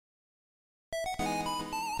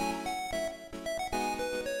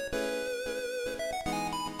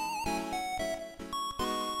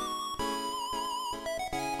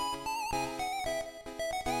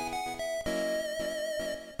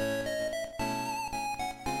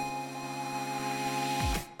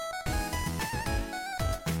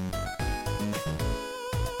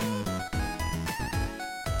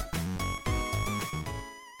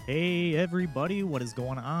Hey everybody, what is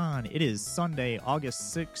going on? It is Sunday,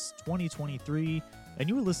 August 6th, 2023, and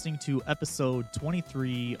you are listening to episode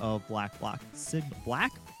 23 of Black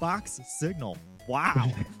Box Signal.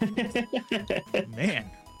 Wow.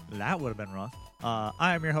 Man, that would have been rough.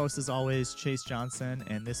 I am your host, as always, Chase Johnson,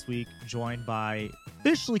 and this week joined by,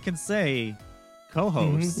 officially can say,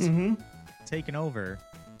 co-host, taking over,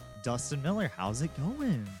 Dustin Miller. How's it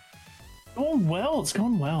going? Going well. It's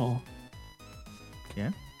going well.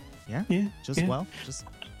 Yeah. Well.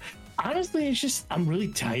 Honestly, it's just I'm really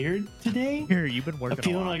tired today. Here, you've been working.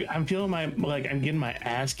 I'm feeling I'm getting my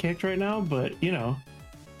ass kicked right now, but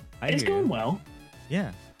it's going well.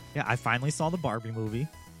 Yeah. I finally saw the Barbie movie.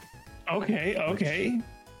 Okay.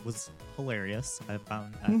 Was hilarious. I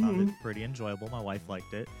found it pretty enjoyable. My wife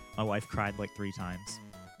liked it. My wife cried like 3 times.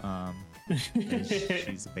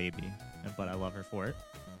 She's a baby, but I love her for it.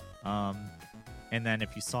 And then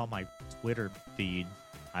if you saw my Twitter feed,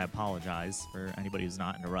 I apologize for anybody who's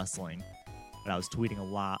not into wrestling, but I was tweeting a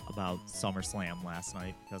lot about SummerSlam last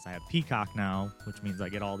night because I have Peacock now, which means I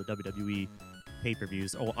get all the WWE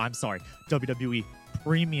pay-per-views. Oh, I'm sorry, WWE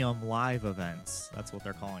Premium Live events. That's what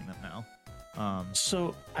they're calling them now.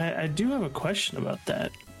 So I do have a question about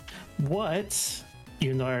that.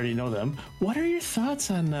 Even though I already know them, what are your thoughts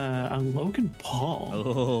on Logan Paul?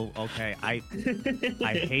 Oh, okay. I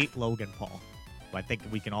hate Logan Paul. I think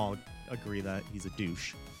we can all agree that he's a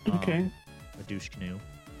douche. Okay. A douche canoe.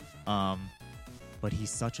 But he's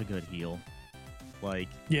such a good heel.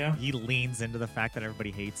 He leans into the fact that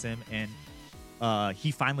everybody hates him, and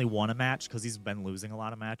he finally won a match because he's been losing a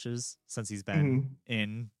lot of matches since he's been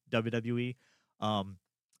in WWE.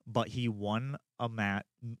 But he won the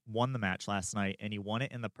match last night, and he won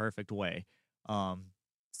it in the perfect way. One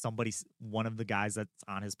of the guys that's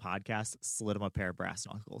on his podcast slid him a pair of brass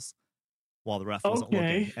knuckles while the ref wasn't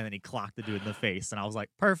looking, and then he clocked the dude in the face, and I was like,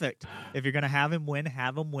 perfect. If you're gonna have him win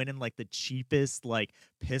in like the cheapest, like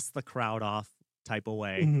piss the crowd off type of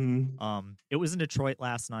way. It was in Detroit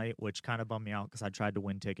last night, which kind of bummed me out because I tried to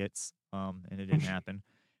win tickets, and it didn't happen.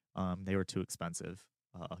 They were too expensive.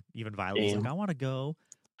 Even Violet was like, I want to go.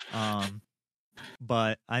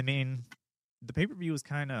 But I mean, the pay-per-view was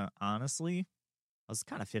kind of, honestly, I was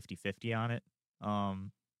kind of 50-50 on it.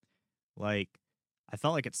 I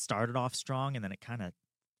felt like it started off strong and then it kind of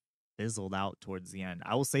fizzled out towards the end.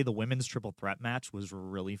 I will say the women's triple threat match was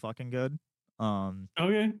really fucking good.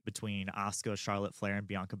 Between Asuka, Charlotte Flair, and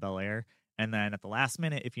Bianca Belair. And then at the last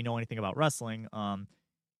minute, if you know anything about wrestling,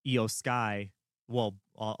 Io Sky, well,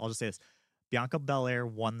 I'll just say this. Bianca Belair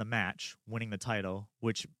won the match, winning the title,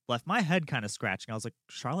 which left my head kind of scratching. I was like,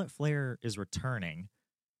 Charlotte Flair is returning.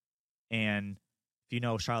 And if you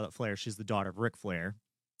know Charlotte Flair, she's the daughter of Ric Flair.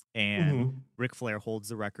 And Ric Flair holds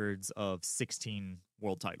the records of 16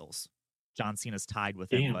 world titles. John Cena's tied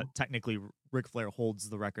with him, but technically Ric Flair holds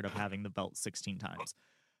the record of having the belt 16 times.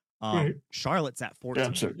 Charlotte's at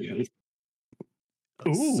 14.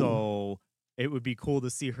 So it would be cool to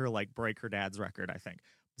see her break her dad's record, I think.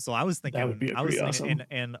 So I was thinking that would be awesome.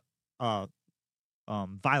 And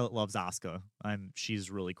Violet loves Asuka.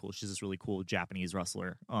 She's really cool. She's this really cool Japanese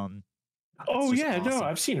wrestler. Awesome.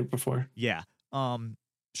 I've seen her before. Yeah.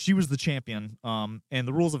 She was the champion. And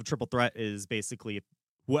the rules of a triple threat is basically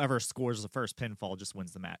whoever scores the first pinfall just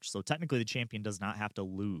wins the match. So technically the champion does not have to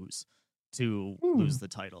lose to lose the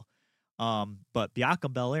title. But Bianca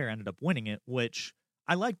Belair ended up winning it, which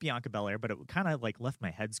I like Bianca Belair, but it kind of left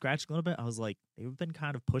my head scratched a little bit. I was like, they've been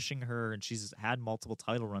kind of pushing her, and she's had multiple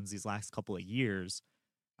title runs these last couple of years.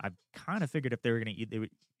 I kind of figured if they would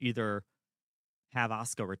either have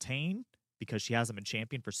Asuka retain because she hasn't been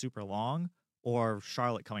champion for super long, or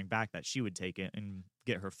Charlotte coming back that she would take it and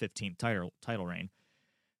get her 15th title reign.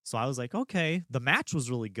 So I was like, okay, the match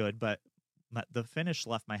was really good, but the finish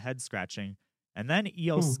left my head scratching. And then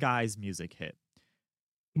Io Sky's music hit.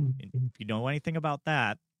 And if you know anything about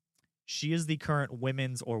that, she is the current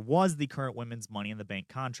was the current women's Money in the Bank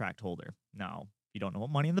contract holder. Now, if you don't know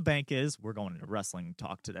what Money in the Bank is, we're going into wrestling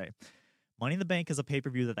talk today. Money in the Bank is a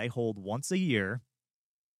pay-per-view that they hold once a year,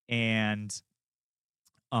 and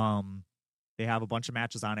they have a bunch of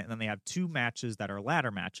matches on it, and then they have 2 matches that are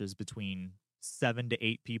ladder matches between 7 to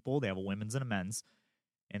 8 people. They have a women's and a men's,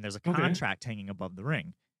 and there's a contract hanging above the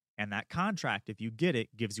ring. And that contract, if you get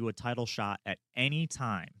it, gives you a title shot at any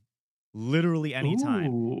time. Literally any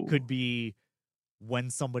time. Could be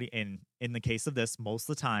when somebody, in the case of this, most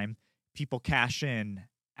of the time, people cash in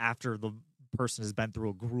after the person has been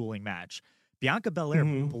through a grueling match. Bianca Belair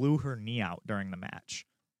blew her knee out during the match.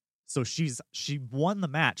 So she won the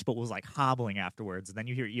match, but was hobbling afterwards. And then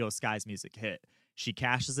you hear Io Sky's music hit. She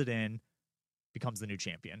cashes it in. becomes the new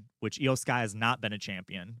champion, which Io Sky has not been a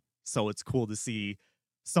champion. So it's cool to see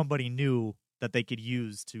somebody new that they could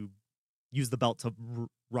use the belt to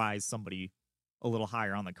rise somebody a little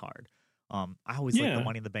higher on the card. I always like the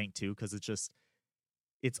Money in the Bank too, because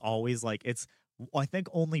it's always like I think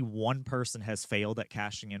only one person has failed at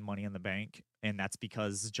cashing in Money in the Bank, and that's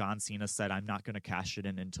because John Cena said, I'm not going to cash it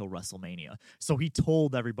in until WrestleMania. So he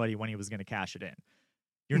told everybody when he was going to cash it in.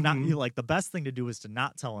 You're like, the best thing to do is to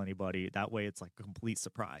not tell anybody. That way it's like a complete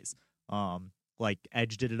surprise. Like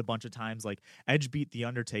Edge did it a bunch of times. Like Edge beat The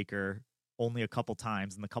Undertaker only a couple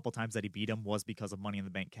times, and the couple times that he beat him was because of Money in the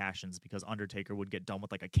Bank cash-ins, because Undertaker would get done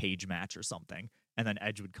with like a cage match or something, and then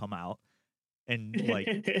Edge would come out and like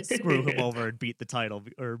screw him over and beat the title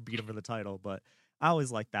or beat him for the title. But I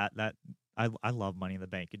always like that I love Money in the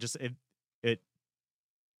Bank. It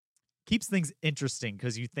keeps things interesting,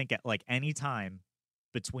 because you think at like any time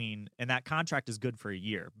between, and that contract is good for a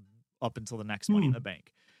year up until the next Money in the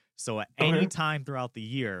Bank. So at any time throughout the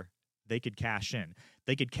year, they could cash in.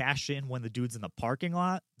 They could cash in when the dude's in the parking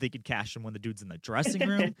lot. They could cash in when the dude's in the dressing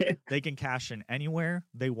room. They can cash in anywhere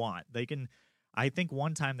they want. I think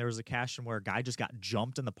one time there was a cash in where a guy just got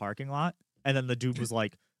jumped in the parking lot, and then the dude was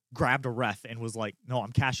like, grabbed a ref and was like, no,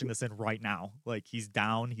 I'm cashing this in right now. Like, he's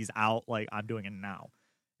down, he's out, like, I'm doing it now.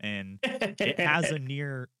 And it has a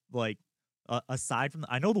near, like, aside from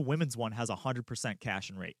I know the women's one has 100%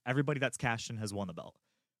 cash-in rate. Everybody that's cashed in has won the belt.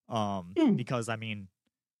 Because, I mean,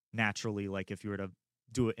 naturally, like, if you were to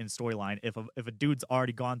do it in storyline, if a dude's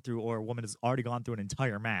already gone through, or a woman has already gone through an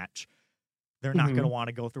entire match, they're not going to want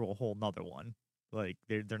to go through a whole nother one. Like,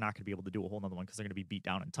 they're not going to be able to do a whole nother one, because they're going to be beat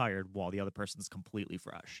down and tired while the other person's completely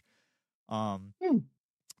fresh.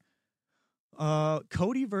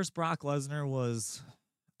 Cody versus Brock Lesnar was,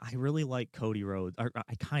 I really like Cody Rhodes. I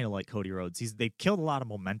kind of like Cody Rhodes. They killed a lot of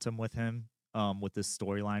momentum with him, with this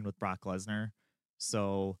storyline with Brock Lesnar.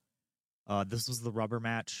 So this was the rubber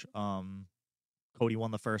match. Cody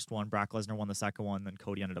won the first one, Brock Lesnar won the second one, then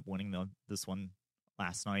Cody ended up winning this one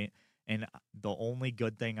last night. And the only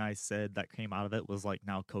good thing I said that came out of it was, like,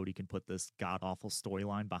 now Cody can put this god-awful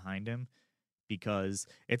storyline behind him, because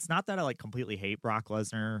it's not that I, like, completely hate Brock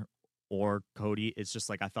Lesnar or Cody. It's just,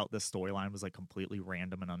 like, I felt this storyline was, like, completely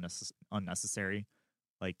random and unnecessary.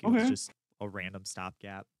 Like, it was just a random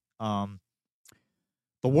stopgap. The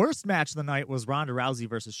worst match of the night was Ronda Rousey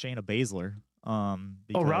versus Shayna Baszler.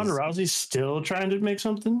 Ronda Rousey's still trying to make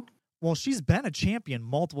something? Well, she's been a champion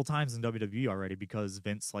multiple times in WWE already, because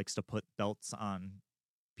Vince likes to put belts on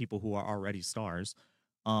people who are already stars.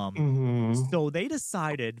 So they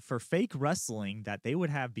decided for fake wrestling that they would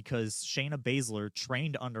have, because Shayna Baszler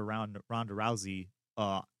trained under Ronda Rousey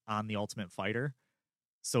on The Ultimate Fighter.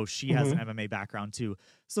 So she has an MMA background too.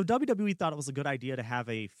 So WWE thought it was a good idea to have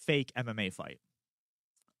a fake MMA fight.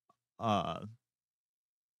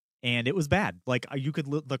 And it was bad. Like,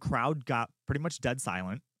 the crowd got pretty much dead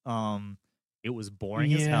silent. It was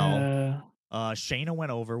boring as hell. Shayna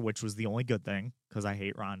went over, which was the only good thing, because I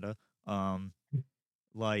hate Ronda.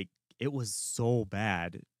 Like, it was so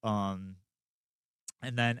bad. And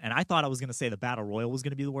I thought I was gonna say the Battle Royal was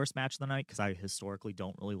gonna be the worst match of the night, because I historically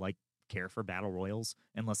don't really care for Battle Royals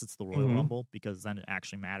unless it's the Royal Rumble, because then it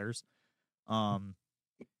actually matters.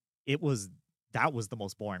 That was the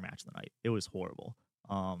most boring match of the night. It was horrible.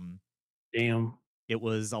 Damn. It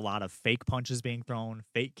was a lot of fake punches being thrown,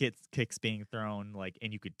 fake kicks being thrown, like,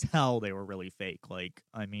 and you could tell they were really fake. Like,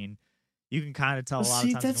 I mean, you can kind of tell a lot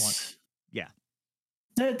of times.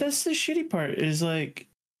 That's the shitty part, is like,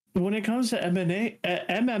 when it comes to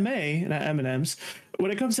MMA, not M&Ms,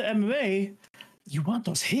 when it comes to MMA, you want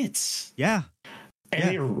those hits. Yeah. And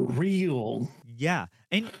they're real. Yeah.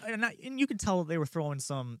 And you could tell they were throwing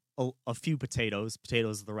a few potatoes.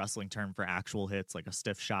 Potatoes is the wrestling term for actual hits, like a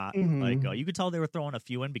stiff shot. Like, you could tell they were throwing a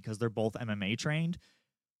few in, because they're both MMA trained,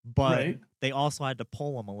 but they also had to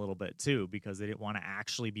pull them a little bit too, because they didn't want to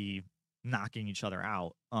actually be knocking each other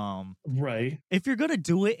out. If you're gonna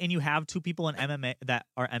do it and you have two people in MMA that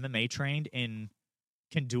are MMA trained and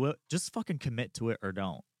can do it, just fucking commit to it or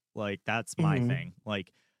don't. Like, that's my thing.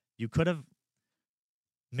 Like, you could have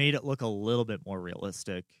made it look a little bit more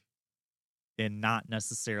realistic, and not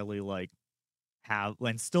necessarily like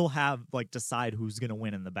still have like decide who's gonna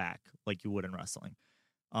win in the back like you would in wrestling.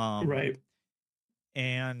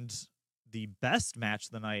 And the best match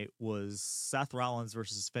of the night was Seth Rollins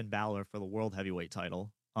versus Finn Balor for the World Heavyweight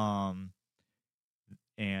title. And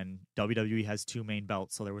WWE has two main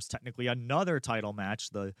belts, so there was technically another title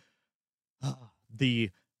match.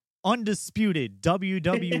 The undisputed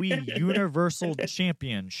WWE Universal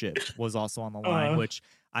Championship was also on the line, which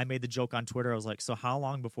I made the joke on Twitter. I was like, so how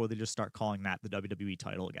long before they just start calling that the WWE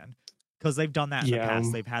title again? because they've done that in the Yeah.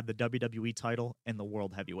 past. They've had the WWE title and the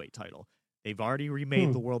World Heavyweight title. They've already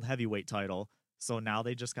remade the World Heavyweight title, so now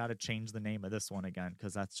they just got to change the name of this one again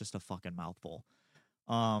because that's just a fucking mouthful.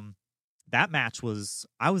 That match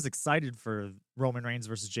I was excited for Roman Reigns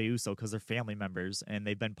versus Jey Uso because they're family members and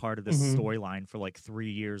they've been part of this storyline for like 3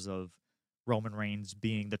 years of Roman Reigns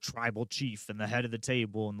being the tribal chief and the head of the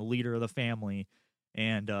table and the leader of the family.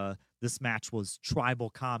 And this match was tribal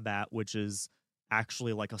combat, which is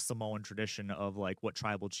actually like a Samoan tradition of like what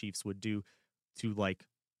tribal chiefs would do to like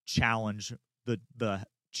challenge the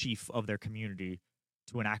chief of their community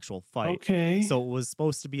to an actual fight. Okay. So it was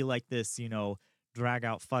supposed to be like this, drag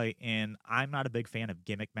out fight, and I'm not a big fan of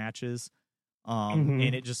gimmick matches. And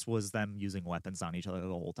it just was them using weapons on each other the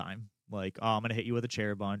whole time. Like, I'm gonna hit you with a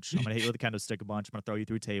chair a bunch, I'm gonna hit you with a kendo stick a bunch, I'm gonna throw you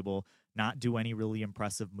through a table, not do any really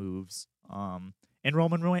impressive moves. And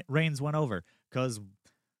Roman Reigns went over because,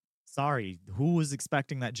 sorry, who was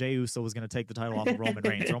expecting that Jey Uso was gonna take the title off of Roman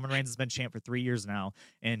Reigns? Roman Reigns has been champ for 3 years now,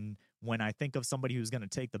 and when I think of somebody who's gonna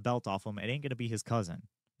take the belt off him, it ain't gonna be his cousin.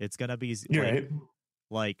 It's gonna be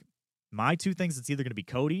like my two things. It's either gonna be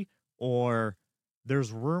Cody, or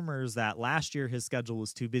there's rumors that last year his schedule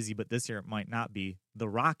was too busy, but this year it might not be. The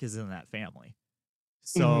Rock is in that family.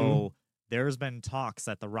 So there's been talks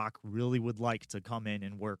that The Rock really would like to come in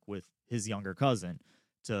and work with his younger cousin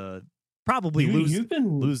to probably lose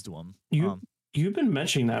to him. You've been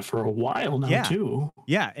mentioning that for a while now, too.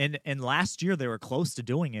 Yeah, and last year they were close to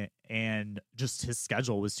doing it, and just his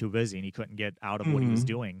schedule was too busy and he couldn't get out of what he was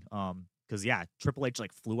doing. Because Triple H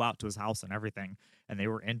like flew out to his house and everything, and they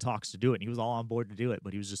were in talks to do it, and he was all on board to do it,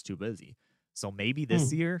 but he was just too busy. So maybe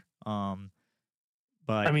this year.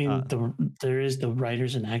 But I mean, there is the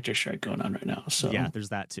writers and actors strike going on right now, so yeah, there's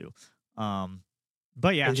that too.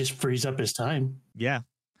 But yeah, it just frees up his time. Yeah.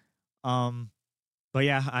 But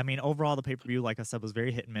yeah, I mean, overall the pay-per-view, like I said, was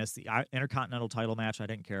very hit and miss. The Intercontinental title match I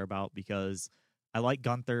didn't care about because I like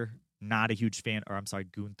Gunther. Not a huge fan, or I'm sorry,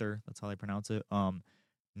 Gunther. That's how they pronounce it.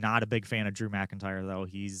 Not a big fan of Drew McIntyre though.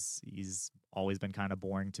 He's always been kind of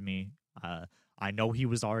boring to me. I know he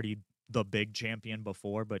was already the big champion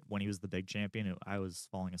before, but when he was the big champion, I was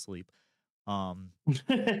falling asleep.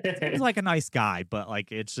 He's like a nice guy, but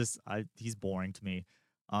like it's just he's boring to me.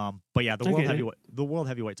 But yeah, the world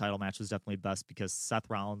heavyweight title match was definitely best because Seth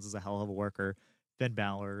Rollins is a hell of a worker. Finn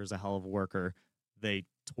Balor is a hell of a worker. They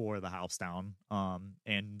tore the house down.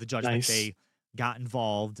 And the Judgment Day got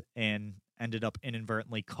involved and ended up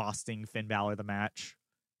inadvertently costing Finn Balor the match,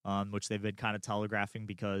 which they've been kind of telegraphing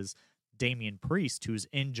because Damian Priest, who's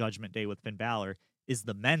in Judgment Day with Finn Balor, is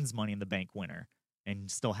the men's Money in the Bank winner and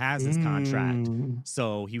still has his contract.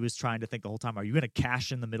 So he was trying to think the whole time, are you going to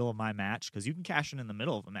cash in the middle of my match? Because you can cash in the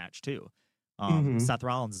middle of a match too. Seth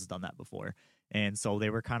Rollins has done that before. And so they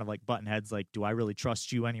were kind of like button heads, like, do I really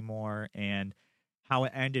trust you anymore? And how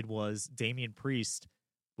it ended was Damian Priest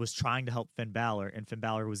was trying to help Finn Balor, and Finn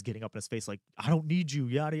Balor was getting up in his face like, I don't need you,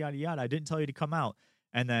 yada, yada, yada. I didn't tell you to come out.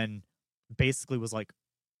 And then basically was like,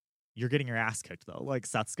 you're getting your ass kicked though. Like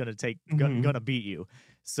Seth's gonna gonna beat you.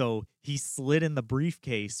 So he slid in the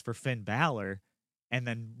briefcase for Finn Balor and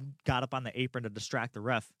then got up on the apron to distract the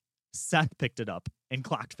ref. Seth picked it up and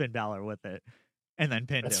clocked Finn Balor with it and then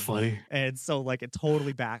pinned him. That's funny. And so like it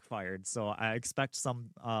totally backfired. So I expect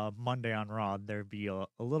some Monday on Raw there'd be a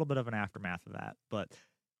little bit of an aftermath of that. But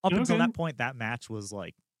up until that point, that match was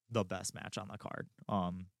like the best match on the card.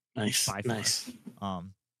 Nice.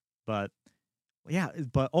 But yeah,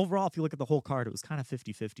 but overall, if you look at the whole card, it was kind of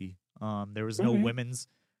 50-50. There was no women's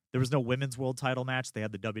world title match. They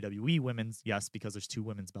had the WWE women's, yes, because there's two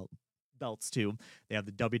women's belts too. They have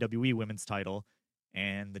the WWE women's title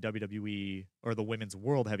and the WWE or the women's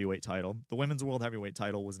world heavyweight title. The women's world heavyweight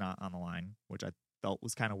title was not on the line, which I felt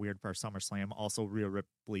was kind of weird for SummerSlam. Also, Rhea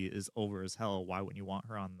Ripley is over as hell. Why wouldn't you want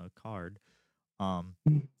her on the card?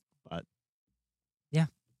 But yeah,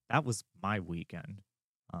 that was my weekend.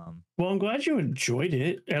 Well, I'm glad you enjoyed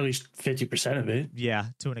it, at least 50% of it. Yeah,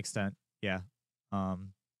 to an extent. Yeah.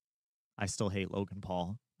 I still hate Logan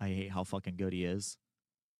Paul. I hate how fucking good he is.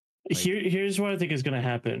 Like, here's what I think is gonna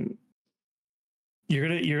happen. You're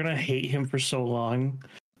gonna hate him for so long.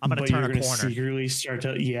 I'm gonna turn a corner. Secretly start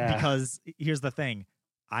to Because here's the thing.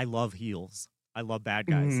 I love heels. I love bad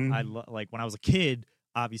guys. I like when I was a kid,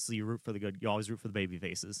 obviously you root for the good. You always root for the baby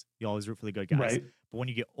faces. You always root for the good guys. Right. But when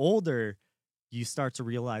you get older, you start to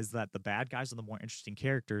realize that the bad guys are the more interesting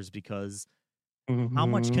characters because how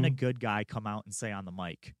much can a good guy come out and say on the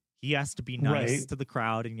mic? He has to be nice to the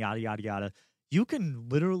crowd and yada, yada, yada. You can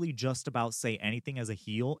literally just about say anything as a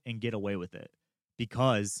heel and get away with it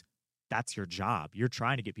because that's your job. You're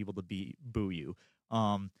trying to get people to boo you.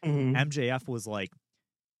 MJF was like,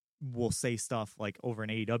 will say stuff like over in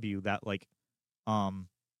AEW that like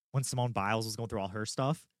when Simone Biles was going through all her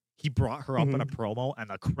stuff, he brought her up in a promo and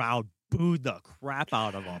the crowd booed the crap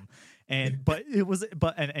out of him. And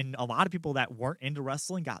and a lot of people that weren't into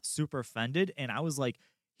wrestling got super offended, and I was like,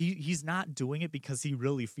 he's not doing it because he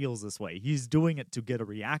really feels this way. He's doing it to get a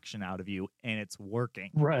reaction out of you, and it's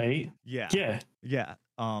working. Right. Yeah. Yeah. Yeah.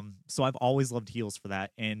 So I've always loved heels for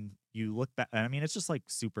that. And you look back, I mean, it's just like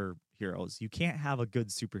superheroes. You can't have a good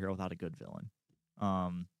superhero without a good villain.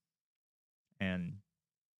 And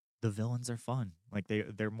the villains are fun. Like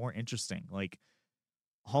they're more interesting. Like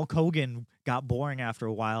Hulk Hogan got boring after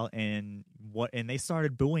a while, and they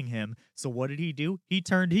started booing him. So what did he do? He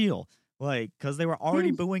turned heel, like, because they were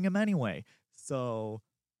already booing him anyway. So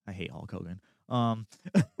I hate Hulk Hogan. But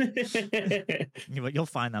you'll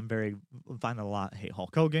find find a lot. Hate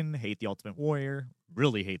Hulk Hogan, hate the Ultimate Warrior,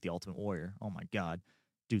 really hate the Ultimate Warrior. Oh my god,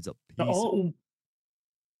 dude's a piece.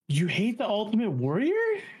 You hate the Ultimate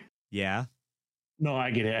Warrior? Yeah. No,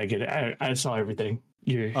 I get it. I saw everything.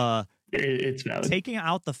 It's valid. Taking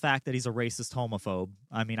out the fact that he's a racist homophobe.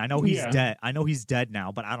 I mean, I know he's dead. I know he's dead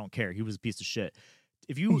now, but I don't care. He was a piece of shit.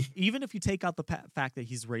 Even if you take out the fact that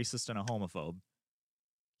he's racist and a homophobe,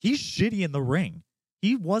 he's shitty in the ring.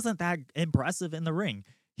 He wasn't that impressive in the ring.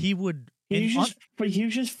 He was just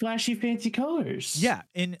flashy, fancy colors. Yeah,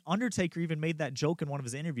 and Undertaker even made that joke in one of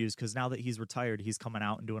his interviews, because now that he's retired, he's coming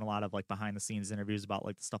out and doing a lot of like behind the scenes interviews about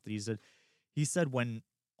like the stuff that he did. He said when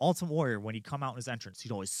Ultimate Warrior, when he'd come out in his entrance,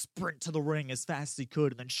 he'd always sprint to the ring as fast as he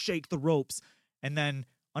could and then shake the ropes. And then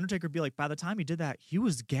Undertaker would be like, by the time he did that, he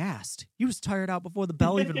was gassed. He was tired out before the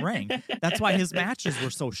bell even rang. That's why his matches were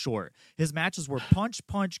so short. His matches were punch,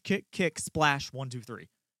 punch, kick, kick, splash, 1, 2, 3.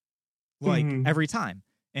 Like every time.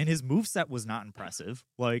 And his moveset was not impressive.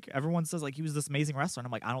 Like everyone says like he was this amazing wrestler. And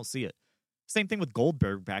I'm like, I don't see it. Same thing with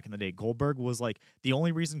Goldberg back in the day. Goldberg was like, the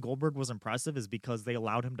only reason Goldberg was impressive is because they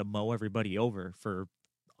allowed him to mow everybody over for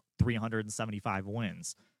 375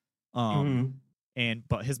 wins.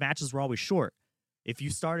 But his matches were always short. If you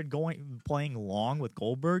started playing long with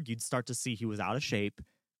Goldberg, you'd start to see he was out of shape.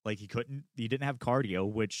 Like he didn't have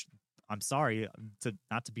cardio, which I'm sorry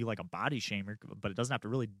not to be like a body shamer, but it doesn't have to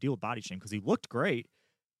really deal with body shame because he looked great.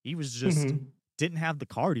 He was just didn't have the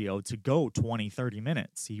cardio to go 20, 30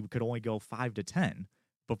 minutes. He could only go 5 to 10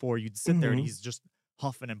 before you'd sit there and he's just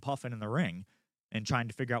huffing and puffing in the ring and trying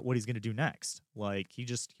to figure out what he's going to do next. Like he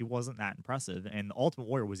wasn't that impressive. And the Ultimate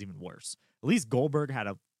Warrior was even worse. At least Goldberg had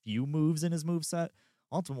a few moves in his moveset.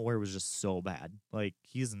 Ultimate Warrior was just so bad. Like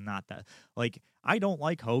he's not that. Like I don't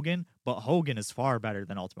like Hogan, but Hogan is far better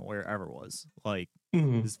than Ultimate Warrior ever was. Like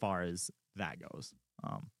as far as that goes.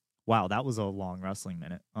 Wow, that was a long wrestling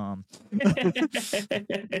minute. One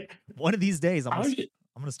of these days, I'm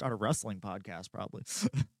gonna start a wrestling podcast probably.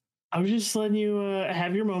 I was just letting you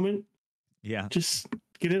have your moment. Yeah, just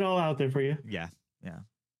get it all out there for you. Yeah.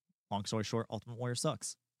 Long story short, Ultimate Warrior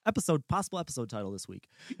sucks. Possible episode title this week.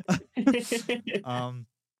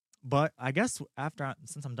 But I guess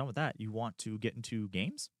since I'm done with that, you want to get into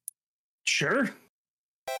games? Sure.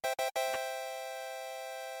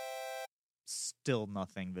 Still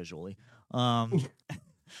nothing visually.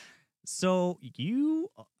 So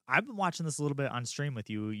I've been watching this a little bit on stream with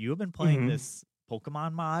you. You have been playing this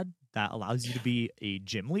Pokemon mod that allows you to be a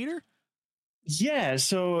gym leader. Yeah,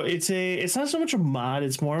 so it's not so much a mod,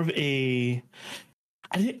 it's more of they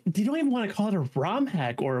don't even want to call it a ROM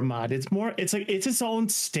hack or a mod. It's its own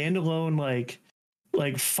standalone like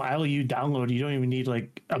file you download. You don't even need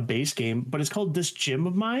like a base game, but it's called This Gym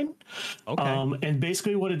of Mine. Okay. And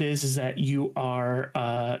basically what it is that you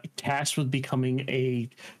are tasked with becoming a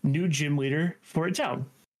new gym leader for a town.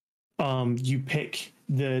 You pick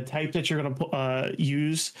the type that you're going to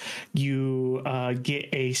use. You get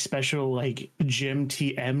a special like gym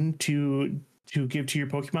TM to give to your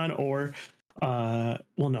Pokemon, or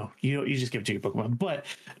no, you just give it to your Pokemon. But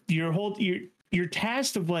you're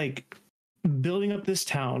tasked of like building up this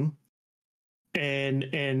town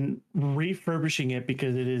and refurbishing it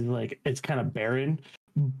because it is like it's kind of barren.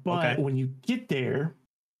 But when you get there,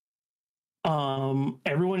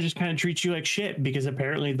 everyone just kind of treats you like shit because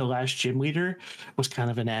apparently the last gym leader was kind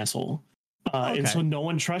of an asshole. And so no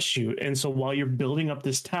one trusts you. And so while you're building up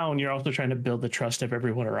this town, you're also trying to build the trust of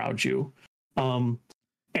everyone around you.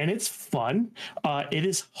 And it's fun. It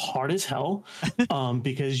is hard as hell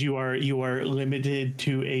because you are limited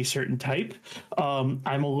to a certain type.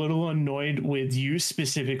 I'm a little annoyed with you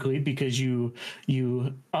specifically because you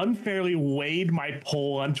unfairly weighed my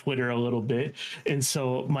poll on Twitter a little bit, and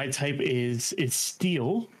so my type is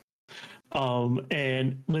Steel.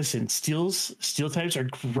 And listen, steel types are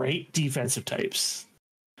great defensive types.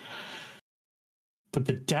 But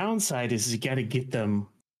the downside is you got to get them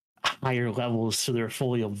higher levels so they're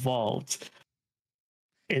fully evolved.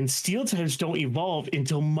 And steel types don't evolve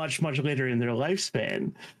until much, much later in their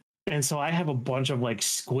lifespan. And so I have a bunch of like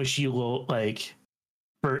squishy little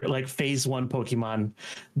for like phase 1 Pokemon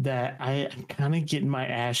that I'm kind of getting my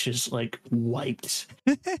ashes like wiped.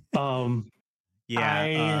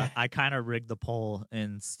 I kind of rigged the poll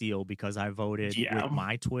in Steel because I voted with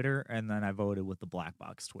my Twitter and then I voted with the Black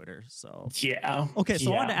Box Twitter. So okay,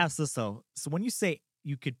 so I wanted to ask this though. So when you say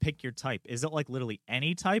you could pick your type, is it like literally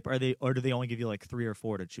any type, or do they only give you like 3 or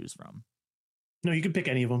 4 to choose from? No, you could pick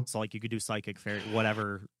any of them. So like you could do Psychic, Fairy,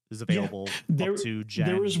 whatever is available up to Gen.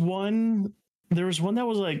 There was one that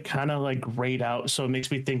was like kind of like grayed out, so it makes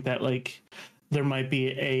me think that like there might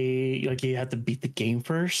be like you have to beat the game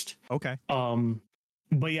first. Okay.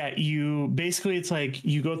 But yeah, it's like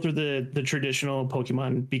you go through the traditional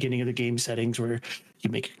Pokemon beginning of the game settings where you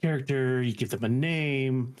make a character, you give them a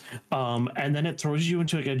name, and then it throws you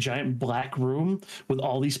into like a giant black room with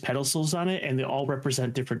all these pedestals on it, and they all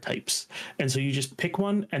represent different types. And so you just pick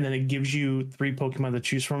one, and then it gives you 3 Pokemon to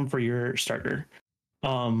choose from for your starter.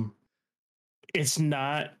 It's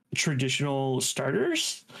not traditional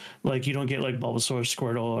starters. Like you don't get like Bulbasaur,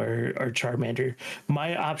 Squirtle, or Charmander.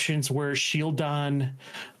 My options were Shieldon,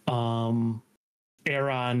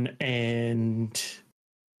 Aeron, and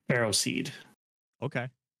Barrowseed. Okay.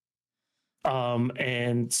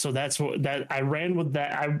 And so that's what that I ran with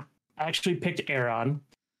that. I actually picked Aeron.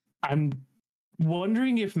 I'm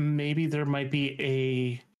wondering if maybe there might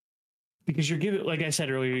be because you're given, like I said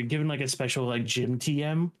earlier, you're given like a special like gym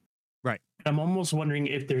TM. Right. I'm almost wondering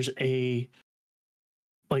if there's you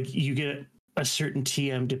get a certain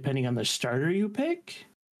TM depending on the starter you pick.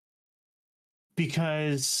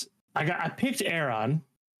 Because I picked Aeron,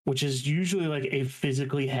 which is usually like a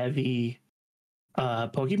physically heavy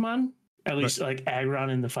Pokemon, at least like Aggron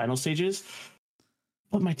in the final stages.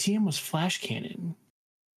 But my TM was Flash Cannon.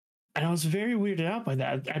 And I was very weirded out by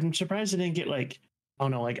that. I'm surprised I didn't get like, I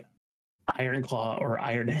don't know, like Iron Claw or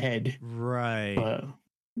Iron Head. Right. But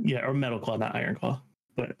yeah, or Metal Claw, not Iron Claw.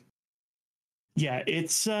 But yeah,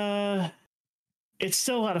 it's still a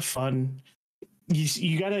lot of fun.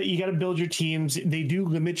 You gotta build your teams. They do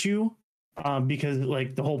limit you because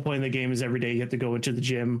like the whole point of the game is every day you have to go into the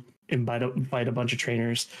gym and fight a bunch of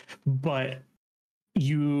trainers. But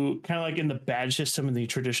you kind of like in the badge system in the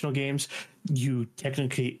traditional games, you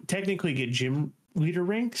technically get gym leader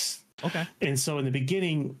ranks. Okay. And so in the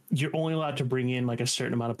beginning, you're only allowed to bring in like a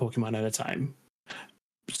certain amount of Pokemon at a time.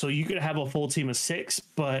 So you could have a full team of 6,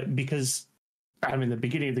 but because I'm in the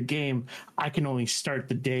beginning of the game, I can only start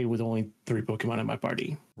the day with only 3 Pokemon in my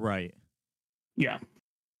party. Right. Yeah.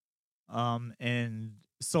 And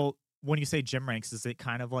so when you say gym ranks, is that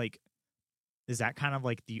kind of like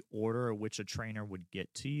the order at which a trainer would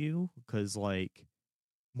get to you? Because like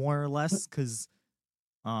more or less, because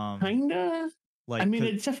kinda. Like, I mean,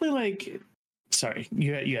 it's definitely like. Sorry,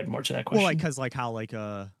 you had more to that question. Well, like because like how like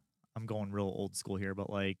I'm going real old school here, but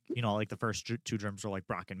like like the first 2 gyms are like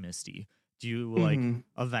Brock and Misty. Do you like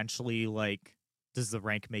eventually like does the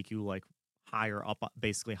rank make you like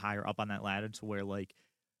basically higher up on that ladder to where like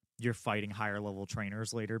you're fighting higher level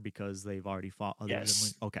trainers later because they've already fought other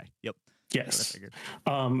yes. Okay. Yep. Yes.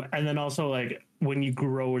 And then also like when you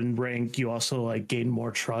grow in rank, you also like gain more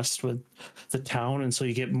trust with the town, and so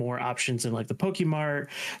you get more options in like the Pokemart,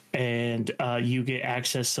 and you get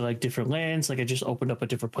access to like different lands. Like I just opened up a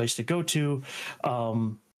different place to go to,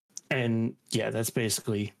 and yeah, that's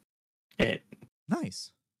basically it.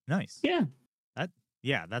 Nice. Yeah.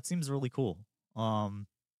 That seems really cool. Are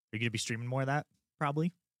you gonna be streaming more of that?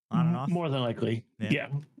 Probably on and off. More than likely. Yeah.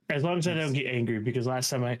 As long as I don't get angry, because last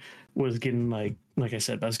time I was getting like I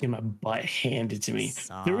said, I was getting my butt handed to me.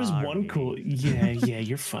 Sorry. There was one cool, yeah,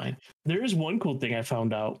 you're fine. There is one cool thing I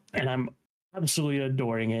found out, and I'm absolutely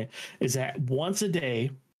adoring it, is that once a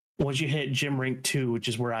day, once you hit gym rank 2, which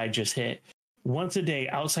is where I just hit, once a day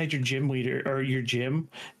outside your gym leader or your gym,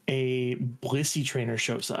 a Blissey trainer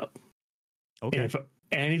shows up. Okay. And if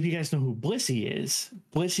any of you guys know who Blissey is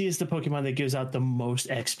the Pokemon that gives out the most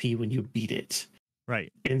XP when you beat it.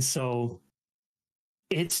 Right. And so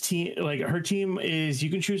its team, like her team is, you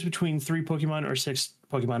can choose between 3 Pokemon or 6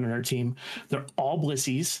 Pokemon in her team. They're all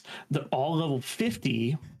Blisseys. They're all level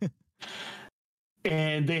 50.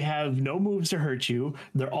 And they have no moves to hurt you.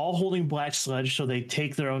 They're all holding Black Sludge, so they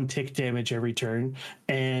take their own tick damage every turn.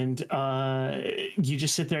 And you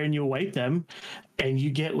just sit there and you wipe them, and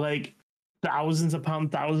you get like thousands upon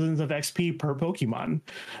thousands of XP per Pokemon.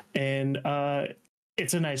 And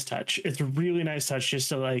it's a nice touch. It's a really nice touch just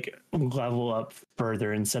to like level up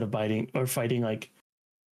further instead of fighting like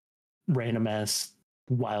random ass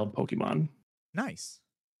wild Pokemon. Nice.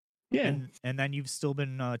 Yeah. And then you've still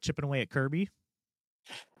been chipping away at Kirby.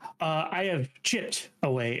 I have chipped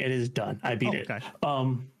away. It is done. I beat it.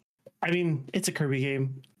 I mean, it's a Kirby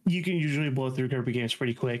game. You can usually blow through Kirby games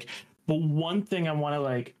pretty quick. But one thing I want to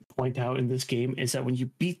like point out in this game is that when you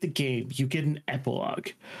beat the game, you get an epilogue.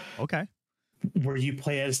 Okay. Where you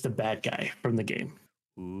play as the bad guy from the game.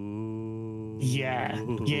 Ooh. Yeah.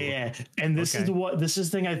 And this is the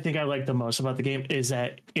thing I think I like the most about the game is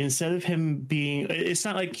that instead of him being, it's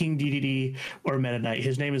not like King DDD or Meta Knight.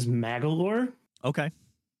 His name is Magalore. Okay.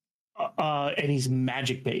 And he's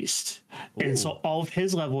magic based. Ooh. And so all of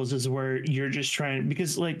his levels is where you're just trying,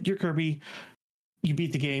 because like you're Kirby, you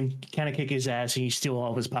beat the game, kind of kick his ass, and you steal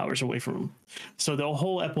all of his powers away from him. So the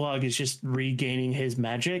whole epilogue is just regaining his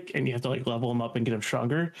magic, and you have to like level him up and get him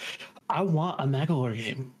stronger. I want a Magalore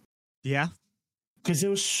game. Yeah. Because it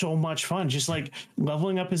was so much fun, just like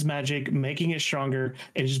leveling up his magic, making it stronger,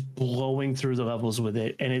 and just blowing through the levels with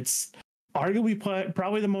it. And it's arguably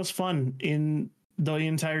probably the most fun in the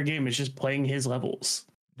entire game. It's just playing his levels.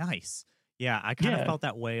 Nice. Yeah, I kind of felt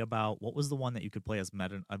that way about what was the one that you could play as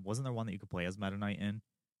Meta. Wasn't there one that you could play as Meta Knight in?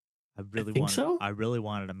 I really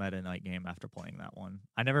wanted a Meta Knight game after playing that one.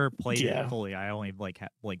 I never played it fully. I only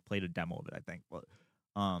played a demo of it, I think. But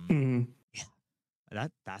yeah,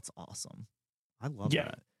 that's awesome. I love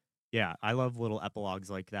that. Yeah, I love little epilogues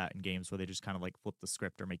like that in games where they just kind of like flip the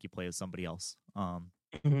script or make you play as somebody else. Well,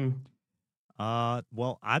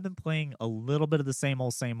 I've been playing a little bit of the same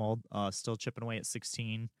old, still chipping away at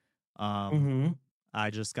 16. I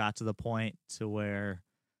just got to the point to where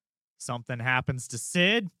something happens to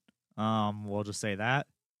Sid. We'll just say that.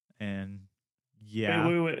 And yeah.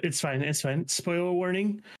 Wait. It's fine. Spoiler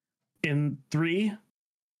warning. In 3,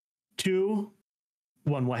 2,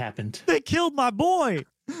 1, what happened? They killed my boy.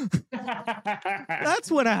 That's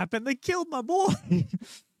what happened. They killed my boy.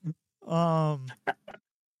 I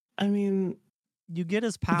mean, you get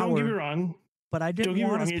his power. Don't get me wrong. But I didn't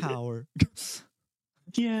want his power.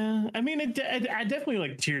 Yeah, I mean, I definitely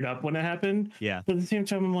like teared up when it happened. Yeah, but at the same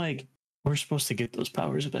time, I'm like, we're supposed to get those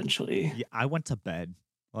powers eventually. Yeah, I went to bed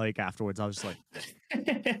like afterwards. I was just like,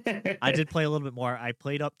 I did play a little bit more. I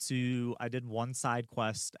did one side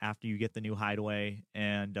quest after you get the new hideaway,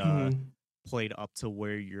 and played up to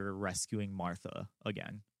where you're rescuing Martha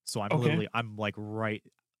again. So I'm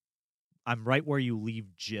right where you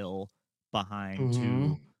leave Jill behind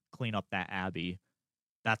to clean up that Abbey.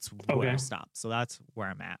 That's where I stopped. So that's where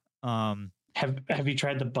I'm at. Have you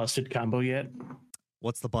tried the busted combo yet?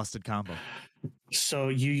 What's the busted combo? So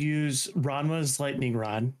you use Ranma's lightning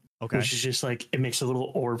rod, which is just like it makes a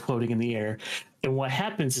little orb floating in the air. And what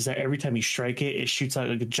happens is that every time you strike it, it shoots out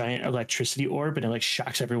like a giant electricity orb, and it like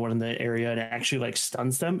shocks everyone in the area, and it actually like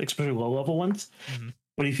stuns them, especially low level ones.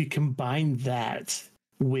 But if you combine that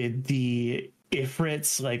with the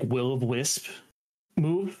Ifrit's like Will of Wisp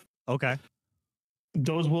move,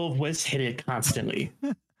 those Will of Wisps hit it constantly.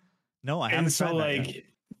 No, I haven't tried that yet.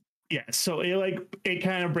 Yeah, so it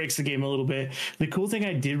kind of breaks the game a little bit. The cool thing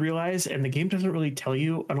I did realize, and the game doesn't really tell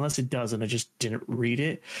you unless it does, and I just didn't read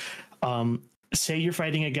it. Say you're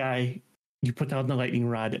fighting a guy, you put down the lightning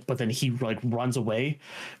rod, but then he like runs away.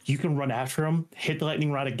 You can run after him, hit the lightning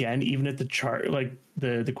rod again, even if the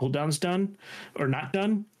the cooldown's done or not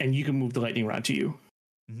done, and you can move the lightning rod to you.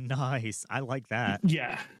 Nice, I like that.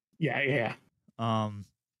 Yeah. Yeah,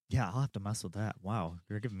 I'll have to mess with that. Wow,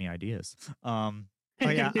 you're giving me ideas.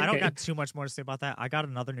 But yeah, I don't got too much more to say about that. I got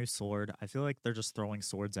another new sword. I feel like they're just throwing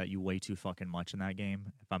swords at you way too fucking much in that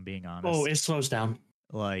game, if I'm being honest. Oh, it slows down.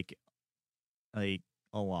 Like a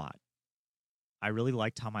lot. I really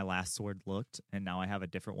liked how my last sword looked, and now I have a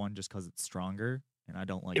different one just because it's stronger, and I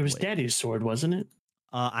don't like it. Was Daddy's sword, wasn't it?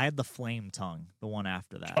 I had the flame tongue, the one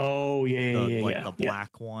after that. Oh, the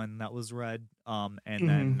black one that was red. And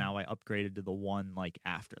then now I upgraded to the one like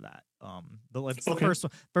after that.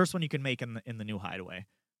 The first one you can make in the new hideaway.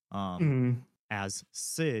 As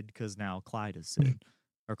Sid, because now Clyde is Sid.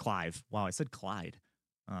 Or Clive. Wow, I said Clyde.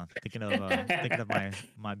 Thinking of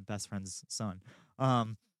my best friend's son.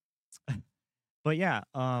 But yeah,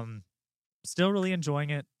 still really enjoying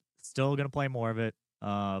it. Still gonna play more of it.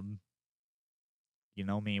 You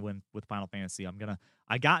know me with Final Fantasy.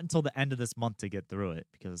 I got until the end of this month to get through it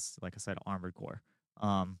because, like I said, Armored Core.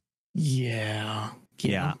 Yeah.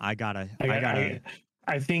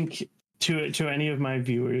 I think to any of my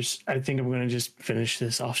viewers, I think I'm gonna just finish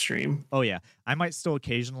this off stream. Oh yeah, I might still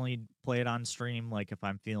occasionally play it on stream, like if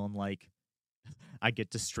I'm feeling like I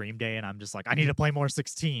get to stream day and I'm just like I need to play more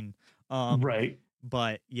 16. Right.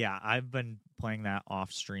 But yeah, I've been playing that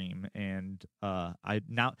off stream, and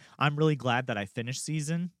I'm really glad that I finished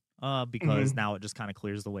season. because now it just kind of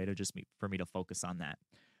clears the way to for me to focus on that.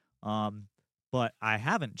 But I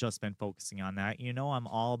haven't just been focusing on that. I'm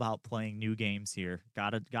all about playing new games here.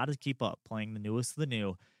 Gotta keep up playing the newest of the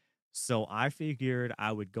new. So I figured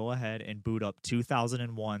I would go ahead and boot up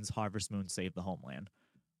 2001's Harvest Moon: Save the Homeland.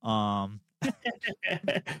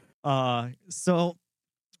 So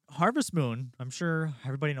Harvest Moon, I'm sure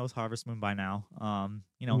everybody knows Harvest Moon by now.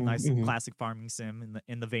 Nice classic farming sim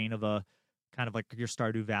in the vein of a kind of like your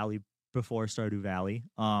Stardew Valley before Stardew Valley.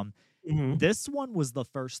 This one was the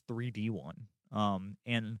first 3D one.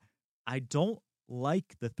 And I don't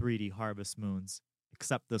like the 3D Harvest Moons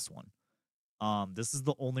except this one. This is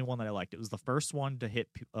the only one that I liked. It was the first one to hit.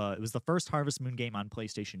 It was the first Harvest Moon game on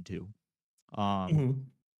PlayStation 2.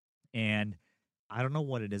 And I don't know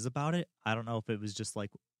what it is about it. I don't know if it was just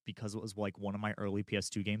like because it was like one of my early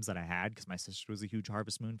PS2 games that I had because my sister was a huge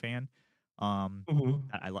Harvest Moon fan.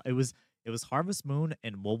 It was Harvest Moon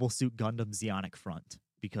and Mobile Suit Gundam Zeonic Front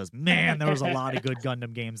because man, there was a lot of good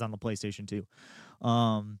Gundam games on the PlayStation 2.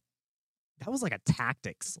 That was like a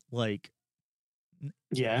tactics, like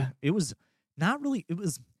it was not really. It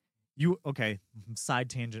was side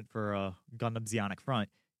tangent for Gundam Zeonic Front.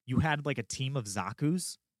 You had like a team of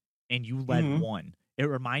Zaku's, and you led one. It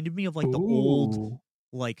reminded me of like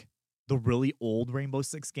the really old Rainbow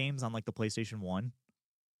Six games on like the PlayStation 1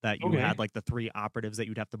 that you had like the 3 operatives that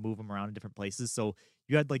you'd have to move them around in different places. So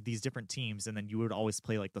you had like these different teams, and then you would always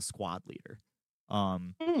play like the squad leader.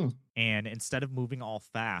 And instead of moving all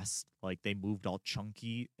fast, like they moved all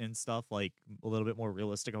chunky and stuff, like a little bit more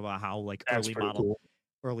realistic about how like early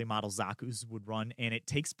model Zaku's would run. And it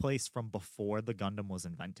takes place from before the Gundam was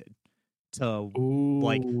invented.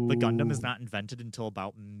 Like the Gundam is not invented until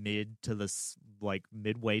about midway to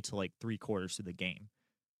like 3/4 through the game.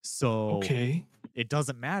 So it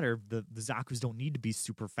doesn't matter. The Zaku's don't need to be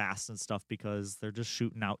super fast and stuff because they're just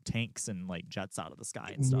shooting out tanks and like jets out of the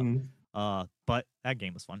sky and stuff. But that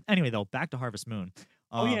game was fun. Anyway, though, back to Harvest Moon.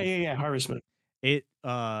 Harvest Moon. It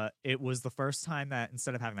was the first time that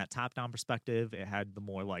instead of having that top-down perspective, it had the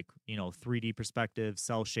more like 3D perspective,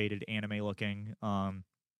 cel-shaded, anime looking.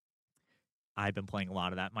 I've been playing a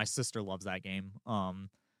lot of that. My sister loves that game.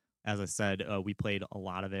 As I said, we played a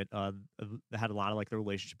lot of it. It had a lot of like the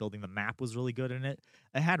relationship building. The map was really good in it.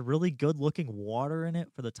 It had really good looking water in it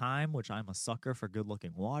for the time, which I'm a sucker for good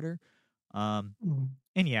looking water. And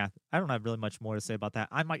yeah, I don't have really much more to say about that.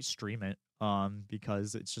 I might stream it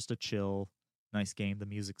because it's just a chill, nice game. The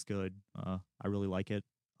music's good. I really like it.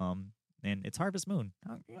 And it's Harvest Moon.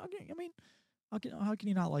 How can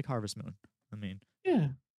you not like Harvest Moon?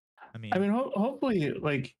 Hopefully,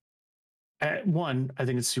 like, at one, I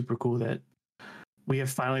think it's super cool that we have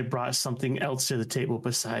finally brought something else to the table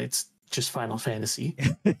besides just Final Fantasy.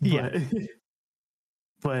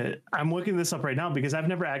 But I'm looking this up right now because I've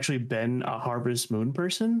never actually been a Harvest Moon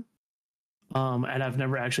person. And I've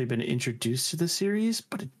never actually been introduced to the series,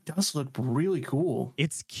 but it does look really cool.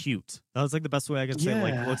 It's cute. That was like the best way I can say.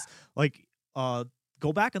 Like, looks like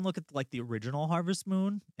go back and look at like the original Harvest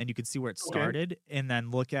Moon, and you can see where it started, and then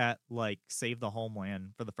look at like Save the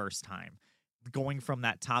Homeland for the first time. Going from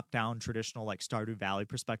that top-down traditional like Stardew Valley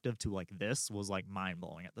perspective to like this was like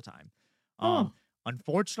mind-blowing at the time.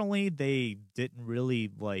 Unfortunately, they didn't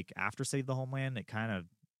really like after Save the Homeland. It kind of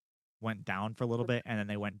went down for a little bit, and then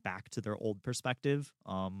they went back to their old perspective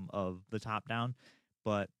of the top-down.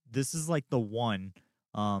 But this is like the one.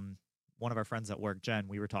 One of our friends at work, Jen,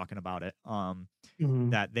 we were talking about it.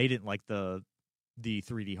 That they didn't like the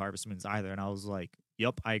 3D Harvest Moons either, and I was like,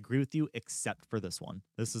 "Yep, I agree with you, except for this one.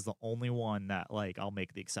 This is the only one that like I'll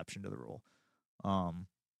make the exception to the rule."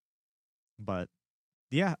 But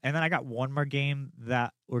yeah, and then I got one more game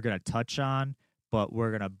that we're gonna touch on, but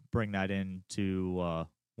we're gonna bring that into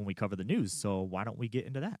when we cover the news. So why don't we get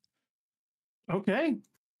into that? Okay.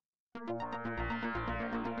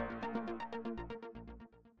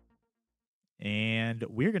 And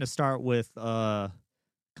we're gonna start with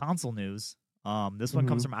console news. This one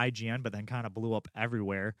comes from IGN, but then kind of blew up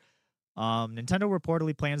everywhere. Nintendo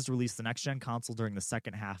reportedly plans to release the next-gen console during the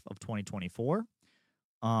second half of 2024,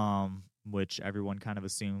 which everyone kind of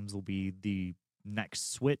assumes will be the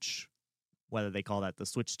next Switch, whether they call that the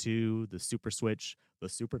Switch 2, the Super Switch, the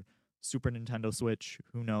Super Nintendo Switch,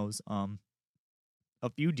 who knows. A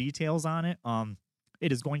few details on it.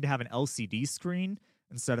 It is going to have an LCD screen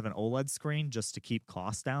instead of an OLED screen just to keep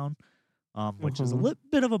costs down, which is a little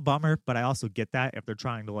bit of a bummer, but I also get that if they're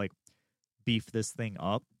trying to like beef this thing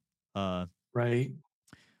up. Right.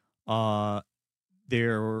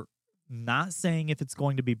 They're not saying if it's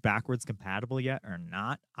going to be backwards compatible yet or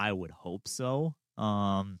not. I would hope so.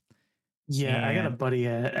 Yeah, I got a And buddy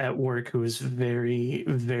at work who is very,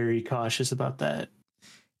 very cautious about that.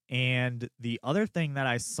 and the other thing that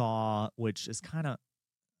I saw, which is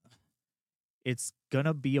it's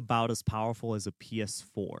gonna be about as powerful as a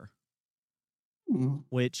PS4,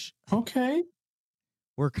 which Okay.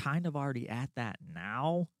 we're kind of already at that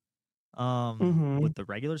now, Mm-hmm. with the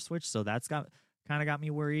regular Switch. So that's got me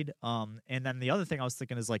worried. And then the other thing I was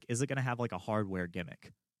thinking is like, is it gonna have like a hardware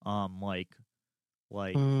gimmick? Like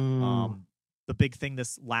the big thing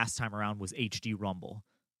this last time around was HD Rumble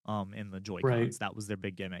in the Joy-Cons. Right. That was their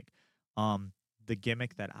big gimmick. The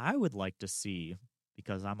gimmick that I would like to see,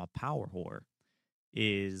 because I'm a power whore,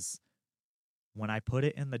 is when I put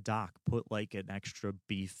it in the dock, put like an extra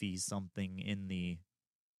beefy something in the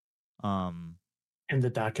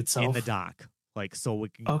dock itself. in the dock, like so we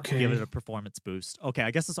can give it a performance boost. Okay,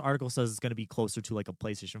 I guess this article says it's going to be closer to like a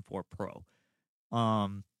PlayStation 4 Pro.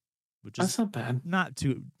 Which is that's not bad. Not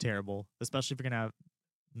too terrible, especially if you're gonna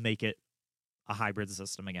make it a hybrid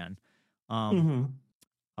system again. I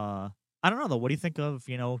don't know though. What do you think of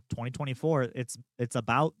 2024? It's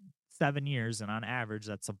about 7 years, and on average,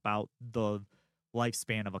 that's about the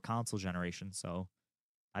lifespan of a console generation. So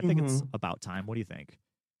I think it's about time. What do you think?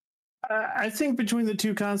 I think between the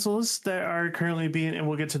two consoles that are currently being, and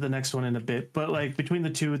we'll get to the next one in a bit, but like between the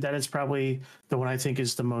two, that is probably the one I think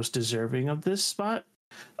is the most deserving of this spot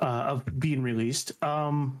of being released. I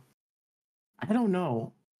don't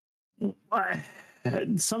know.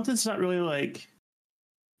 Something's not really like,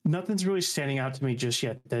 nothing's really standing out to me just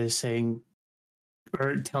yet that is saying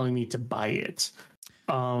or telling me to buy it.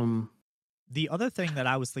 The other thing that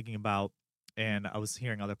I was thinking about, and I was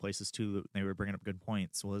hearing other places too, they were bringing up good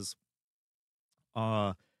points, was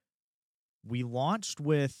we launched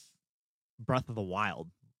with Breath of the Wild,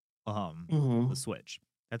 the Switch.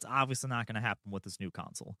 That's obviously not going to happen with this new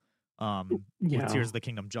console. With Tears of the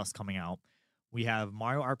Kingdom just coming out. We have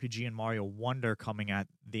Mario RPG and Mario Wonder coming at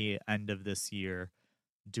the end of this year.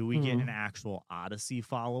 Do we get an actual Odyssey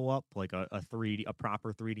follow-up, like a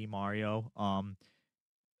proper 3D Mario?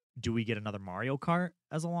 Do we get another Mario Kart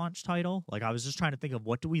as a launch title? Like, I was just trying to think of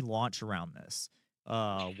what do we launch around this?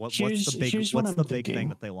 What's the big thing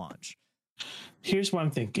that they launch? Here's what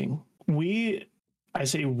I'm thinking. I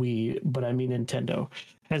say we, but I mean Nintendo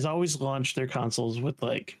has always launched their consoles with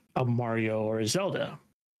like a Mario or a Zelda,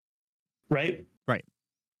 right? Right.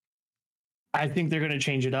 I think they're going to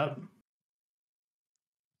change it up.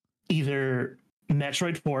 Either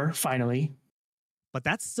Metroid 4 finally. But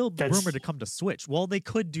that's still rumored to come to Switch. Well, they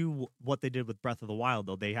could do what they did with Breath of the Wild,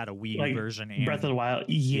 though. They had a Wii version. And Breath of the Wild,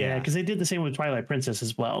 yeah, because they did the same with Twilight Princess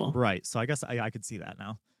as well. Right. So I guess I could see that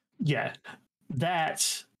now. Yeah,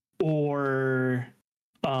 that or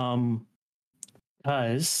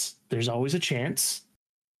because there's always a chance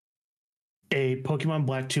a Pokemon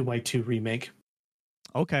Black 2 White 2 remake.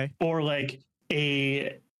 Okay. Or like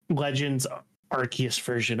a Legends Arceus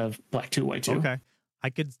version of Black 2 White 2. Okay. I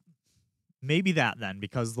could maybe that then,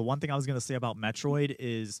 because the one thing I was going to say about Metroid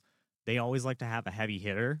is they always like to have a heavy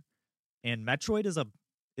hitter, and Metroid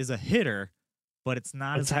is a hitter, but it's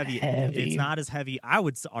not as heavy. It's not as heavy. I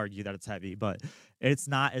would argue that it's heavy, but it's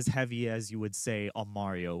not as heavy as you would say a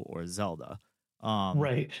Mario or Zelda.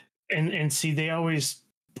 Right. And see, they always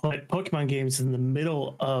put Pokemon games in the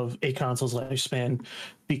middle of a console's lifespan,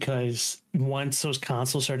 because once those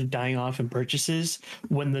consoles started dying off in purchases,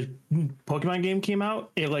 when the Pokemon game came out,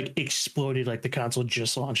 it like exploded like the console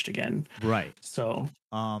just launched again. Right. So,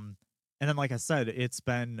 and then like I said,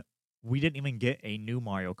 we didn't even get a new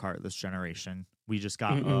Mario Kart this generation. We just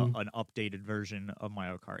got an updated version of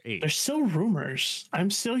Mario Kart 8. There's still rumors. I'm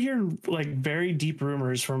still hearing like very deep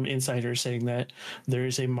rumors from insiders saying that there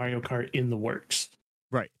is a Mario Kart in the works.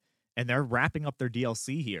 Right. And they're wrapping up their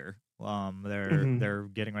DLC here. They're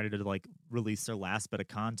getting ready to like release their last bit of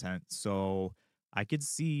content. So I could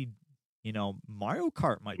see, Mario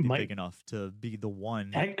Kart might be big enough to be the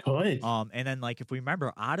one. That could. And then like if we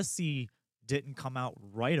remember, Odyssey didn't come out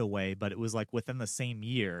right away, but it was like within the same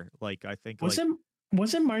year. Like I think wasn't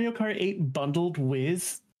Mario Kart 8 bundled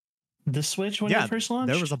with the Switch when it first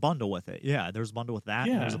launched? There was a bundle with it. Yeah, there was a bundle with that.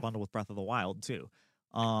 Yeah. And there was a bundle with Breath of the Wild too.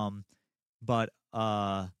 But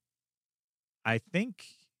I think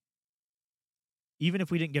even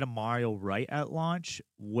if we didn't get a Mario right at launch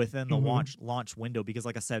within the launch window, because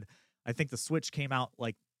like I said, I think the Switch came out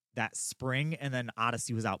like that spring, and then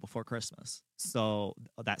Odyssey was out before Christmas. So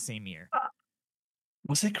that same year.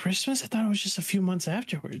 Was it Christmas? I thought it was just a few months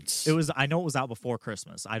afterwards. I know it was out before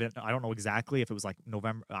Christmas. I don't know exactly if it was like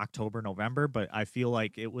October, November, but I feel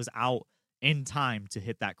like it was out in time to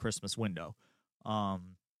hit that Christmas window.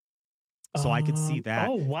 So I could see that.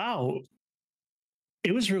 Oh, wow.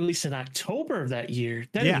 It was released in October of that year.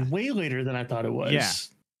 That is way later than I thought it was. Yeah.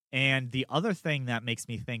 And the other thing that makes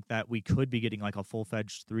me think that we could be getting like a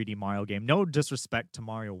full-fledged 3D Mario game, no disrespect to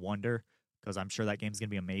Mario Wonder, because I'm sure that game's going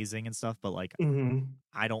to be amazing and stuff, but like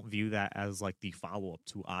I don't view that as like the follow-up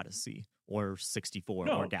to Odyssey or 64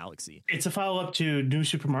 or Galaxy. It's a follow-up to New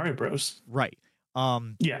Super Mario Bros. Right.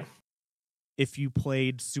 Yeah. If you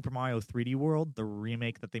played Super Mario 3D World, the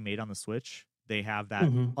remake that they made on the Switch, they have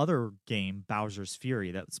that other game, Bowser's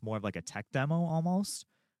Fury, that's more of like a tech demo almost.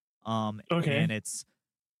 And it's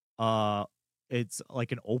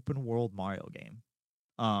like an open world Mario game.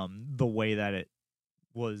 The way that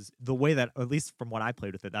at least from what I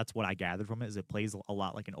played with it, that's what I gathered from it, is it plays a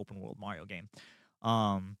lot like an open world Mario game.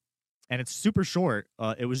 And it's super short.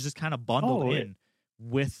 It was just kind of bundled in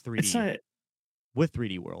with 3D with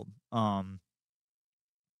 3D World.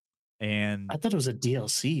 And I thought it was a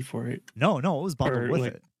DLC for it. No, it was bundled with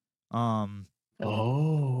it.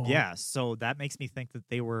 Yeah, so that makes me think that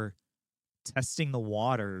they were testing the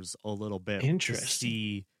waters a little bit. Interesting. To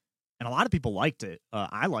see, and a lot of people liked it.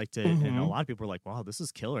 I liked it, and a lot of people were like, "Wow, this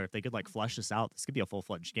is killer! If they could like flesh this out, this could be a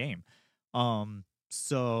full-fledged game."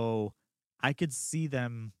 So I could see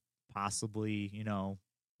them possibly,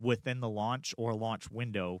 within the launch or launch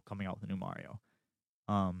window, coming out with a new Mario.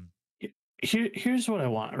 Here's what I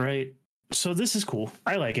want, right? So this is cool.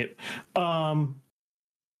 I like it. And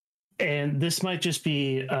this might just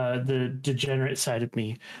be the degenerate side of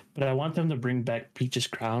me, but I want them to bring back Peach's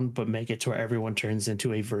crown, but make it to where everyone turns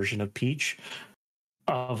into a version of Peach,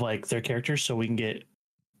 of like their characters, so we can get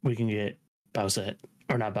Bowsette,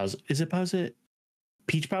 or not Bowsette. Is it Bowsette?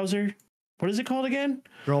 Peach Bowser? What is it called again?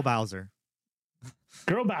 Girl Bowser.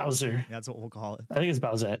 Girl Bowser. That's what we'll call it. I think it's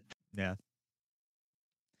Bowsette. Yeah.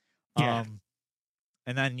 Yeah.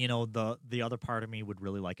 And then the other part of me would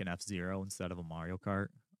really like an F-Zero instead of a Mario Kart.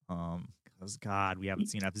 Because God, we haven't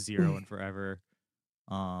seen F-Zero in forever.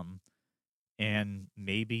 And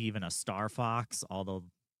maybe even a Star Fox, although,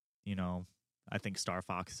 I think Star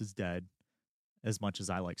Fox is dead as much as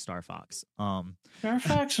I like Star Fox. Star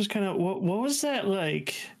Fox was kind of, what was that,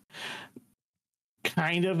 like,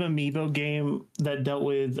 kind of amiibo game that dealt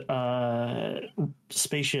with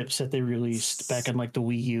spaceships that they released back on like the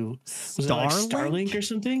Wii U? Was it like Starlink or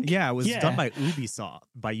something? Yeah, it was done by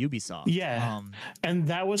Ubisoft. Yeah, and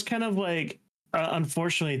that was kind of like,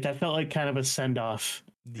 unfortunately, that felt like kind of a send off.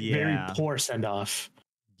 Yeah, very poor send off.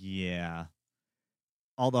 Yeah.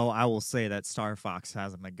 Although I will say that Star Fox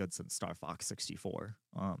hasn't been good since Star Fox 64.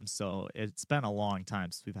 So it's been a long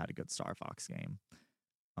time since we've had a good Star Fox game.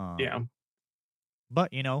 Yeah.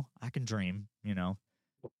 But, I can dream,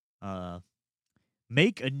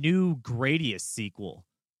 make a new Gradius sequel.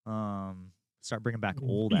 Start bringing back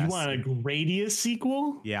old. You want a Gradius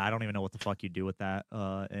sequel? Yeah, I don't even know what the fuck you do with that.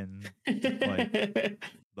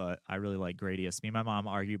 But I really like Gradius. Me and my mom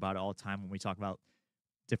argue about it all the time when we talk about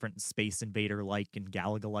different Space Invader-like and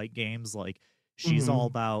Galaga-like games. Like, she's all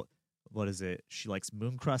about, what is it? She likes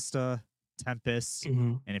Mooncrusta, Tempest,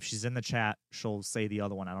 and if she's in the chat, she'll say the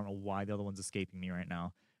other one. I don't know why the other one's escaping me right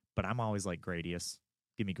now, but I'm always like Gradius.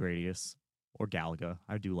 Give me Gradius or Galaga.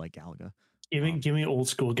 I do like Galaga. Give me old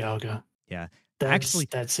school Galaga. Yeah,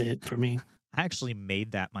 that's it for me. I actually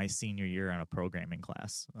made that my senior year in a programming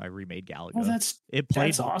class. I remade Galaga. Oh, that's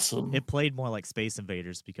awesome. It played more like Space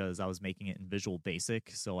Invaders because I was making it in Visual Basic,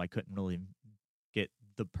 so I couldn't really get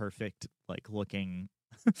the perfect like looking.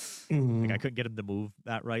 Like I couldn't get him to move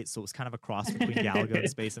that right, so it was kind of a cross between Galaga and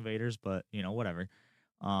Space Invaders, but whatever.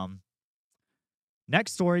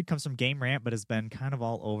 Next story comes from Game Rant, but has been kind of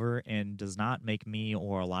all over and does not make me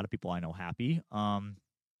or a lot of people I know happy.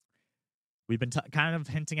 We've been kind of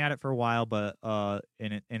hinting at it for a while, but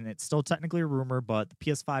and it's still technically a rumor, but the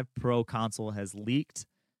PS5 Pro console has leaked,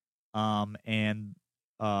 and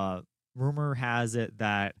rumor has it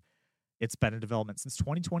that it's been in development since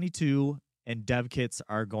 2022. And dev kits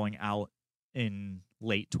are going out in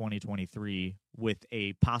late 2023 with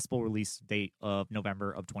a possible release date of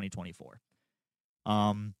November of 2024.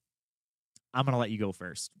 I'm going to let you go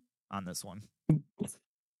first on this one.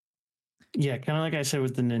 Yeah, kind of like I said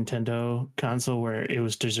with the Nintendo console, where it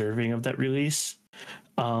was deserving of that release.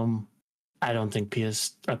 I don't think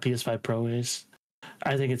PS5 Pro is.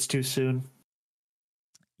 I think it's too soon.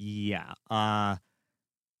 Yeah.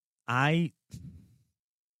 I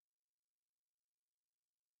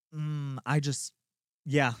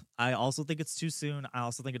also think it's too soon. I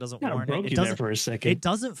also think it doesn't warrant it. It doesn't for a second. It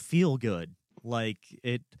doesn't feel good. Like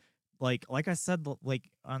I said, like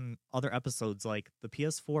on other episodes, like the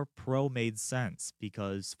PS4 Pro made sense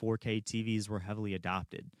because 4K TVs were heavily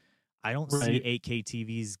adopted. I don't see 8K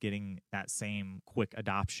TVs getting that same quick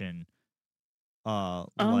adoption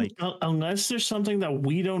Like unless there's something that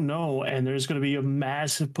we don't know, and there's going to be a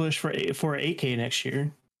massive push for 8K next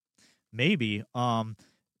year. maybe.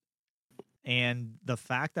 And the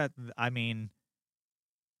fact that I mean,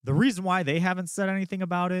 the reason why they haven't said anything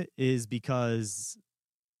about it is because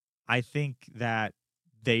I think that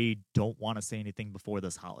they don't want to say anything before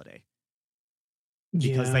this holiday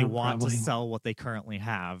because they want to sell what they currently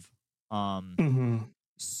have.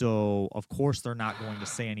 So of course they're not going to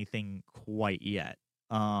say anything quite yet.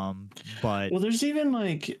 But there's even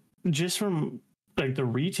like just from like the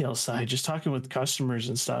retail side, just talking with customers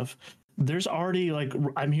and stuff, there's already like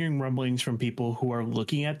I'm hearing rumblings from people who are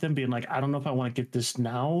looking at them being like, I don't know if I want to get this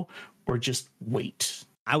now or just wait.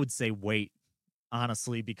 I would say wait,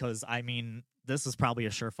 honestly, because I mean, this is probably a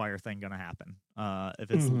surefire thing going to happen.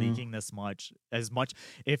 If it's leaking this much,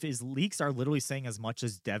 if his leaks are literally saying as much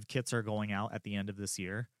as dev kits are going out at the end of this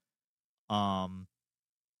year,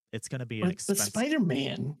 it's going to be an expensive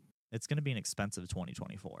Spider-Man. It's going to be an expensive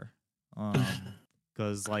 2024.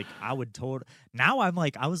 Because like I would now I'm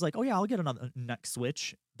like I was like, oh yeah, I'll get another next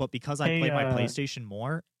Switch, but because I play my PlayStation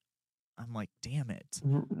more, I'm like, damn it.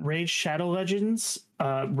 Raid Shadow Legends,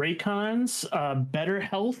 Raycons, Better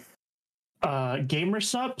Health, Gamer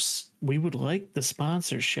Subs. We would like the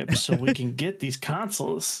sponsorship so we can get these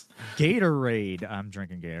consoles. Gatorade. I'm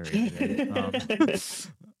drinking Gatorade.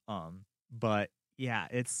 But yeah,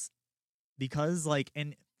 it's because like,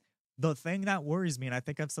 and the thing that worries me, and I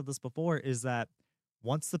think I've said this before, is that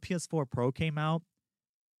once the PS4 Pro came out,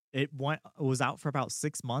 it was out for about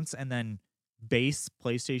 6 months, and then base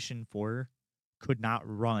PlayStation 4 could not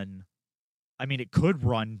run. I mean, it could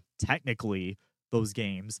run technically those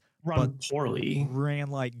games, but poorly, ran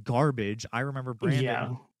like garbage. I remember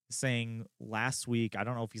Brandon saying last week, I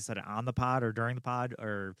don't know if he said it on the pod or during the pod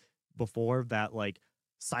or before, that like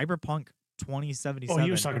Cyberpunk 2077. Oh, he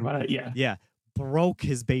was talking about it, yeah, broke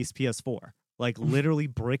his base PS4, like literally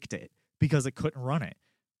bricked it because it couldn't run it.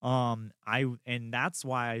 And that's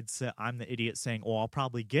why I'd say I'm the idiot saying, "Oh, I'll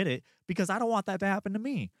probably get it," because I don't want that to happen to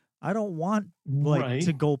me. I don't want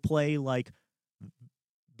to go play like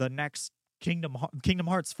the next Kingdom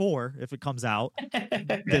Hearts 4 if it comes out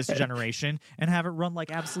this generation and have it run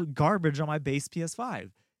like absolute garbage on my base PS5.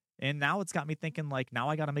 And now it's got me thinking like, now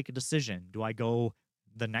I got to make a decision. Do I go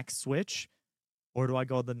the next Switch or do I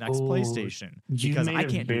go the next PlayStation? Because I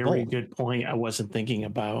can't do both. Very good point. I wasn't thinking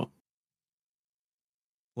about.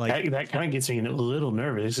 Like that kind of gets me a little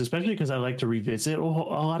nervous, especially because I like to revisit a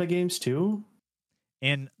lot of games too.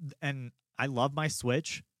 And I love my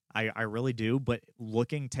Switch. I really do. But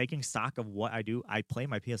taking stock of what I do, I play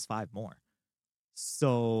my PS5 more.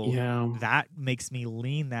 So that makes me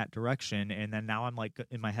lean that direction. And then now I'm like,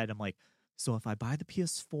 in my head, I'm like, so if I buy the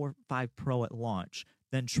PS5 Pro at launch,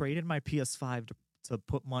 then trade in my PS5 to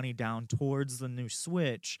put money down towards the new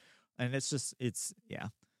Switch. And yeah.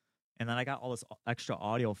 And then I got all this extra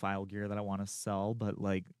audiophile gear that I want to sell, but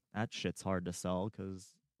like that shit's hard to sell because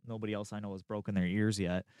nobody else I know has broken their ears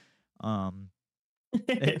yet. They're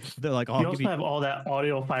like, you also have all that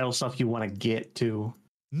audiophile stuff you want to get to.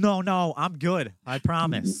 No, I'm good. I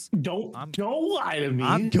promise. Don't lie to me.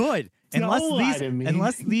 I'm good.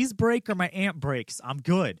 Unless these break or my amp breaks, I'm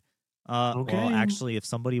good. Okay. Well, actually, if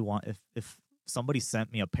somebody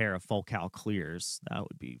sent me a pair of full cal clears, that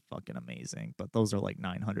would be fucking amazing. But those are like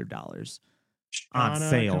 $900 on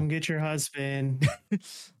sale. Come get your husband.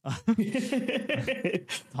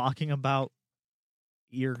 Talking about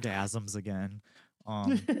eargasms again.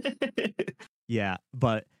 Yeah,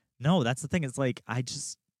 but no, that's the thing. It's like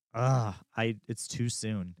it's too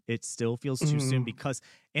soon. It still feels too soon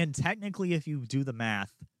and technically, if you do the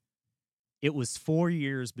math, it was 4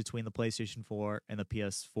 years between the PlayStation 4 and the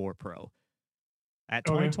PS4 Pro. At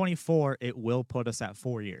 2024, it will put us at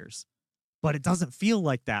 4 years. But it doesn't feel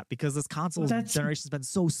like that because this console generation's been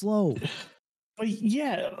so slow. But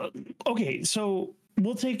yeah, okay, so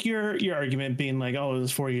we'll take your argument being like, oh, it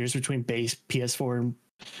was 4 years between base PS4 and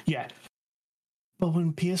but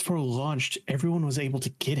when PS4 launched, everyone was able to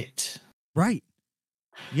get it. Right.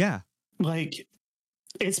 Yeah. Like,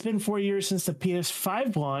 it's been 4 years since the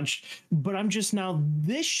PS5 launched, but I'm just now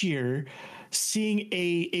this year seeing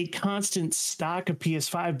a constant stock of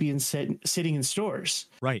PS5 being sitting in stores.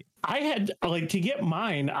 Right. I had to get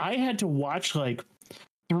mine, I had to watch like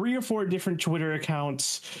 3 or 4 different Twitter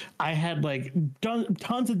accounts. I had like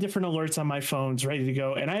tons of different alerts on my phones ready to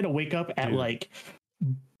go, and I had to wake up at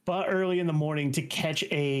but early in the morning to catch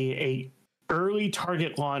a early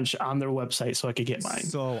Target launch on their website so I could get mine.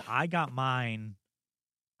 So I got mine.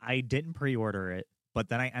 I didn't pre-order it, but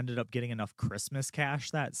then I ended up getting enough Christmas cash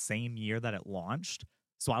that same year that it launched.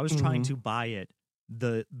 So I was trying to buy it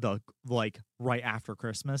the like right after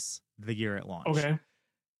Christmas, the year it launched. Okay.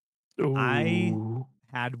 I Ooh.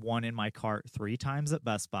 had one in my cart 3 times at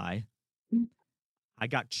Best Buy. I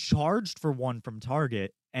got charged for one from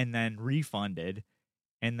Target and then refunded.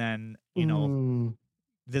 And then,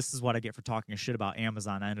 this is what I get for talking shit about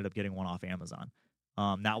Amazon. I ended up getting one off Amazon.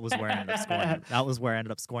 That was where I ended up scoring it. That was where I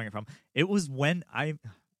ended up scoring it from. It was when I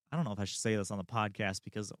don't know if I should say this on the podcast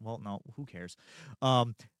because, well, no, who cares?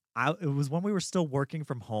 It was when we were still working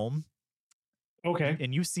from home. Okay.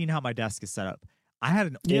 And you've seen how my desk is set up. I had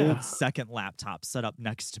an old second laptop set up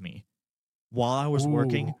next to me while I was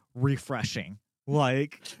working, refreshing.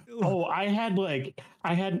 Like, I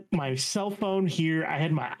had my cell phone here, I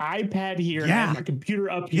had my iPad here, and I had my computer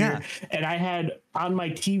up here, and I had on my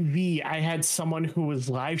TV, I had someone who was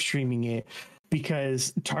live streaming it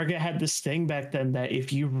because Target had this thing back then that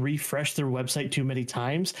if you refresh their website too many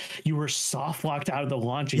times, you were soft locked out of the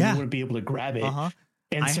launch and you wouldn't be able to grab it.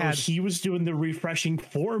 And he was doing the refreshing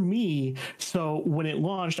for me. So when it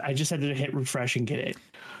launched, I just had to hit refresh and get it.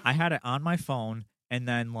 I had it on my phone, and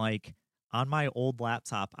then like on my old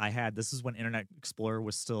laptop, this is when Internet Explorer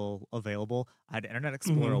was still available. I had Internet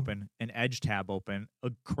Explorer open, an Edge tab open,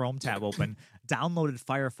 a Chrome tab open, downloaded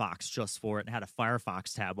Firefox just for it, and had a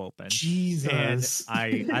Firefox tab open. Jesus.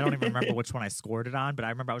 And I don't even remember which one I scored it on, but I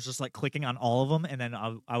remember I was just like clicking on all of them, and then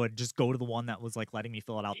I would just go to the one that was like letting me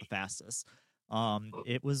fill it out the fastest.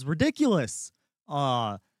 It was ridiculous.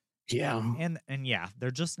 Yeah. And yeah, they're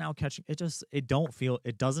just now catching it. It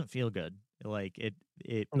doesn't feel good. Like it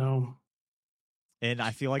no. And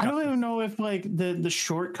I feel like I don't even know if like the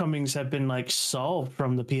shortcomings have been like solved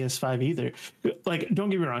from the PS5 either. Like,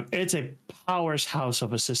 don't get me wrong, it's a powerhouse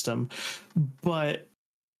of a system, but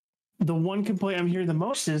the one complaint I'm hearing the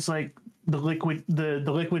most is like the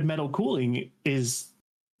liquid metal cooling is,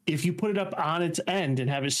 if you put it up on its end and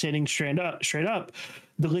have it sitting straight up,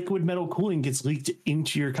 the liquid metal cooling gets leaked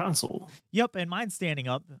into your console. Yep, and mine's standing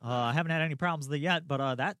up. I haven't had any problems with it yet,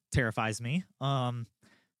 but that terrifies me.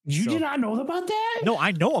 You did not know about that? No,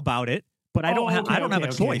 I know about it, but I don't have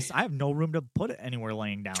a choice. I have no room to put it anywhere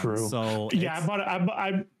laying down. True. So yeah,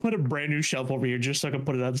 I put a brand new shelf over here just so I can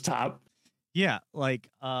put it on the top. Yeah, like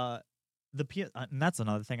the PS, and that's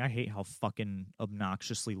another thing. I hate how fucking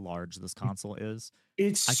obnoxiously large this console is.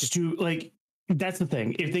 It's like, that's the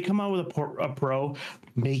thing. If they come out with a Pro,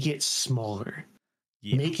 make it smaller.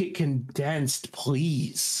 Yeah. Make it condensed,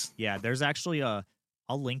 please. Yeah, there's actually I'll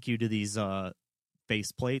link you to these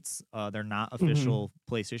faceplates. They're not official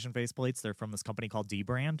PlayStation faceplates. They're from this company called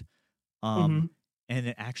Dreamland. And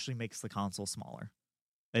it actually makes the console smaller.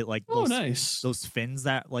 It like those fins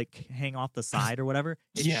that like hang off the side or whatever.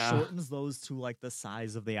 It shortens those to like the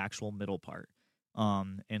size of the actual middle part.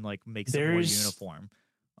 And like makes it more uniform.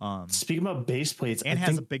 Speaking about base plates, and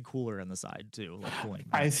has a big cooler in the side too, like cooling.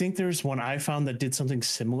 I think there's one I found that did something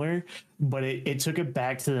similar, but it took it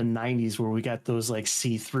back to the 90s where we got those like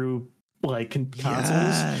see-through like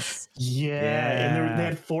consoles. And they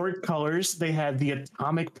had 4 colors. They had the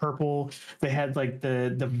atomic purple, they had like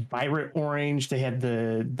the vibrant orange, they had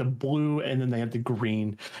the blue, and then they had the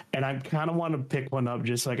green. And I kind of want to pick one up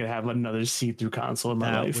just so I could have another see-through console in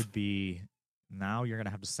my life. That would be, now you're gonna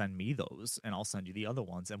have to send me those and I'll send you the other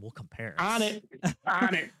ones and we'll compare. On it.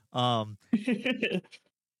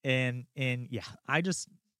 And yeah, I just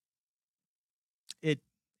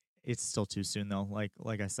it's still too soon though.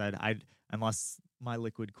 Like I said, unless my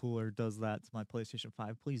liquid cooler does that to my PlayStation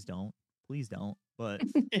 5, please don't. But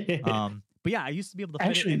yeah, I used to be able to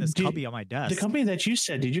fit it in this cubby on my desk. The company that you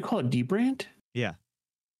said, did you call it Dreamland? Yeah,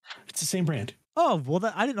 it's the same brand. Oh well,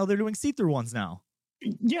 I didn't know they're doing see-through ones now.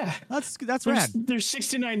 Yeah, that's rad. They're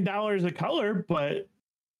 $69 a color, but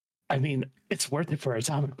I mean, it's worth it for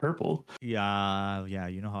atomic purple. Yeah,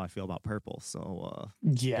 you know how I feel about purple, so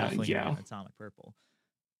yeah, atomic purple.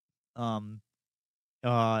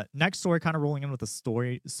 Next story, kind of rolling in with the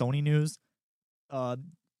Sony news.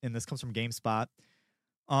 And this comes from GameSpot.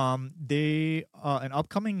 They an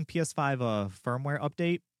upcoming PS5 firmware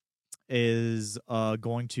update is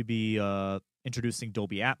going to be introducing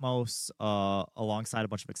Dolby Atmos alongside a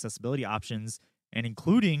bunch of accessibility options, and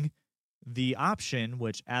including the option,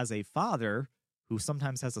 which as a father who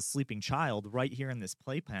sometimes has a sleeping child, right here in this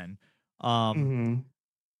playpen,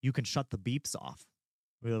 you can shut the beeps off.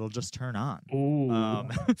 It'll just turn on.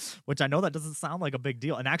 Which I know that doesn't sound like a big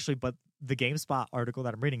deal. And actually, but the GameSpot article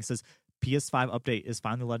that I'm reading says PS5 update is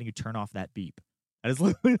finally letting you turn off that beep. That is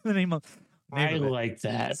literally the name of I like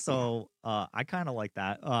that. So I kind of like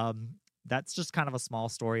that. That's just kind of a small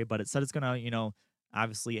story, but it said it's gonna,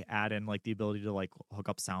 obviously add in like the ability to like hook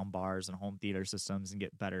up sound bars and home theater systems and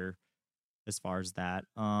get better as far as that.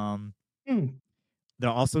 they're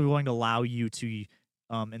also going to allow you to,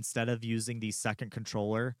 instead of using the second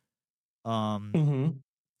controller, Mm-hmm.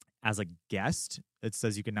 as a guest, it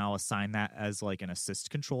says you can now assign that as like an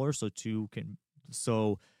assist controller. So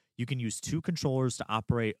you can use two controllers to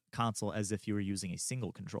operate console as if you were using a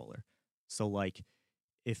single controller. So like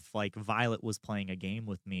if like Violet was playing a game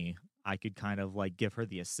with me, I could kind of like give her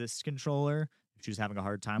the assist controller if she was having a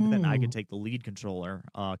hard time with it, and I could take the lead controller,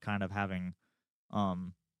 kind of having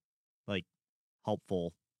like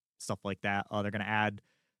helpful stuff like that. They're gonna add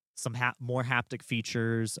some more haptic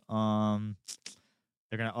features.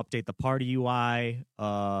 They're gonna update the party UI.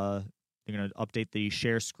 They're gonna update the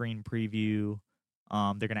share screen preview.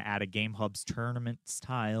 They're gonna add a Game Hub's tournaments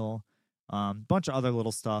tile. Bunch of other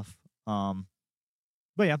little stuff.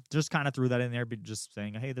 But yeah, just kind of threw that in there, just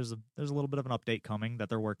saying, hey, there's a little bit of an update coming that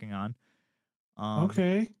they're working on.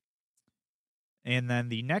 Okay. And then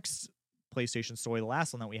the next PlayStation story, the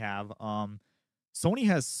last one that we have, Sony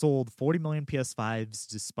has sold 40 million PS5s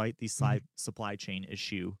despite the supply chain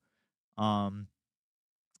issue.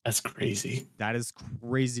 That's crazy. That is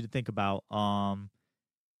crazy to think about.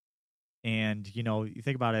 And you know, you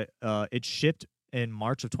think about it, it shipped in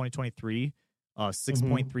March of 2023,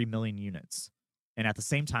 6.3 million units. And at the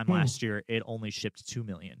same time last year, it only shipped 2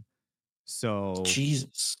 million. So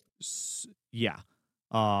Jesus. Yeah.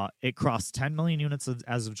 It crossed 10 million units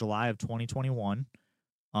as of July of 2021.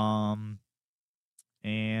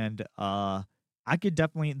 And I could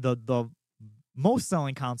definitely, the most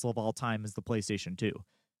selling console of all time is the PlayStation 2.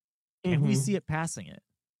 Can we see it passing it?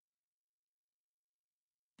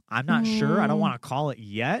 I'm not sure. I don't want to call it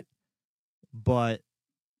yet, but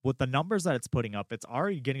with the numbers that it's putting up, it's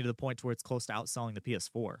already getting to the point where it's close to outselling the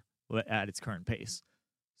PS4 at its current pace.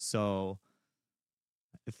 So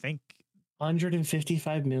I think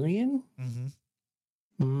 155 million?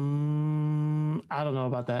 I don't know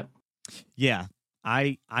about that. Yeah,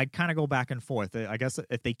 I kind of go back and forth. I guess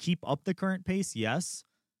if they keep up the current pace, yes.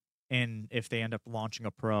 And if they end up launching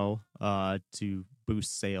a Pro to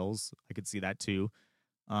boost sales, I could see that too.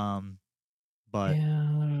 But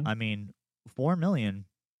yeah. I mean, 4 million,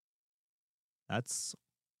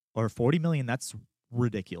 or 40 million, that's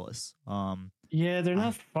ridiculous. Yeah, they're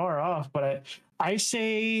not far off, but I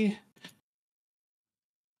say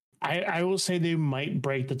I will say they might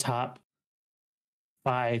break the top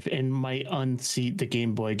 5 and might unseat the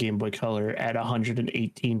Game Boy Color at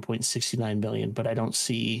 118.69 million, but I don't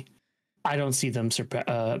see them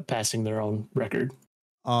passing their own record.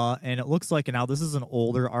 And it looks like, now this is an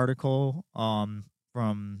older article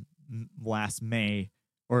from last May,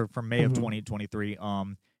 or from May of 2023.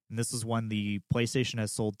 And this is when the PlayStation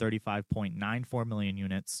has sold 35.94 million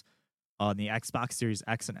units. The Xbox Series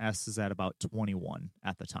X and S is at about 21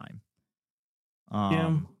 at the time.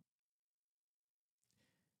 Oh,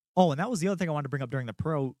 and that was the other thing I wanted to bring up during the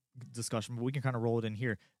Pro discussion, but we can kind of roll it in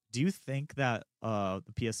here. Do you think that the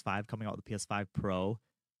PS5 coming out with the PS5 Pro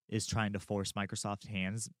is trying to force Microsoft's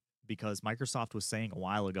hands? Because Microsoft was saying a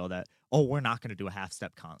while ago that, we're not going to do a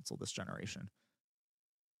half-step console this generation.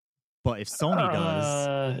 But if Sony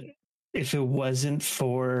does... If it wasn't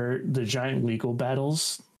for the giant legal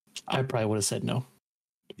battles, I probably would have said no.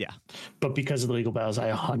 Yeah. But because of the legal battles,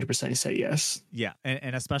 I 100% say yes. Yeah,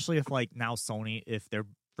 and especially if, like, now Sony, if they're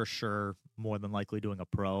for sure more than likely doing a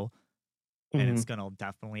Pro, and it's going to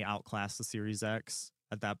definitely outclass the Series X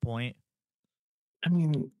at that point. I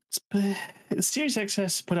mean, the Series X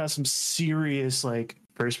has to put out some serious, like,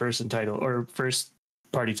 first-person title or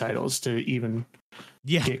first-party titles to even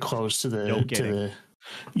get close to the...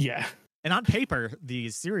 Yeah. And on paper, the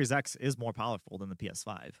Series X is more powerful than the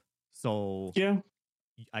PS5. So yeah,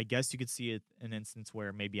 I guess you could see it an instance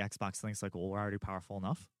where maybe Xbox thinks like, well, we're already powerful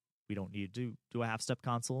enough. We don't need to do a half-step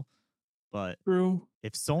console. But true.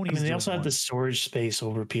 If Sony's, I mean, they also have the storage space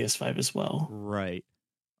over PS5 as well. Right.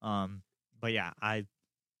 But yeah, I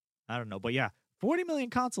don't know. But yeah, 40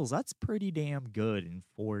 million consoles, that's pretty damn good in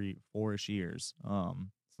 4-ish years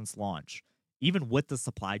since launch. Even with the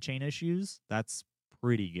supply chain issues, that's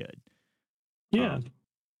pretty good. Yeah.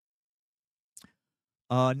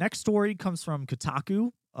 Next story comes from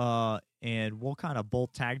Kotaku, and we'll kind of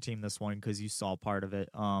both tag team this one because you saw part of it.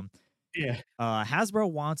 Hasbro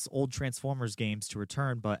wants old Transformers games to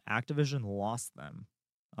return, but Activision lost them.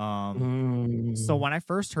 So when I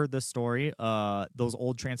first heard this story, those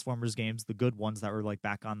old Transformers games, the good ones that were like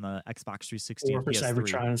back on the Xbox 360 War for PS3,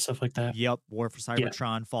 Cybertron and stuff like that. Yep, War for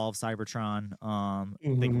Cybertron, Fall of Cybertron. I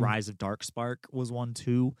think Rise of Darkspark was one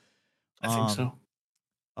too. I think so.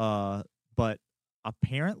 But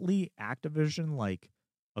apparently Activision, like,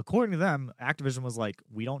 according to them, Activision was like,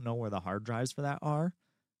 we don't know where the hard drives for that are.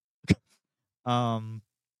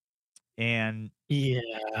 And Yeah.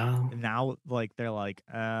 now, like, they're like,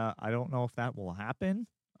 I don't know if that will happen.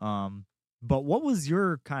 But what was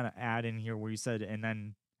your kind of ad in here where you said, and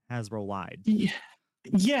then Hasbro lied? Yeah.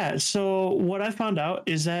 Yeah. So what I found out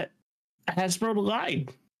is that Hasbro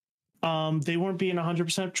lied. They weren't being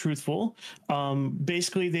 100% truthful.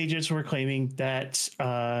 Basically, they just were claiming that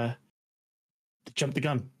they jumped the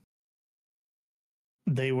gun.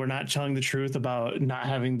 They were not telling the truth about not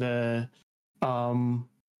having um,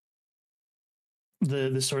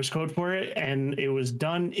 the source code for it, and it was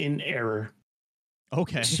done in error.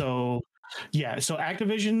 Okay. So, yeah. So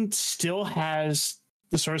Activision still has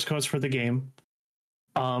the source codes for the game,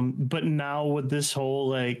 but now with this whole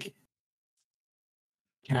like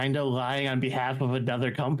kind of lying on behalf of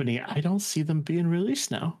another company, I don't see them being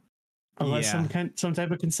released now, unless Yeah. some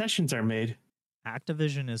type of concessions are made.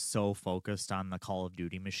 Activision is so focused on the Call of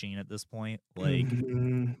Duty machine at this point. Like,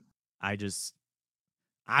 Mhm.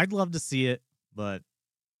 I'd love to see it, but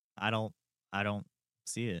I don't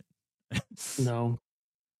see it. No,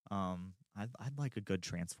 I'd like a good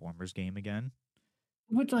Transformers game again.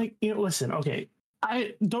 would like listen. Okay,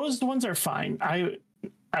 those ones are fine.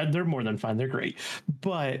 They're more than fine. They're great,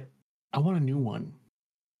 but I want a new one.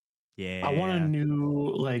 Yeah. I want a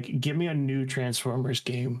new give me a new Transformers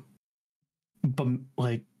game, but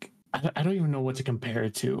like I don't even know what to compare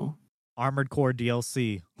it to. Armored Core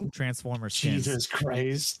DLC, Transformers skins. Jesus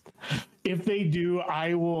Christ! If they do,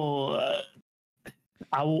 I will.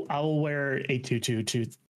 I will wear a tutu to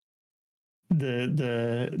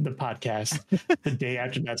the podcast the day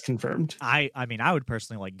after that's confirmed. I mean, I would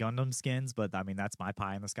personally like Gundam skins, but I mean that's my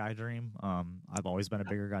pie in the sky dream. I've always been a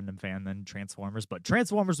bigger Gundam fan than Transformers, but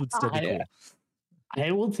Transformers would still be cool.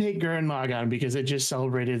 I will take Gurren Lagann because it just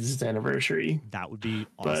celebrated its anniversary. That would be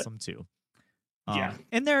awesome too. Yeah.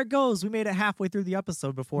 And there it goes. We made it halfway through the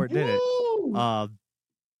episode before it did it.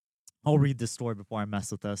 I'll read this story before I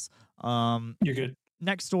mess with this. You're good.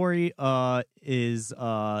 Next story is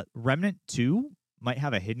Remnant 2 might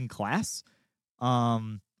have a hidden class.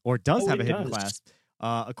 Or does have a hidden class.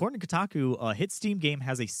 According to Kotaku, a hit Steam game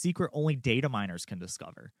has a secret only data miners can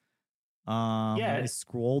discover. Let me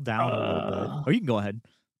scroll down a little bit. Oh, you can go ahead.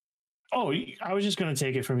 Oh, I was just gonna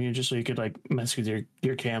take it from you just so you could like mess with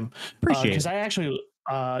your cam. Appreciate it. Because I actually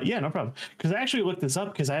yeah, no problem. Because I actually looked this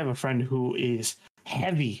up because I have a friend who is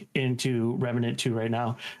heavy into Remnant 2 right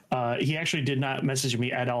now. He actually did not message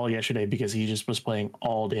me at all yesterday because he just was playing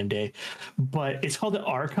all damn day. But it's called the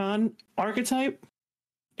Archon archetype.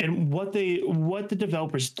 And what the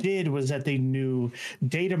developers did was that they knew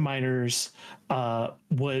data miners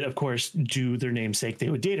would, of course, do their namesake. They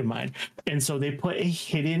would data mine, and so they put a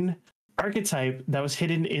hidden archetype that was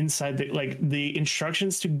hidden inside the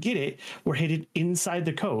instructions to get it were hidden inside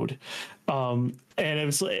the code. And it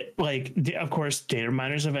was of course, data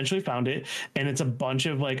miners eventually found it, and it's a bunch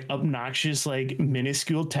of like obnoxious, like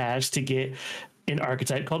minuscule tasks to get an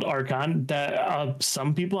archetype called Archon that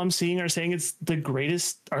some people I'm seeing are saying it's the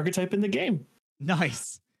greatest archetype in the game.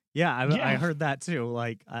 Nice. Yeah, I heard that too.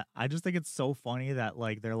 Like, I just think it's so funny that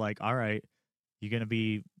like they're like, all right, you're gonna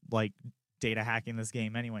be like data hacking this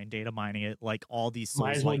game anyway, data mining it. Like all these Souls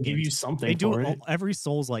might as well give games, you something. They do it. Every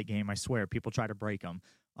Souls-like game. I swear, people try to break them.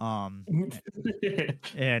 And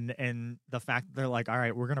the fact that they're like, all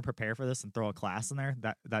right, we're gonna prepare for this and throw a class in there,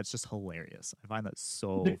 that's just hilarious. I find that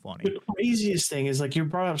so funny. The craziest thing is like you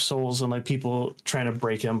brought up Souls and like people trying to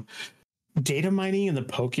break them. Data mining in the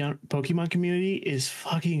Pokemon community is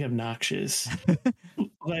fucking obnoxious.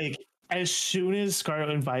 Like as soon as Scarlet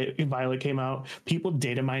and Violet came out, people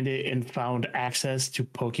data mined it and found access to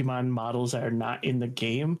Pokemon models that are not in the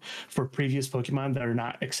game for previous Pokemon that are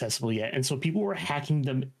not accessible yet. And so people were hacking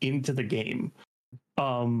them into the game.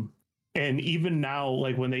 And even now,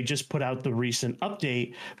 like when they just put out the recent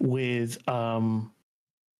update with Pokemon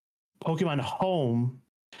Home,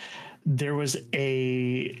 there was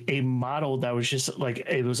a model that was just like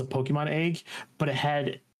it was a Pokemon egg, but it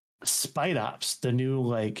had Spidops, the new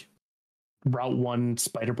like Route 1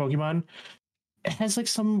 spider Pokemon. It has like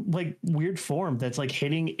some like weird form that's like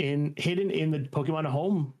hidden in the Pokemon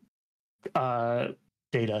Home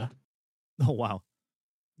data. Oh wow.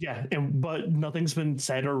 Yeah, but nothing's been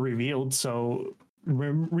said or revealed, so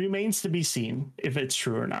remains to be seen if it's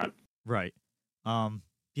true or not. Right.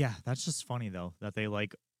 Yeah, that's just funny though that they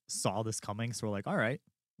like saw this coming, so we're like, all right,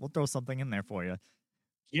 we'll throw something in there for you.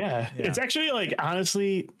 Yeah. It's actually like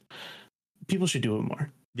honestly, people should do it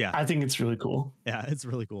more. Yeah, I think it's really cool. Yeah, it's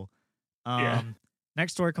really cool. Yeah.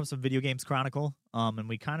 Next story comes from Video Games Chronicle. And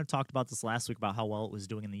we kind of talked about this last week about how well it was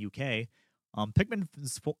doing in the UK. Pikmin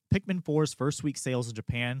 4's first week sales in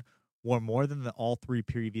Japan were more than all three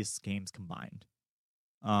previous games combined.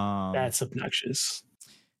 That's obnoxious.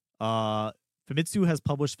 Famitsu has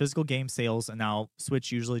published physical game sales, and now Switch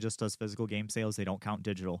usually just does physical game sales. They don't count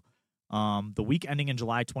digital. The week ending in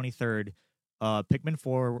July 23rd, Pikmin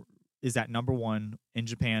 4 is at number 1 in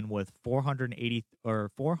Japan with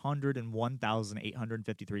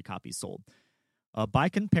 401,853 copies sold. By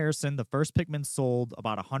comparison, the first Pikmin sold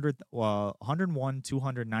about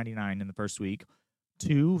 101,299 in the first week.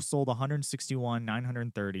 2 sold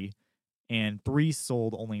 161,930, and 3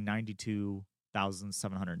 sold only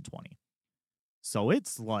 92,720. So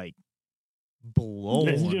it's like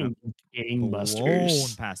blown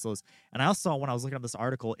gangbusters past those. And I also saw when I was looking at this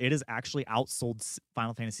article, it has actually outsold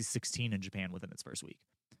Final Fantasy 16 in Japan within its first week.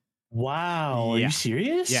 Wow, Yeah. Are you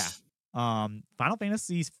serious? Yeah. Final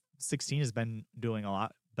Fantasy 16 has been doing a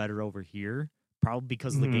lot better over here, probably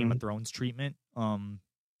because of the Game of Thrones treatment.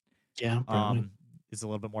 Yeah, probably. It's a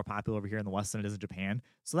little bit more popular over here in the West than it is in Japan.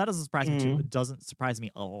 So that doesn't surprise me too. It doesn't surprise me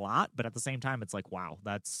a lot, but at the same time, it's like, wow,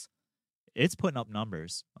 it's putting up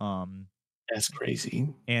numbers. That's crazy.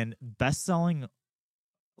 And best-selling,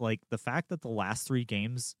 like the fact that the last 3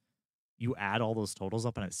 games, you add all those totals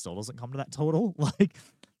up and it still doesn't come to that total, like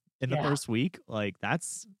in the first week, like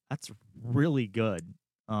that's really good.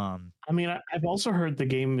 I mean, I've also heard the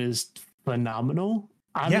game is phenomenal.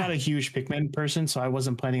 I'm not a huge Pikmin person, so I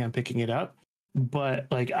wasn't planning on picking it up. But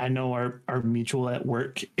like, I know our mutual at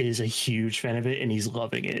work is a huge fan of it, and he's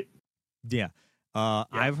loving it. Yeah.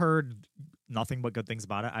 I've heard nothing but good things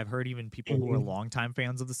about it. I've heard even people who are longtime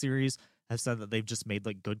fans of the series have said that they've just made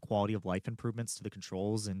like good quality of life improvements to the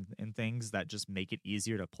controls and things that just make it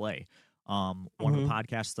easier to play. One of the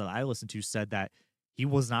podcasts that I listened to said that he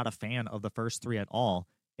was not a fan of the first 3 at all.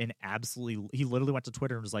 And he literally went to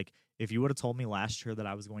Twitter and was like, if you would have told me last year that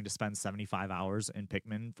I was going to spend 75 hours in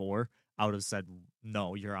Pikmin 4, I would have said,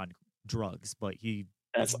 no, you're on drugs. But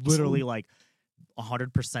that's literally like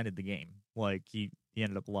 100%ed the game. Like he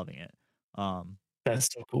ended up loving it.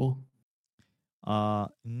 That's so cool.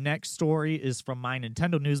 Next story is from my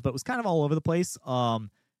Nintendo news, but it was kind of all over the place. Metroid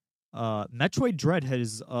Dread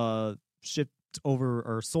has shipped over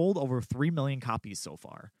or sold over 3 million copies so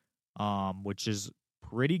far, which is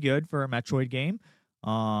pretty good for a Metroid game.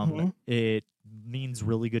 It means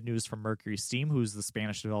really good news from Mercury Steam, who's the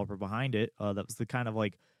Spanish developer behind it. That was the kind of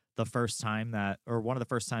like the first time one of the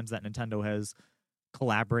first times that Nintendo has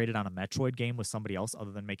collaborated on a Metroid game with somebody else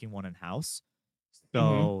other than making one in-house.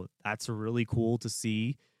 So that's really cool to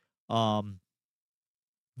see. I'm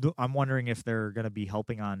wondering if they're going to be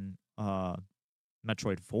helping on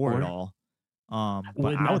Metroid 4 at all.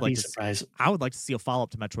 But I would like to see a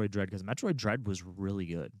follow-up to Metroid Dread, because Metroid Dread was really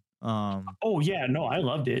good. Oh yeah, no, I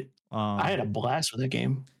loved it. I had a blast with the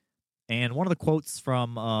game. And one of the quotes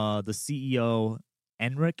from the CEO,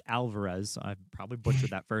 Enric Alvarez, I probably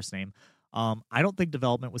butchered that first name. I don't think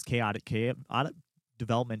development was chaotic. Chaotic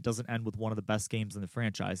development doesn't end with one of the best games in the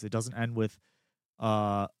franchise. It doesn't end with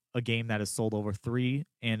a game that has sold over 3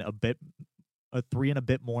 and a bit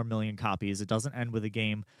more million copies. It doesn't end with a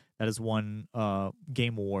game that has won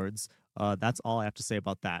game awards. That's all I have to say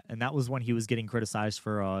about that. And that was when he was getting criticized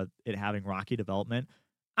for it having rocky development.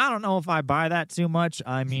 I don't know if I buy that too much.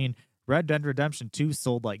 I mean, Red Dead Redemption 2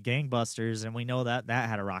 sold like gangbusters, and we know that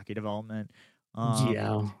had a rocky development.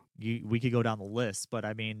 We could go down the list, but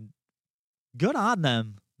I mean, good on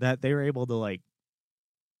them that they were able to like,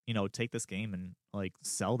 take this game and like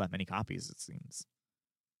sell that many copies, it seems.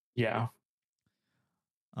 Yeah.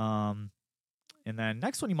 And then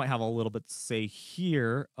next one you might have a little bit to say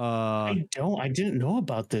here. I didn't know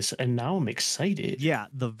about this, and now I'm excited. Yeah,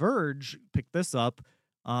 The Verge picked this up.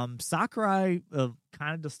 Sakurai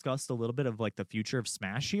kind of discussed a little bit of like the future of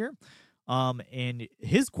Smash here. And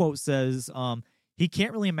his quote says, he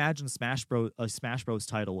can't really imagine a Smash Bros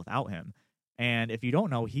title without him. And if you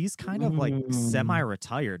don't know, he's kind of like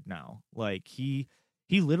semi-retired now. Like he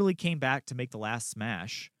literally came back to make the last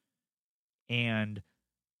Smash, and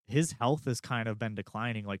his health has kind of been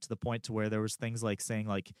declining, like to the point to where there was things like saying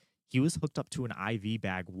like he was hooked up to an IV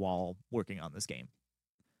bag while working on this game.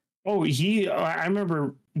 Oh, I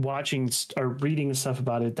remember watching or reading stuff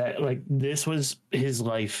about it that like this was his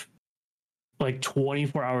life. Like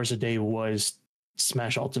 24 hours a day was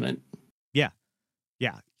Smash Ultimate. Yeah.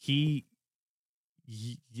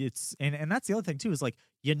 It's and that's the other thing too, is like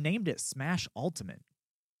you named it Smash Ultimate.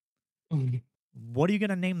 What are you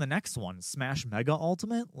gonna name the next one? Smash Mega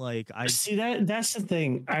Ultimate? Like I see that's the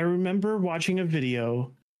thing. I remember watching a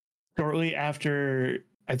video shortly after,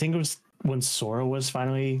 I think it was when Sora was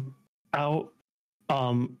finally out.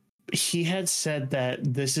 He had said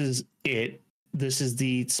that this is it. This is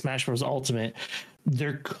the Smash Bros. Ultimate.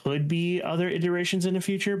 There could be other iterations in the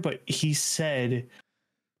future, but he said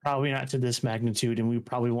probably not to this magnitude, and we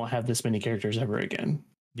probably won't have this many characters ever again.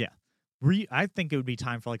 Yeah. I think it would be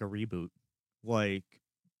time for like a reboot. Like,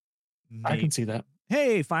 I can see that.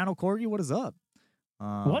 Hey, FinalCorgi, what is up?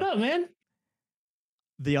 What up, man?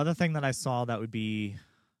 The other thing that I saw that would be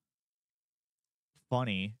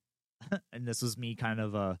funny, and this was me kind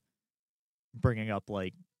of bringing up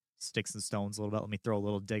like sticks and stones a little bit. Let me throw a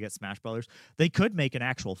little dig at Smash Brothers. They could make an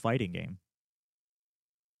actual fighting game.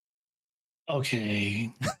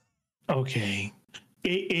 Okay.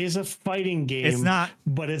 It is a fighting game. It's not,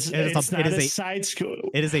 but it's not a side scroll.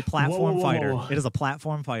 It is a platform fighter. Whoa. It is a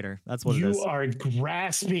platform fighter. That's what it is. You are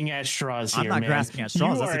grasping at straws here. I'm not grasping at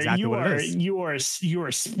straws. That's exactly what it is. You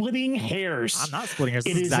are splitting hairs. I'm not splitting hairs.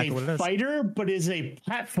 It is exactly what it is. Fighter, but it is a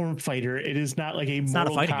platform fighter. It is not like a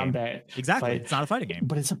Mortal Kombat game. Exactly. Fight. It's not a fighting game.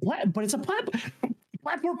 But it's a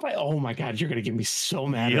platform fight. Oh my god, you're gonna get me so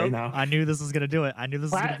mad right now. I knew this was gonna do it. I knew this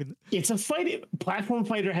was gonna be. It's a fight. Platform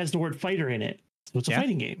fighter has the word fighter in it. So it's a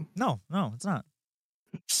fighting game. No, it's not.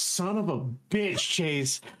 Son of a bitch,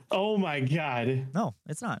 Chase. Oh my god. No,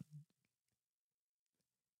 it's not.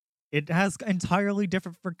 It has entirely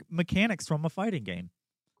different mechanics from a fighting game.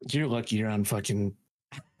 You're lucky you're on fucking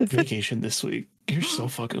vacation this week. You're so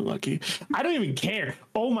fucking lucky. I don't even care.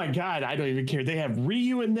 Oh my god, I don't even care. They have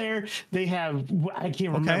Ryu in there. They have I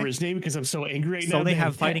can't remember his name because I'm so angry right now. So they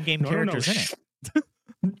have fighting game characters in it.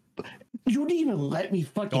 You didn't even let me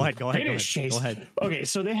fucking go ahead. Okay,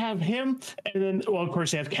 so they have him, and then well, of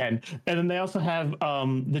course they have Ken, and then they also have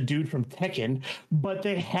the dude from Tekken. But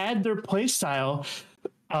they had their playstyle.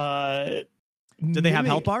 Did they have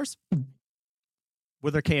health bars?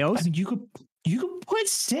 Were there KOs? I mean, you could put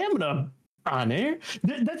stamina on there.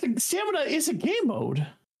 Stamina is a game mode.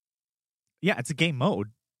 Yeah, it's a game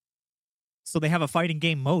mode. So they have a fighting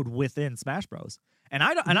game mode within Smash Bros. And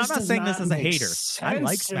I'm not saying this as a hater. I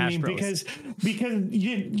like Smash Bros.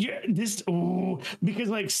 Because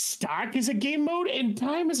like stock is a game mode and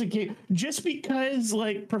time is a game. Just because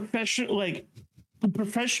like professional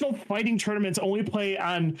fighting tournaments only play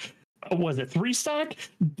on was it 3 stock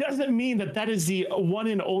doesn't mean that is the one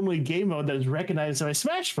and only game mode that is recognized by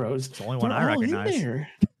Smash Bros. It's the only one I recognize.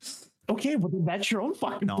 Okay, well then that's your own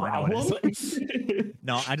fucking problem.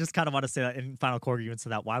 No, I just kind of want to say that in FinalCorgi you would say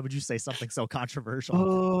that. Why would you say something so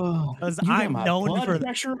controversial? Because I'm known for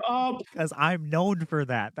pressure up. Because I'm known for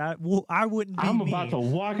that. I wouldn't be I'm about to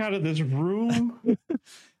walk out of this room.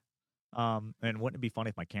 And wouldn't it be funny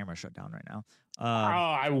if my camera shut down right now?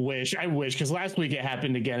 I wish, because last week it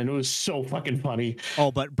happened again, and it was so fucking funny.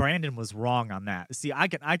 Oh, but Brandon was wrong on that. See, I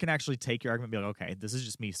can actually take your argument and be like, okay, this is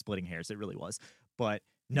just me splitting hairs. It really was, but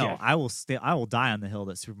no, yeah. I will die on the hill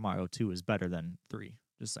that Super Mario 2 is better than 3.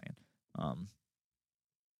 Just saying.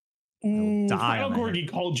 FinalCorgi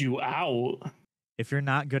called you out. If you're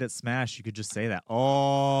not good at Smash, you could just say that.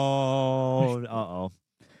 Oh,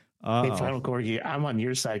 Hey, FinalCorgi, I'm on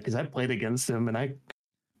your side because I played against him and I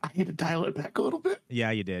had to dial it back a little bit.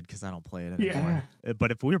 Yeah, you did because I don't play it anymore. Yeah.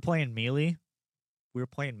 But if we were playing Melee,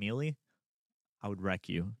 I would wreck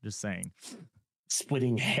you. Just saying.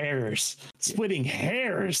 Splitting hairs.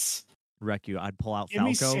 Wreck you. I'd pull out Give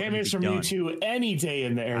Falco. Give me Samus from you two any day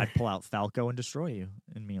in there. I'd pull out Falco and destroy you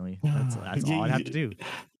in Melee. That's all I'd have to do.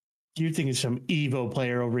 You're thinking some Evo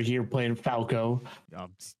player over here playing Falco.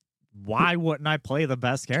 Why wouldn't I play the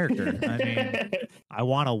best character? I mean, I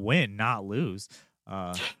want to win, not lose.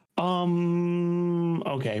 Okay.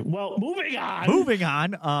 Well, moving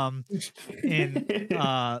on.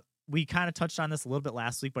 And we kind of touched on this a little bit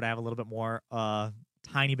last week, but I have a little bit more,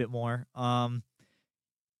 tiny bit more.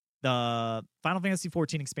 The Final Fantasy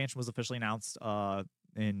 14 expansion was officially announced,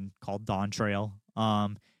 called Dawn Trail.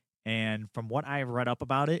 And from what I've read up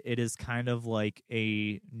about it, it is kind of like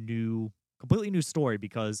a completely new story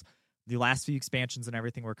because the last few expansions and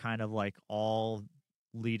everything were kind of like all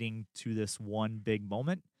leading to this one big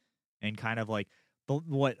moment, and kind of like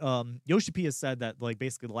what Yoshi P has said that like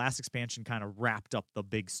basically the last expansion kind of wrapped up the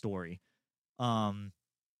big story. Black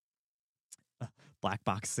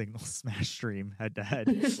Box Signal Smash stream head to head.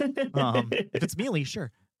 If it's Melee,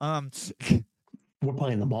 sure. We're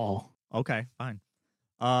playing them all. Okay, fine.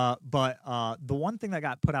 But the one thing that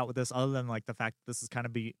got put out with this, other than like the fact that this is kind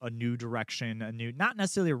of be a new direction, not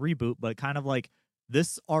necessarily a reboot, but kind of like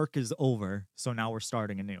this arc is over, so now we're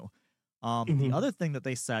starting anew. The other thing that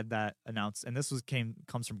they said that announced, and this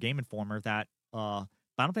comes from Game Informer, that Final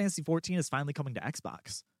Fantasy 14 is finally coming to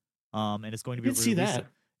Xbox, and it's going to be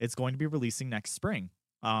it's going to be releasing next spring,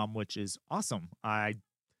 which is awesome. I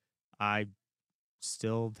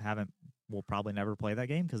still will probably never play that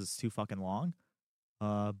game because it's too fucking long.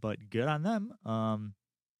 But good on them. And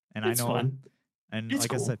it's I know, fun. And it's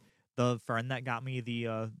like cool. I said, the friend that got me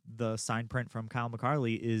the sign print from Kyle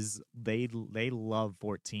McCarley is they love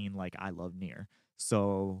 14 like I love Nier.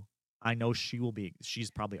 So I know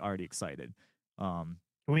she's probably already excited.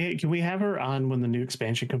 Can we have her on when the new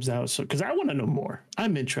expansion comes out? So because I want to know more.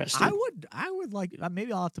 I'm interested. I would like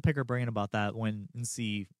maybe I'll have to pick her brain about that and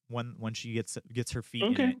see when she gets her feet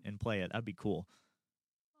in it and play it. That'd be cool.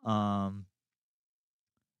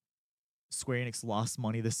 Square Enix lost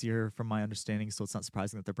money this year, from my understanding, so it's not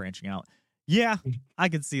surprising that they're branching out. Yeah, I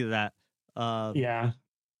can see that. Yeah.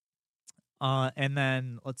 And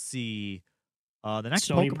then let's see. The next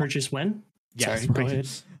Sony Pokemon purchase when? Yes, Sorry, right. go ahead.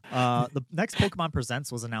 The next Pokemon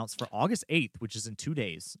Presents was announced for August 8th, which is in 2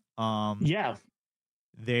 days. Yeah.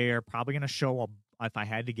 They're probably going to show, if I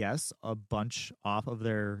had to guess, a bunch off of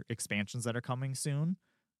their expansions that are coming soon.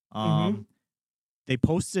 They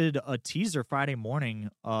posted a teaser Friday morning.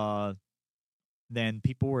 Then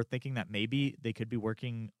people were thinking that maybe they could be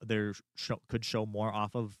working. Could show more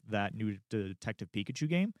off of that new Detective Pikachu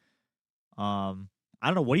game. I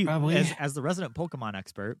don't know. What do you, as the resident Pokemon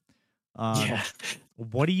expert?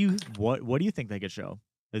 What do you think they could show?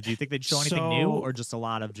 Do you think they'd show anything new, or just a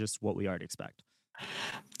lot of just what we already expect?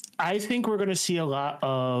 I think we're going to see a lot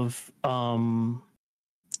of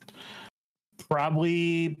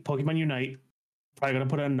probably Pokemon Unite. Probably going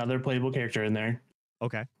to put another playable character in there.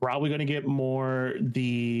 Okay. Probably going to get more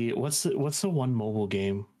what's the one mobile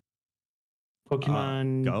game?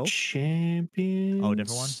 Pokemon Go? Champions. Oh,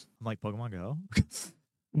 different one. I'm like Pokemon Go.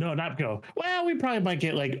 No, not Go. Well, we probably might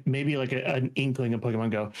get maybe an inkling of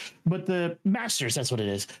Pokemon Go, but the Masters, that's what it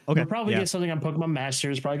is. Okay. We'll probably get something on Pokemon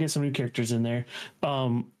Masters. Probably get some new characters in there.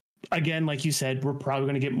 Again, like you said, we're probably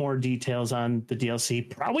going to get more details on the DLC.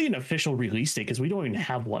 Probably an official release date because we don't even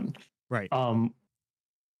have one. Right.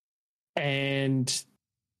 And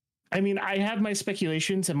I mean, I have my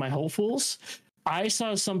speculations and my hopefuls. I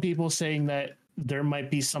saw some people saying that there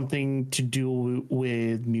might be something to do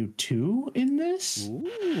with Mewtwo in this.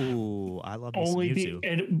 Ooh, I love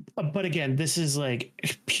Mewtwo. But again, this is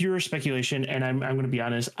like pure speculation, and I'm going to be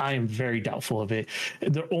honest. I am very doubtful of it.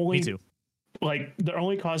 Me too. Like their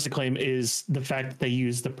only cause to claim is the fact that they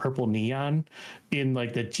used the purple neon in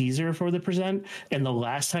like the teaser for the present, and the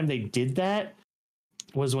last time they did that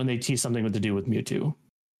was when they teased something to do with Mewtwo.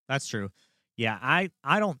 That's true. Yeah, I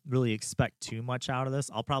don't really expect too much out of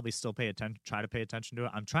this. I'll probably still try to pay attention to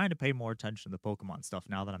it. I'm trying to pay more attention to the Pokemon stuff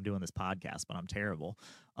now that I'm doing this podcast, but I'm terrible.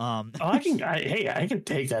 I can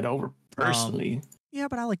take that over personally. Yeah,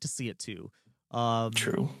 but I like to see it too.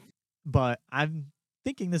 True. But I'm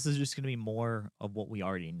thinking this is just going to be more of what we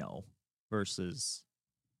already know versus.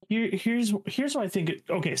 Here's what I think.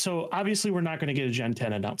 Okay, so obviously we're not going to get a Gen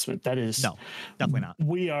 10 announcement. That is no, definitely not.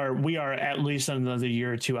 We are at least another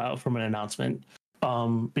year or two out from an announcement.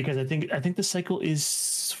 Because I think the cycle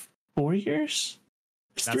is 4 years.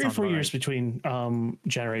 It's 3 or 4 years between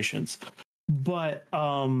generations. But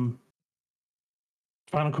FinalCorgi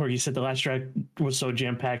said the last track was so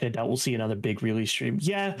jam packed. I doubt we'll see another big release stream.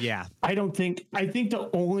 Yeah. I think the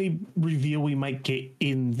only reveal we might get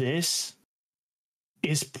in this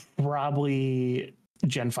is probably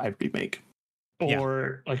Gen 5 remake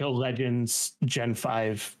or like a Legends Gen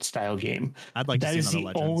 5 style game. I'd like to see another Legends. That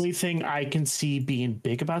is the only thing I can see being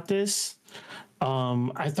big about this.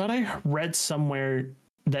 I thought I read somewhere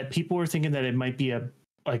that people were thinking that it might be a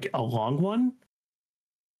long one.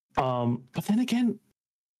 But then again,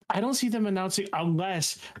 I don't see them announcing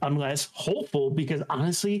unless hopeful, because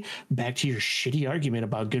honestly, back to your shitty argument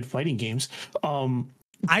about good fighting games.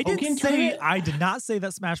 I did not say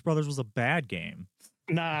that Smash Brothers was a bad game.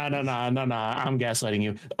 Nah. I'm gaslighting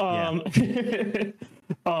you.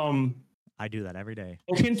 I do that every day.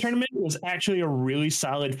 Pokken Tournament was actually a really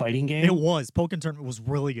solid fighting game. It was. Pokken Tournament was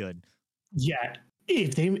really good. Yeah.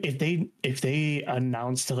 If they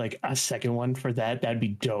announced like a second one for that, that'd be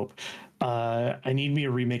dope. I need me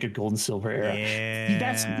a remake of Gold and Silver Era. Yeah.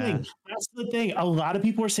 That's the thing. A lot of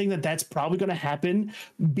people are saying that that's probably going to happen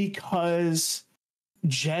because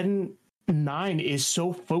Gen 9 is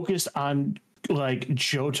so focused on like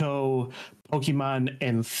Johto, Pokemon,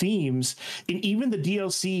 and themes, and even the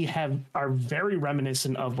DLC are very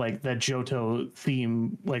reminiscent of like the Johto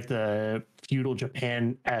theme, like the feudal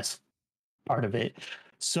Japan-esque part of it.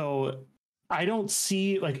 So I don't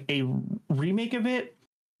see like a remake of it.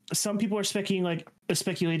 Some people are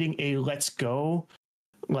speculating a Let's Go,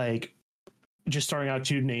 like just starting out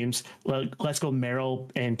two names, like Let's Go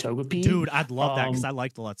Meryl and Togepi. Dude, I'd love that because I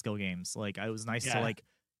like the Let's Go games. Like it was nice to like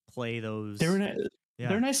play those. They're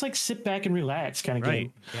nice, like sit back and relax kind of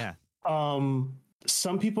game. Yeah.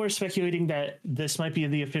 some people are speculating that this might be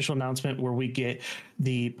the official announcement where we get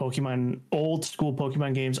the old school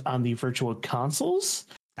Pokemon games on the virtual consoles,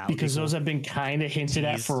 because those have been kind of hinted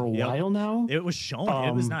at for a while now. It was shown.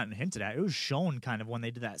 It was not hinted at. It was shown kind of when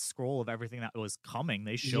they did that scroll of everything that was coming.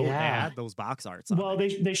 They showed they had those box arts. Well,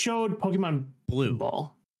 they showed Pokemon Blue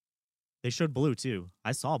Ball. They showed Blue too.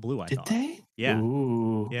 I saw Blue. Did they? Yeah.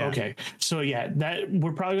 Ooh. Yeah. Okay. So yeah, that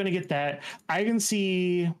we're probably gonna get that. I can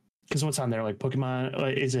see, because what's on there, like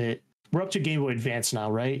Pokemon, is it? We're up to Game Boy Advance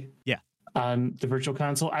now, right? Yeah. On the virtual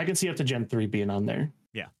console, I can see up to Gen 3 being on there.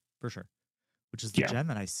 Yeah, for sure. Which is the gen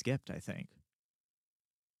that I skipped, I think.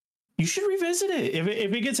 You should revisit it.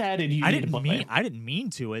 If it gets added, I didn't mean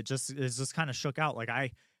to. It just kind of shook out. Like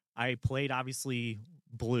I played, obviously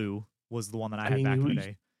Blue was the one that I had back in the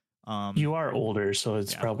day. You are older, so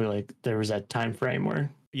it's probably like there was that time frame where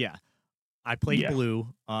I played Blue.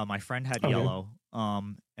 My friend had Yellow.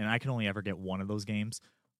 And I can only ever get one of those games.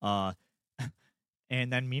 And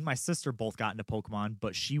then me and my sister both got into Pokemon,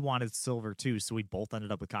 but she wanted Silver too, so we both ended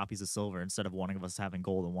up with copies of Silver instead of one of us having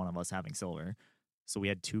Gold and one of us having Silver. So we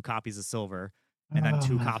had 2 copies of Silver and then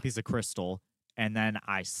 2 copies of Crystal, and then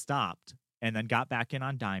I stopped and then got back in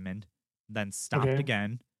on Diamond, then stopped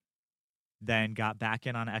again, then got back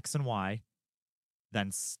in on X and Y,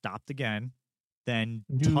 then stopped again, then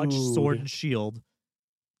touched Sword and Shield,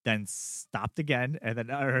 then stopped again, and then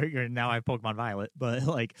now I have Pokemon Violet. But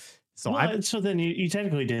like, so then you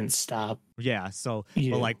technically didn't stop. Yeah. So,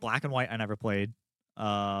 but like Black and White, I never played.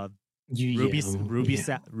 Ruby,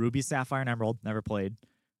 Sapphire, and Emerald, never played.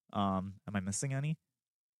 Am I missing any?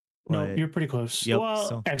 No, you're pretty close. Yep,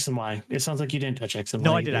 well, X and Y. It sounds like you didn't touch X and Y.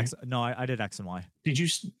 No, I did X. No, I did X and Y. Did you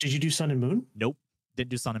do Sun and Moon? Nope, didn't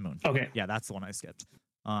do Sun and Moon. Okay, yeah, that's the one I skipped.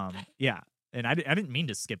 Yeah. And I didn't mean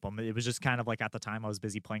to skip them. It was just kind of like at the time I was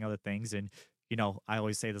busy playing other things. And, you know, I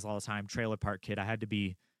always say this all the time, trailer park kid, I had to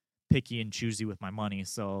be picky and choosy with my money.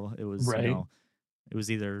 So it was, you know, it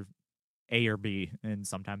was either A or B. And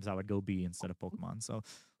sometimes I would go B instead of Pokemon. So,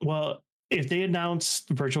 well, if they announce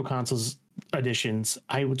virtual consoles editions,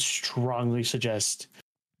 I would strongly suggest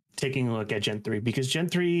taking a look at Gen 3, because Gen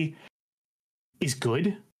 3 is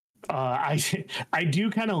good. I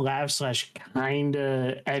do kind of laugh / kind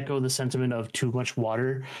of echo the sentiment of too much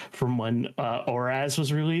water from when Oraz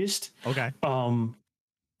was released. Okay.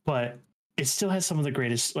 But it still has some of the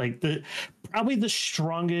greatest, like probably the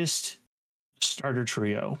strongest starter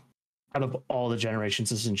trio out of all the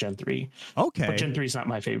generations is in Gen 3. Okay. But Gen 3 is not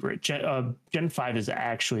my favorite. Gen 5 is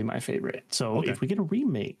actually my favorite. So if we get a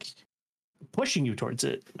remake, pushing you towards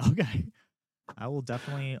it. Okay. I will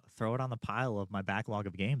definitely throw it on the pile of my backlog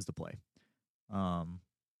of games to play.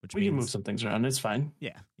 Which we can move some things around. It's fine.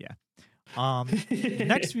 Yeah.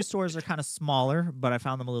 Next few stores are kind of smaller, but I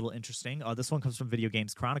found them a little interesting. This one comes from Video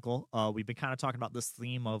Games Chronicle. We've been kind of talking about this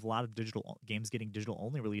theme of a lot of digital games getting digital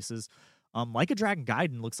only releases. Like a Dragon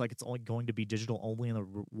Gaiden looks like it's only going to be digital only in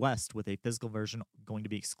the West, with a physical version going to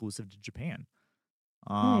be exclusive to Japan.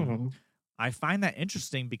 I find that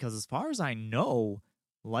interesting because, as far as I know,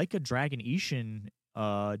 Like a Dragon Ishin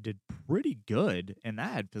did pretty good, and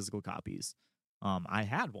that had physical copies. I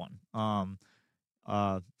had one.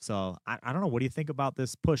 So I don't know. What do you think about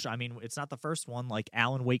this push? I mean, it's not the first one. Like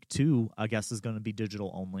Alan Wake 2, I guess, is going to be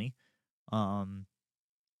digital only.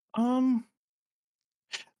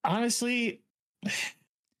 Honestly,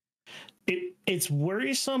 it's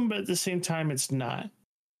worrisome, but at the same time, it's not.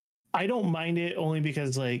 I don't mind it only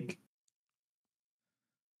because, like,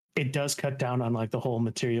 it does cut down on like the whole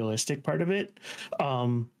materialistic part of it.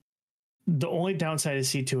 The only downside I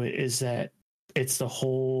see to it is that it's the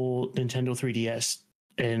whole Nintendo 3DS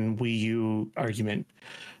and Wii U argument.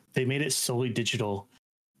 They made it solely digital,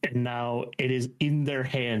 and now it is in their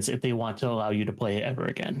hands if they want to allow you to play it ever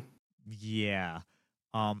again. Yeah.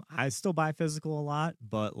 I still buy physical a lot,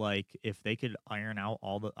 but like if they could iron out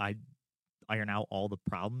all the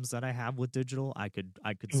problems that I have with digital, I could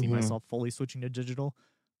see myself fully switching to digital.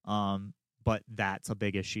 But that's a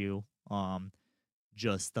big issue.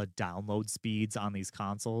 Just the download speeds on these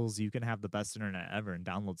consoles. You can have the best internet ever, and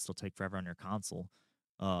downloads still take forever on your console.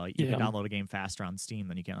 You can download a game faster on Steam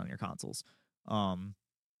than you can on your consoles.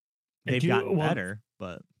 They've gotten better,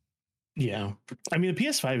 but yeah, I mean the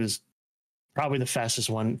PS5 is probably the fastest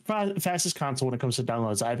console when it comes to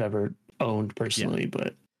downloads I've ever owned personally.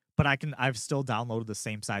 But I've still downloaded the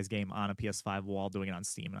same size game on a PS5 while doing it on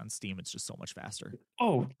Steam, and on Steam it's just so much faster.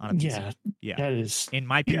 Oh, on a PC. Yeah. That is in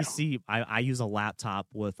my PC. I use a laptop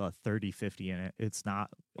with a 3050 in it. It's not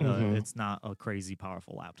a crazy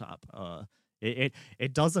powerful laptop. It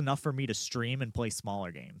does enough for me to stream and play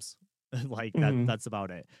smaller games. Like that's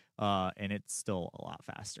about it. And it's still a lot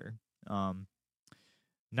faster.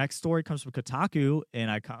 Next story comes from Kotaku, and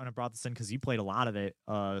I kind of brought this in because you played a lot of it.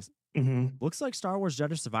 Looks like Star Wars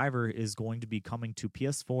Jedi Survivor is going to be coming to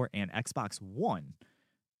PS4 and Xbox One.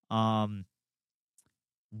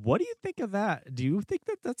 What do you think of that? Do you think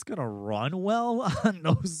that that's gonna run well on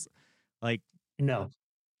those? Like, no.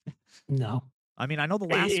 I mean, I know the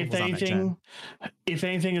last one was on that gen. If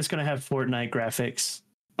anything, it's gonna have Fortnite graphics.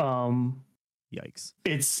 Yikes!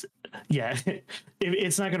 It's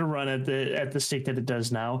not gonna run at the state that it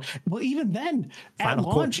does now. Well, even then, at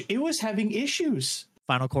launch, it was having issues.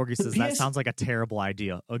 FinalCorgi says that sounds like a terrible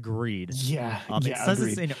idea. Agreed. Yeah. It says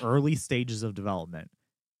agreed. it's in early stages of development.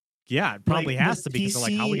 Yeah, it probably has to be because they're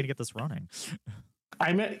like, how are we gonna get this running?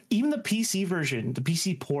 I mean, even the PC version, the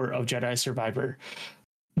PC port of Jedi Survivor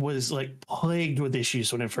was like plagued with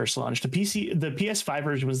issues when it first launched. The PS5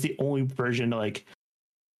 version was the only version like,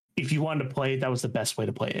 if you wanted to play it, that was the best way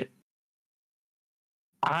to play it.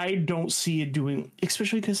 I don't see it doing,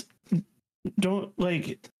 especially because don't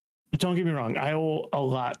get me wrong, I owe a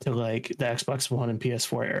lot to like the Xbox One and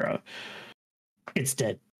PS4 era. It's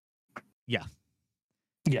dead. Yeah,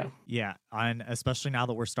 and especially now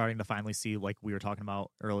that we're starting to finally see, like we were talking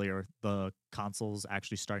about earlier, the consoles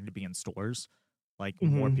actually starting to be in stores. Like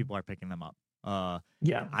more people are picking them up. I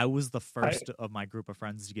was the first of my group of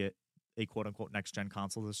friends to get a quote unquote next gen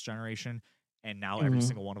console this generation, and now every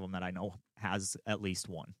single one of them that I know has at least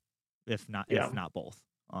one, if not both.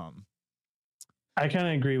 I kind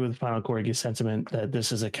of agree with FinalCorgi's sentiment that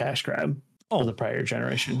this is a cash grab for the prior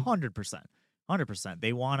generation. 100%.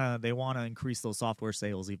 They wanna increase those software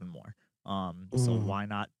sales even more. So why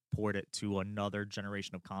not port it to another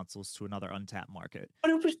generation of consoles, to another untapped market?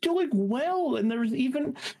 But it was doing well, and there was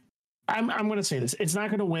even. I'm gonna say this. It's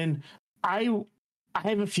not gonna win. I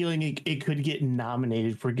have a feeling it could get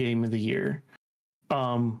nominated for Game of the Year.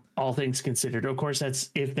 All things considered, of course,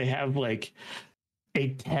 that's if they have like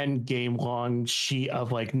a 10 game long sheet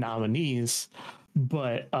of like nominees.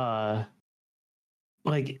 But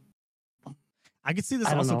like, I could see this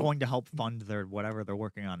also going to help fund their whatever they're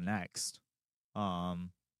working on next.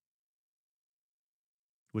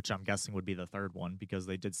 Which I'm guessing would be the third one, because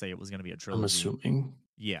they did say it was going to be a trilogy. I'm assuming.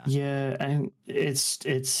 Yeah, and it's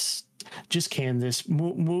just Canvas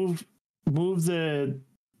move the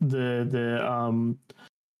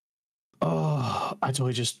I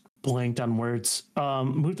totally just blanked on words.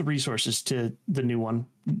 Move the resources to the new one.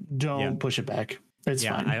 Don't push it back. It's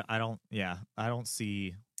fine. I don't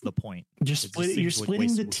see the point. You're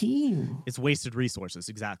splitting the team. It's wasted resources.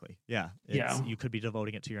 Exactly. Yeah. You could be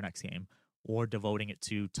devoting it to your next game, or devoting it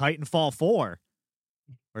to Titanfall 4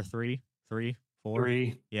 or 3.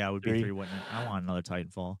 Yeah, it would be 3, wouldn't it? I want another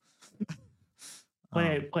Titanfall.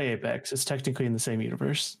 Play Apex. It's technically in the same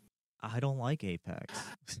universe. I don't like Apex.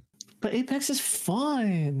 But Apex is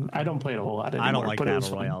fun. I don't play it a whole lot anymore. I don't like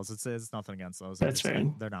battle royales. It's nothing against those. That's fair.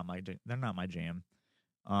 They're not my jam.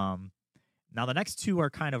 Now the next two are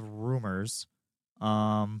kind of rumors.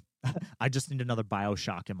 I just need another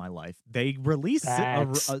BioShock in my life. They released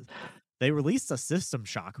a System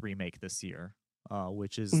Shock remake this year,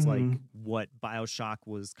 which is like what BioShock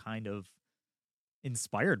was kind of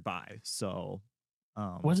inspired by. So,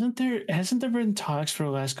 hasn't there been talks for the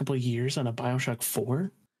last couple of years on a BioShock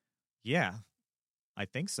 4? Yeah, I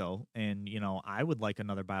think so. And I would like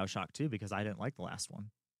another BioShock too, because I didn't like the last one.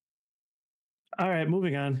 All right,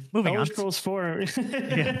 moving on. Elder Scrolls 4.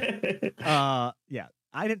 Yeah.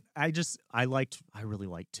 I really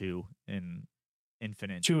liked 2 in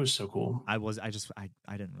Infinite. 2 was so cool. I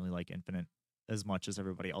didn't really like Infinite as much as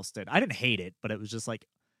everybody else did. I didn't hate it, but it was just like,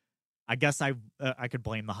 I guess I could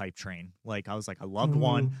blame the hype train. Like I was like, I loved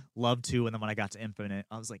 1, loved 2, and then when I got to Infinite,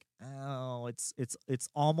 I was like, oh, it's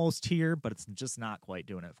almost here, but it's just not quite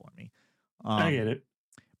doing it for me. I get it.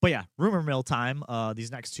 But yeah, rumor mill time.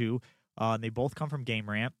 These next two, they both come from Game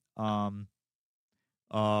Rant. The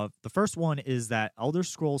first one is that Elder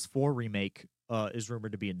Scrolls 4 remake is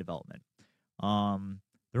rumored to be in development.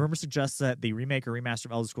 The rumor suggests that the remake or remaster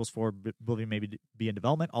of Elder Scrolls 4 will maybe be in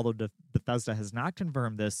development, although Bethesda has not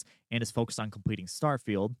confirmed this and is focused on completing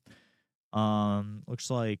Starfield. Looks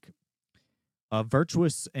like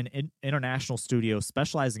Virtuous, an international studio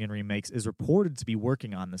specializing in remakes, is reported to be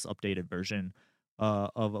working on this updated version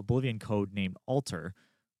of Oblivion Code named Alter,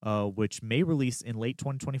 which may release in late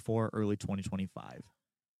 2024, early 2025.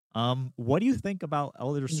 What do you think about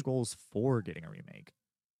Elder Scrolls 4 getting a remake?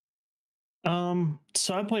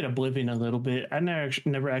 So I played Oblivion a little bit. I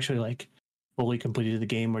never actually like fully completed the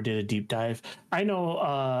game or did a deep dive. I know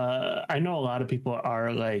a lot of people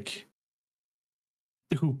are like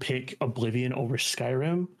who pick Oblivion over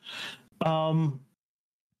Skyrim.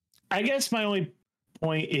 I guess my only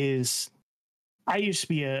point is I used to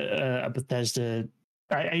be a Bethesda.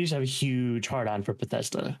 I used to have a huge hard on for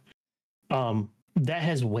Bethesda. That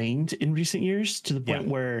has waned in recent years to the point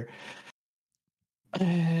where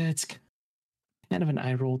it's kind of an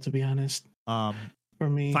eye roll, to be honest. For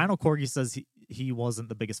me, FinalCorgi says he wasn't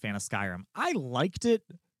the biggest fan of Skyrim. I liked it.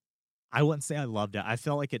 I wouldn't say I loved it. I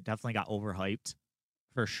felt like it definitely got overhyped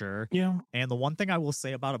for sure. Yeah. And the one thing I will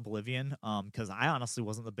say about Oblivion, because I honestly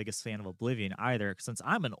wasn't the biggest fan of Oblivion either, since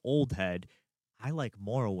I'm an old head, I like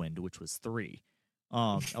Morrowind, which was 3.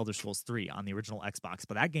 Elder Scrolls 3 on the original Xbox,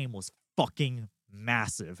 but that game was fucking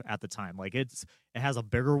massive at the time. Like it has a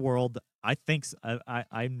bigger world. I think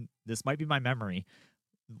I'm this might be my memory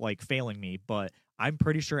like failing me, but I'm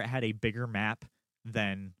pretty sure it had a bigger map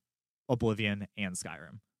than Oblivion and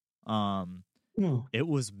Skyrim. It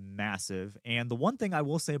was massive. And the one thing I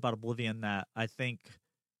will say about Oblivion that I think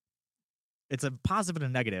it's a positive and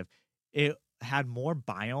a negative, it had more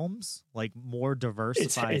biomes, like more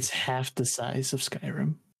diversified. It's half the size of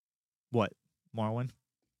Skyrim. What? Morrowind?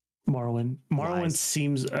 Morrowind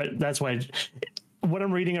seems that's why what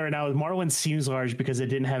I'm reading right now is Morrowind seems large because it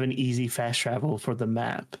didn't have an easy fast travel for the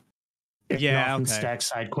map. Yeah, okay. Stack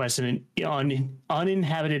side quests in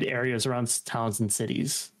uninhabited areas around towns and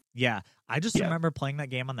cities. Yeah, I just remember playing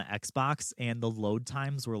that game on the Xbox, and the load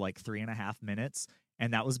times were like 3.5 minutes,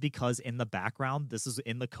 and that was because in the background, this is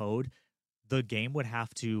in the code, the game would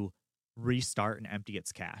have to restart and empty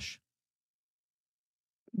its cache.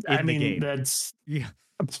 I mean, that's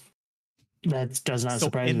that does not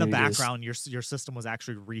surprise me. In the background, your system was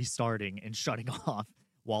actually restarting and shutting off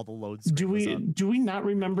while the load screen was up. Do we not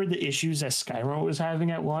remember the issues that Skyrim was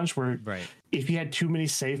having at launch, where if you had too many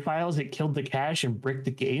save files, it killed the cache and bricked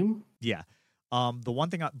the game? Yeah. The one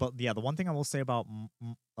thing I will say about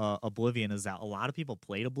Oblivion is that a lot of people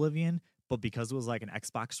played Oblivion, but because it was like an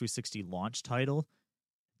Xbox 360 launch title,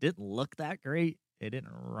 it didn't look that great. It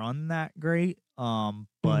didn't run that great.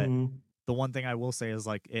 But the one thing I will say is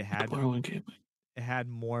like it had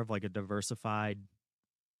more of like a diversified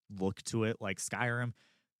look to it, like Skyrim.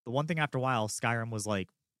 The one thing after a while, Skyrim was like,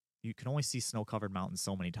 you can only see snow-covered mountains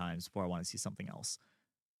so many times before I want to see something else.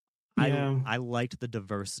 Yeah. I liked the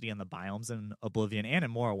diversity and the biomes in Oblivion and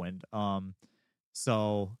in Morrowind.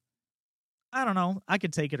 So I don't know. I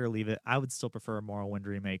could take it or leave it. I would still prefer a Morrowind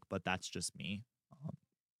remake, but that's just me.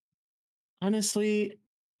 Honestly,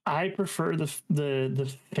 I prefer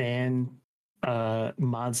the fan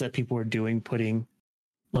mods that people are doing, putting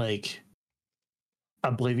like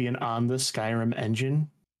Oblivion on the Skyrim engine.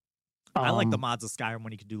 I like the mods of Skyrim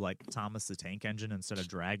when you could do like Thomas the Tank Engine instead of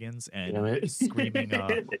dragons and screaming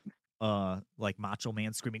like Macho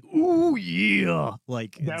Man screaming, "Ooh yeah!"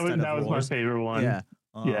 Like that was my favorite one.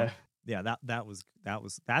 Yeah.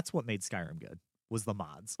 That's what made Skyrim good, was the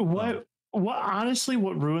mods. What honestly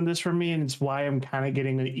ruined this for me, and it's why I'm kind of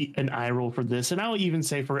getting an eye roll for this, and I'll even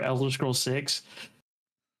say for Elder Scrolls 6,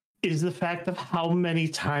 is the fact of how many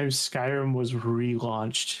times Skyrim was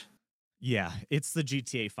relaunched. Yeah, it's the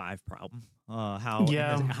GTA 5 problem.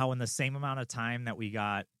 How in the same amount of time that we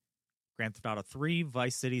got Grand Theft Auto 3,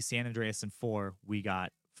 Vice City, San Andreas, and 4, we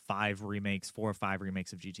got 4 or 5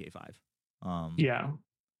 remakes of GTA 5.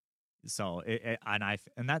 So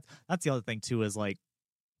that's the other thing too, is like,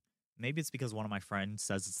 maybe it's because one of my friends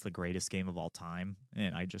says it's the greatest game of all time,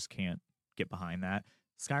 and I just can't get behind that.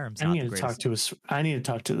 Skyrim's not the greatest. I need to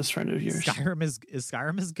talk to this friend of yours.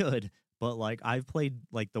 Skyrim is good, but like I've played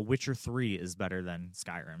like The Witcher 3 is better than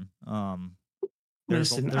Skyrim. There's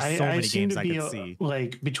so many games I could see.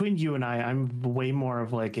 Like between you and I'm way more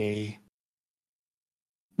of like a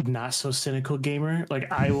not so cynical gamer.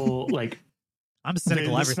 Like I will like I'm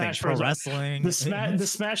cynical everything. Pro wrestling. The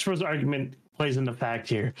Smash Bros argument plays into fact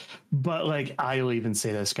here, but like I'll even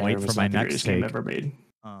say that Skyrim is not the greatest game ever made.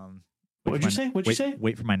 What'd you say?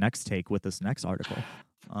 Wait for my next take with this next article.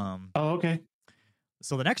 Okay.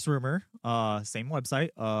 So the next rumor, same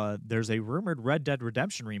website. There's a rumored Red Dead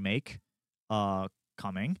Redemption remake,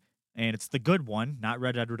 coming, and it's the good one, not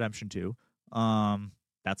Red Dead Redemption 2.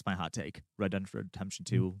 That's my hot take. Red Dead Redemption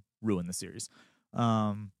 2 ruined the series.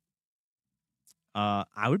 I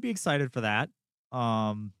would be excited for that.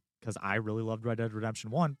 Because I really loved Red Dead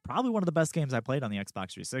Redemption 1. Probably one of the best games I played on the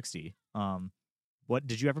Xbox 360. What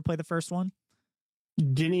did you ever play the first one?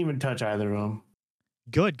 Didn't even touch either of them.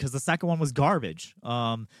 Good, because the second one was garbage.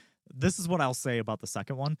 This is what I'll say about the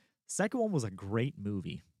second one. Second one was a great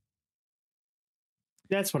movie.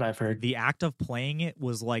 That's what I've heard. The act of playing it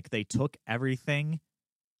was like they took everything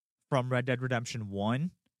from Red Dead Redemption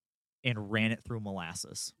 1 and ran it through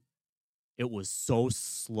molasses. It was so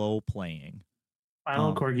slow playing.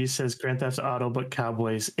 FinalCorgi says Grand Theft Auto, but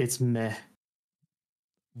Cowboys, it's meh.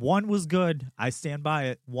 1 was good. I stand by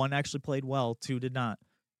it. 1 actually played well. 2 did not.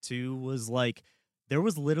 2 was like there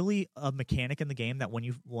was literally a mechanic in the game that when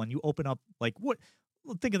you open up like what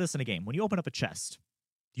think of this in a game. When you open up a chest,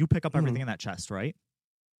 you pick up everything in that chest, right?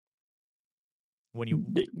 When you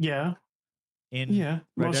Yeah. in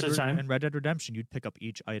Most of the time. in Red Dead Redemption, you'd pick up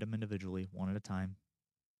each item individually, one at a time,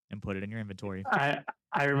 and put it in your inventory.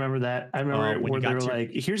 I remember that. I remember when where you they got were to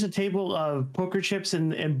like, "Here's a table of poker chips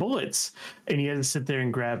and bullets," and you had to sit there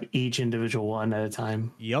and grab each individual one at a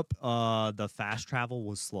time. Yep. The fast travel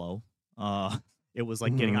was slow. It was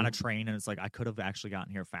like getting on a train, and it's like I could have actually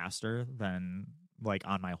gotten here faster than like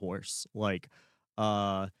on my horse. Like,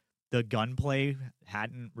 the gunplay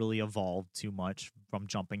hadn't really evolved too much from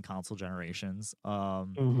jumping console generations.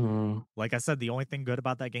 Like I said, the only thing good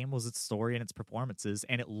about that game was its story and its performances,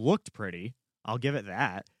 and it looked pretty. I'll give it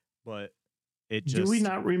that, but it just. Do we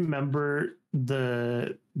not remember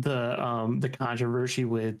the controversy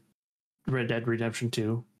with Red Dead Redemption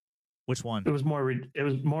 2? Which one? It was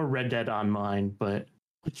more Red Dead Online, but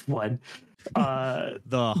which one? The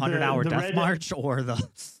 100-hour death Red march or the.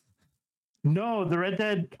 No, the Red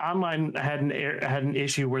Dead Online had an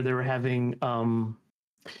issue where they were having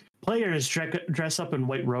players dress up in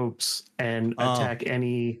white robes and attack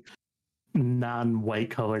any non-white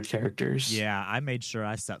colored characters. Yeah, I made sure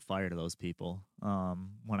I set fire to those people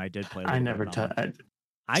when I did play. I never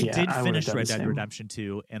I did finish Red Dead Redemption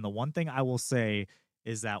 2, and the one thing I will say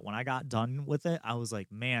is that when I got done with it, I was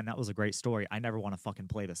like, man, that was a great story. I never want to fucking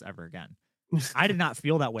play this ever again. I did not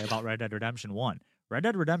feel that way about Red Dead Redemption 1. Red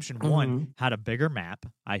Dead Redemption 1 had a bigger map,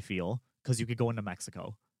 I feel, because you could go into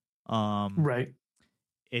Mexico. Right.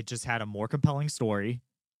 It just had a more compelling story.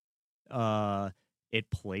 It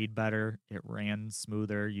played better. It ran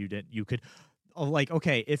smoother. You could like,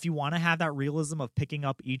 okay, if you want to have that realism of picking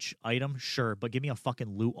up each item, sure, but give me a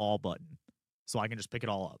fucking loot all button so I can just pick it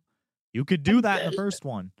all up. You could do that in the first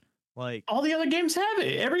one. Like all the other games have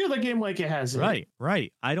it. Every other game like it has it.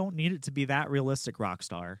 Right. I don't need it to be that realistic,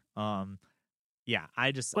 Rockstar. Yeah,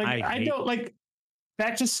 I don't like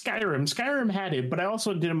back to Skyrim. Skyrim had it, but I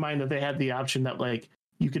also didn't mind that they had the option that like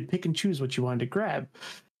you could pick and choose what you wanted to grab.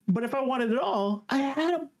 But if I wanted it all, I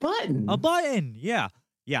had a button. A button, yeah.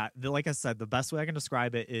 Like I said, the best way I can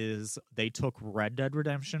describe it is they took Red Dead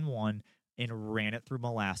Redemption 1 and ran it through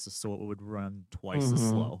molasses so it would run twice as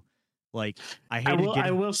slow. Like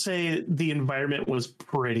I will say the environment was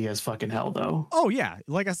pretty as fucking hell though. Oh yeah,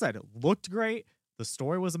 like I said, it looked great. The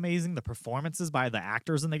story was amazing. The performances by the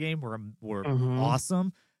actors in the game were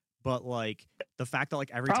awesome. But like the fact that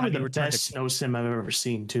like every probably time you return to snow sim I've ever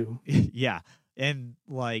seen too. Yeah, and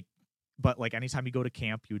like, but like anytime you go to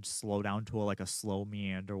camp, you'd slow down to a slow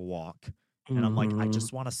meander walk. And I'm like, I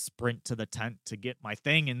just want to sprint to the tent to get my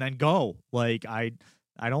thing and then go. Like I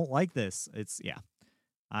don't like this. It's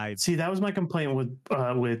I see that was my complaint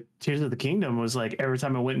with Tears of the Kingdom was like every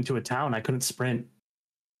time I went into a town I couldn't sprint.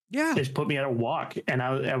 Yeah, they just put me at a walk, and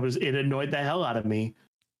it annoyed the hell out of me.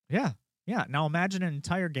 Yeah. Now imagine an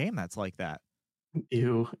entire game that's like that.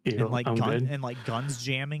 Ew. And like guns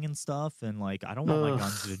jamming and stuff, and like I don't want my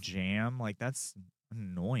guns to jam. Like that's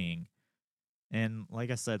annoying. And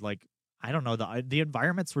like I said, like I don't know, the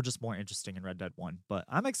environments were just more interesting in Red Dead 1, but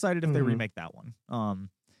I'm excited if they remake that one.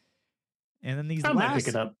 And then these last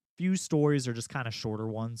few stories are just kind of shorter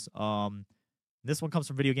ones. This one comes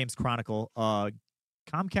from Video Games Chronicle.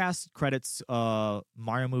 Comcast credits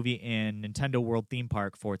Mario movie and Nintendo World Theme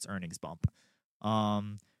Park for its earnings bump.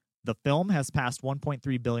 The film has passed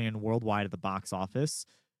 1.3 billion worldwide at the box office,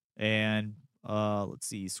 and let's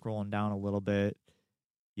see, scrolling down a little bit,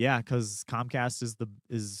 yeah, because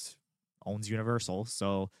Comcast owns Universal,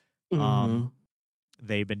 so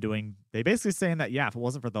they've been they basically saying that if it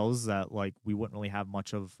wasn't for those, that like we wouldn't really have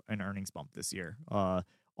much of an earnings bump this year.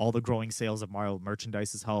 All the growing sales of Mario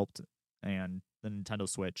merchandise has helped, and the Nintendo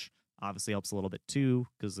Switch obviously helps a little bit too,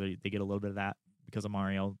 because they get a little bit of that because of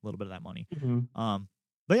Mario, a little bit of that money.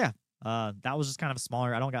 But yeah, that was just kind of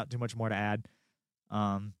smaller. I don't got too much more to add.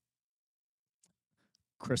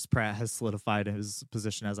 Chris Pratt has solidified his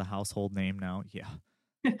position as a household name now. Yeah,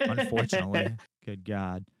 unfortunately. Good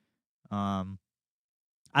God. I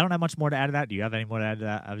don't have much more to add to that. Do you have any more to add to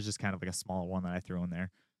that? I was just kind of like a small one that I threw in there.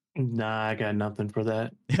 Nah, I got nothing for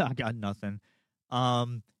that. Yeah, I got nothing.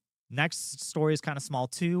 Next story is kind of small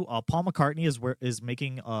too. Paul McCartney is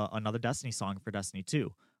making another Destiny song for Destiny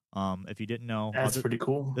 2. If you didn't know, that's pretty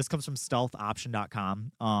cool. This comes from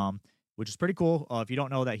stealthoption.com, which is pretty cool. If you don't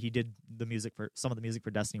know that he did some of the music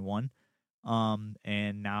for Destiny 1,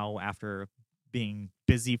 and now after being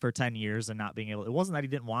busy for 10 years and not being able, it wasn't that he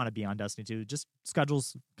didn't want to be on Destiny 2, just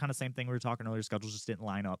schedules, kind of same thing we were talking earlier, schedules just didn't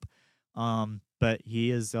line up. But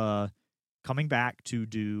he is coming back to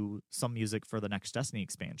do some music for the next Destiny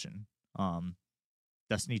expansion.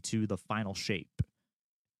 Destiny 2: The Final Shape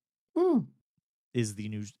is the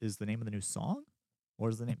name of the new song, or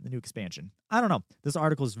is the name of the new expansion? I don't know. This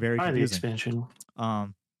article is very confusing. The expansion.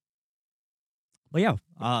 But yeah,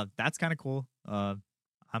 that's kind of cool. I'm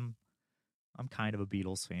kind of a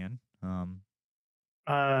Beatles fan.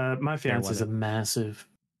 My fiance is a massive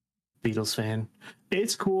Beatles fan.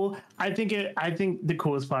 It's cool. I think the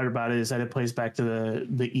coolest part about it is that it plays back to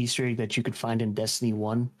the Easter egg that you could find in Destiny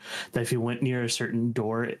 1, that if you went near a certain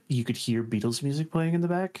door, you could hear Beatles music playing in the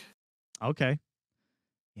back. Okay.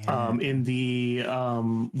 Yeah. In the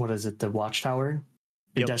what is it, the Watchtower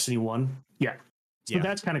in Destiny 1? Yeah. So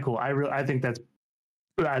that's kind of cool. I think that's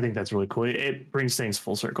really cool. It brings things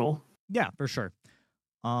full circle. Yeah, for sure.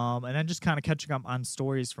 And then just kind of catching up on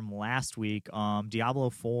stories from last week. Diablo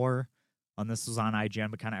 4, this was on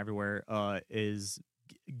IGN, but kind of everywhere,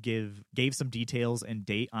 gave some details and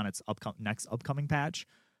date on its next upcoming patch.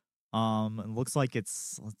 It looks like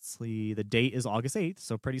let's see, the date is August 8th,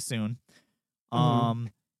 so pretty soon.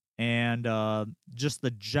 And just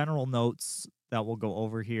the general notes that we'll go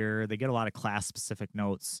over here. They get a lot of class specific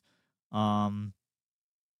notes.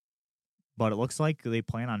 But it looks like they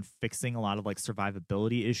plan on fixing a lot of like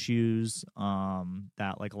survivability issues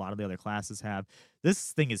that like a lot of the other classes have.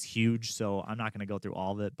 This thing is huge, so I'm not going to go through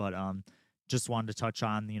all of it, but just wanted to touch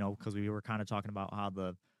on, because we were kind of talking about how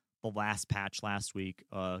the last patch last week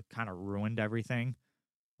kind of ruined everything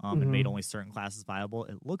and made only certain classes viable.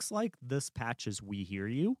 It looks like this patch is We Hear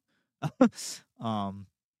You. And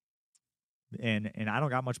I don't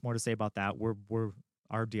got much more to say about that.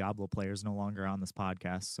 Our Diablo players no longer on this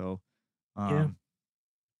podcast, so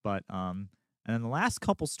but and then the last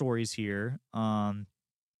couple stories here,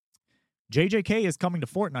 JJK is coming to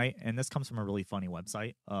Fortnite, and this comes from a really funny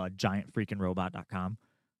website, giantfreakingrobot.com.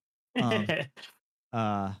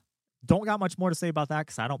 Don't got much more to say about that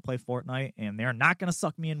because I don't play Fortnite, and they're not going to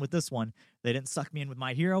suck me in with this one. They didn't suck me in with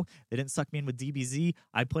My Hero. They didn't suck me in with DBZ.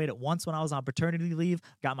 I played it once when I was on paternity leave,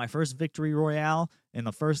 got my first victory royale in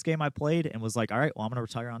the first game I played, and was like, all right, well, I'm going to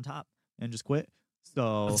retire on top and just quit.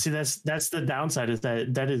 So see, that's the downside, is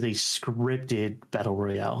that is a scripted battle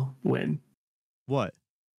royale win. What?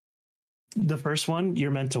 The first one,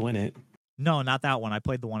 you're meant to win it. No, not that one. I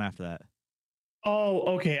played the one after that.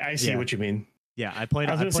 Oh, okay. I see what you mean. Yeah, I played.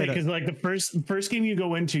 I was gonna say, because like the first game you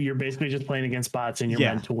go into, you're basically just playing against bots, and you're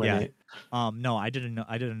meant to win it. No, I did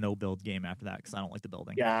a no build game after that because I don't like the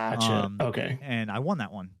building. Gotcha. Okay. And I won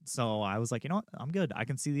that one, so I was like, you know what, I'm good. I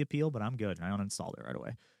can see the appeal, but I'm good. I uninstalled it right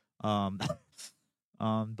away.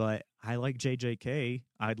 But I like JJK.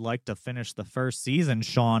 I'd like to finish the first season,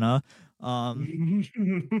 Shauna. I'm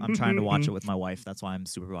trying to watch it with my wife. That's why I'm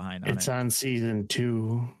super behind on it. It's on season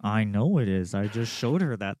 2. I know it is. I just showed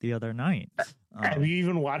her that the other night. Have you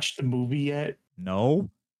even watched the movie yet? No.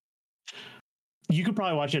 You could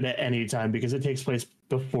probably watch it at any time because it takes place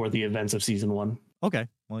before the events of season 1. Okay.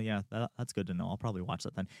 Well, yeah, that's good to know. I'll probably watch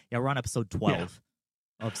that then. Yeah, we're on episode 12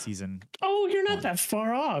 of season. Oh, you're not that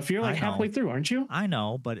far off. You're like halfway through, aren't you? I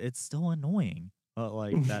know, but it's still annoying.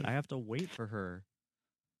 Like that I have to wait for her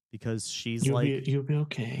because you'll be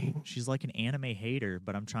okay. She's like an anime hater,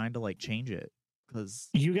 but I'm trying to like change it because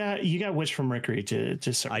you got Witch from Mercury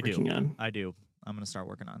to start working on. I do. I'm gonna start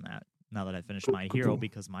working on that now that I finished My Hero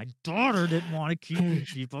because my daughter didn't want to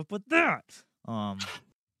keep up with that.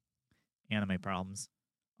 Anime problems.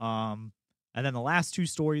 And then the last two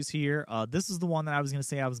stories here. This is the one that I was gonna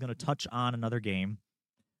say I was gonna touch on another game.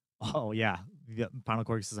 Oh yeah,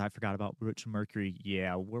 FinalCorgi says I forgot about Witch from Mercury.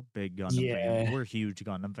 Yeah, we're big Gundam fans. We're huge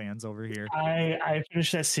Gundam fans over here. I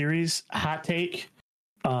finished that series. Hot take.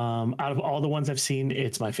 Out of all the ones I've seen,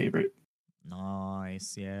 it's my favorite.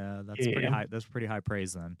 Nice. Yeah, that's pretty high. That's pretty high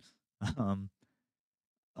praise then.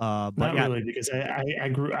 But not really, because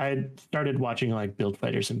I started watching like Build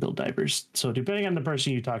Fighters and Build Divers. So depending on the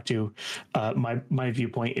person you talk to, my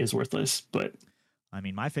viewpoint is worthless. But I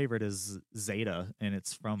mean, my favorite is Zeta, and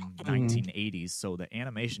it's from 1980s, so the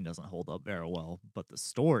animation doesn't hold up very well, but the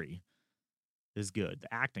story is good.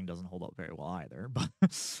 The acting doesn't hold up very well either.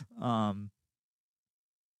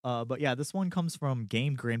 But yeah, this one comes from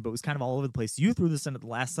Game Grin, but it was kind of all over the place. You threw this in at the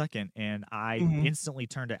last second, and I instantly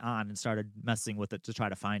turned it on and started messing with it to try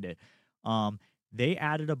to find it. They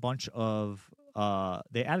added a bunch of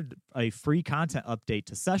they added a free content update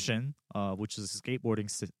to Session, which is a skateboarding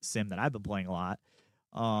sim that I've been playing a lot.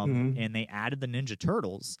 And they added the Ninja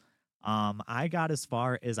Turtles. I got as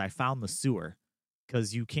far as I found the sewer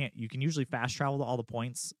because you can usually fast travel to all the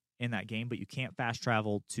points in that game, but you can't fast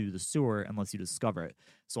travel to the sewer unless you discover it.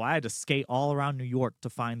 So I had to skate all around New York to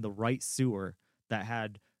find the right sewer that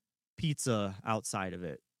had pizza outside of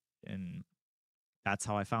it, and that's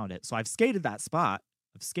how I found it. So I've skated that spot.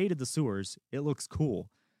 I've skated the sewers. It looks cool,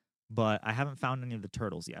 but I haven't found any of the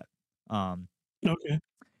turtles yet. Okay.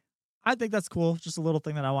 I think that's cool. Just a little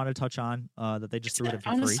thing that I want to touch on, that they just threw it in for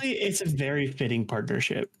honestly, free. it's a very fitting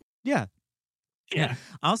partnership. Yeah. Yeah.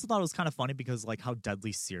 I also thought it was kind of funny because like how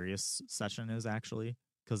deadly serious Session is actually,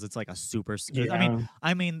 because it's like a super. Yeah.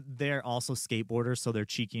 I mean, they're also skateboarders, so they're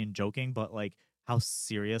cheeky and joking, but like how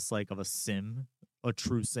serious like of a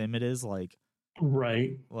true sim it is, like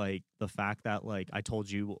right. Like the fact that like I told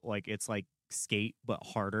you, like it's like skate but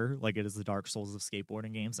harder, like it is the Dark Souls of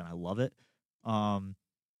skateboarding games, and I love it.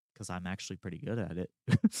 Because I'm actually pretty good at it.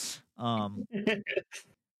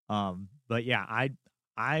 But yeah,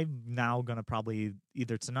 I'm now gonna probably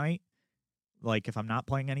either tonight, like if I'm not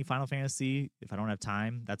playing any Final Fantasy, if I don't have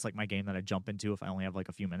time, that's like my game that I jump into if I only have like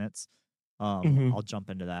a few minutes. I'll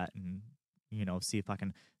jump into that and see if I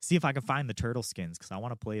can find the turtle skins, because I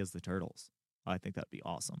want to play as the turtles. I think that'd be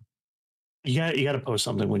awesome. You got to post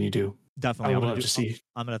something when you do. Definitely, I would love to see.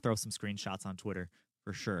 I'm gonna throw some screenshots on Twitter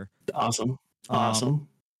for sure. Awesome.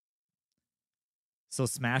 So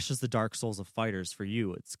Smash is the Dark Souls of fighters for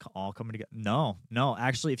you. It's all coming together. No.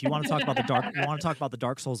 Actually, if you want to talk about the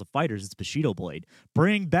Dark Souls of fighters, it's Bushido Blade.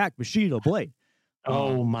 Bring back Bushido Blade.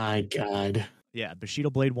 Oh my god. Yeah, Bushido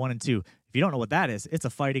Blade 1 and 2. If you don't know what that is, it's a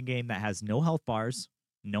fighting game that has no health bars,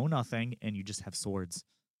 no nothing, and you just have swords.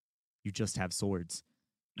 You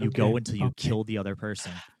go until you kill the other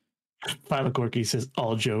person. FinalCorgi says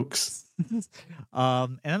all jokes.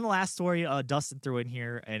 And then the last story Dustin threw in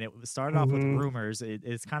here, and it started off with rumors.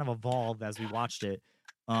 It's kind of evolved as we watched it.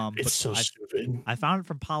 It's so stupid. I found it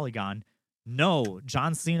from Polygon. No,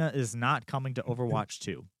 John Cena is not coming to Overwatch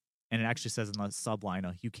 2. And it actually says in the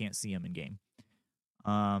subline, you can't see him in game.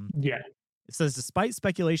 Yeah. It says, despite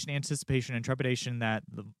speculation, anticipation, and trepidation that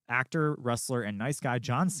the actor, wrestler, and nice guy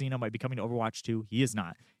John Cena might be coming to Overwatch 2, he is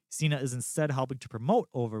not. Cena is instead helping to promote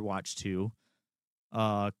Overwatch 2.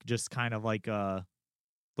 Just kind of like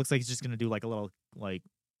looks like he's just gonna do like a little like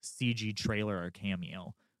CG trailer or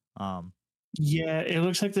cameo. Yeah, it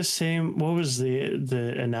looks like the same. What was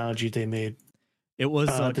the analogy they made? It was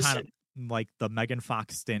kind of like the Megan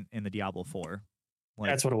Fox stint in the Diablo 4. Like,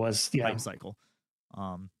 that's what it was. Yeah. Hype cycle.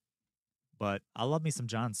 But I love me some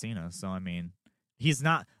John Cena. So I mean, he's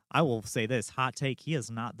not. I will say this hot take: he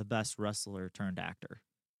is not the best wrestler turned actor.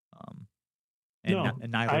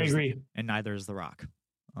 And neither I agree. And neither is The Rock.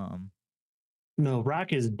 No,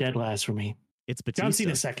 Rock is dead last for me. It's Batista. John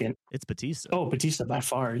Cena second. It's Batista. Oh, Batista by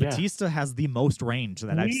far. Batista has the most range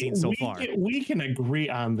that I've seen so far. We can agree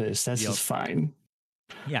on this. That's just fine.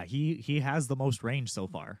 Yeah, he has the most range so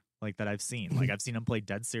far, like that I've seen. Like I've seen him play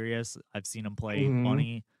dead serious. I've seen him play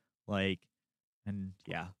funny. Like, and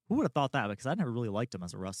yeah, who would have thought that? Because I never really liked him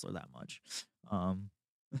as a wrestler that much.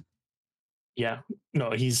 Yeah,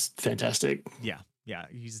 no, he's fantastic. Yeah,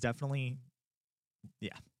 he's definitely.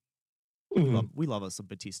 Yeah. Mm-hmm. We love us some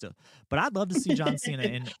Batista, but I'd love to see John Cena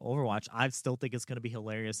in Overwatch. I still think it's going to be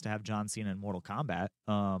hilarious to have John Cena in Mortal Kombat.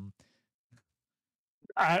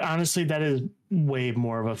 Honestly, that is way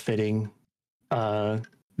more of a fitting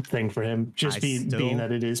thing for him. Just being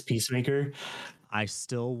that it is Peacemaker. I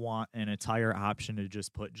still want an entire option to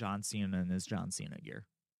just put John Cena in his John Cena gear.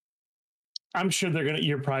 I'm sure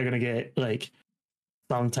you're probably gonna get like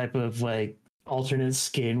some type of like alternate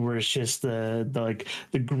skin where it's just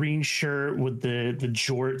the green shirt with the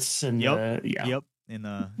jorts and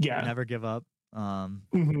never give up.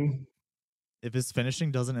 If his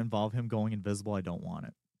finishing doesn't involve him going invisible, I don't want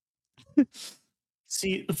it.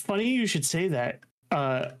 See, funny you should say that.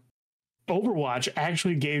 Overwatch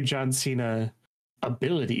actually gave John Cena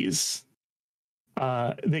abilities.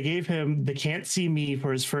 They gave him the Can't See Me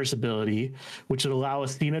for his first ability, which would allow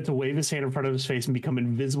Cena to wave his hand in front of his face and become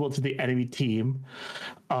invisible to the enemy team.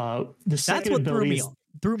 That's what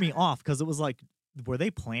threw me off, because it was like, were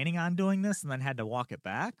they planning on doing this and then had to walk it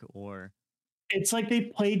back? Or it's like they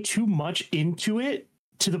played too much into it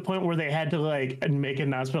to the point where they had to like make an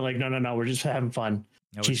announcement like, no, we're just having fun.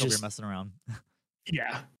 No, we're just messing around.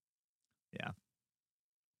 Yeah.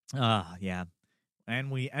 Yeah.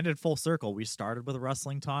 And we ended full circle. We started with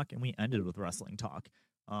wrestling talk and we ended with wrestling talk.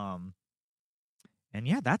 And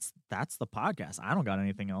yeah, that's the podcast. I don't got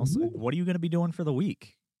anything else. What are you going to be doing for the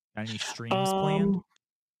week? Got any streams planned?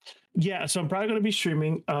 Yeah, so I'm probably going to be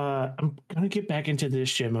streaming. I'm going to get back into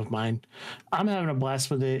this gym of mine. I'm having a blast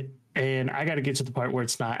with it, and I got to get to the part where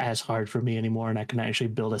it's not as hard for me anymore, and I can actually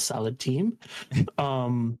build a solid team.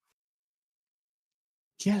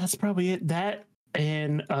 Yeah, that's probably it. That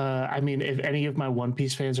and I mean, if any of my One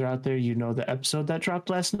Piece fans are out there, you know the episode that dropped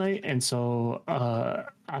last night, and so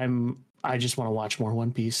I just want to watch more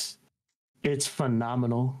One Piece. It's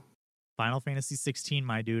phenomenal. Final Fantasy 16,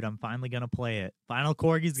 my dude. I'm finally gonna play it.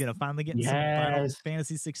 FinalCorgi's gonna finally get some Final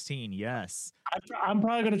Fantasy 16. Yes. I'm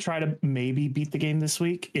probably gonna try to maybe beat the game this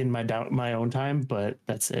week in my own time, but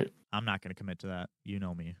that's it. I'm not gonna commit to that. You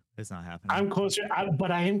know me. It's not happening. I'm closer,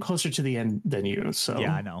 but I am closer to the end than you. So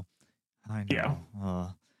yeah, I know. Yeah.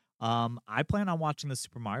 I plan on watching the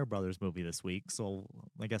Super Mario Brothers movie this week, so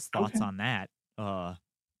I guess thoughts on that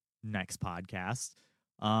next podcast.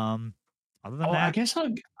 Other than that, I guess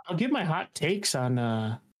I'll give my hot takes on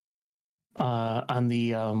the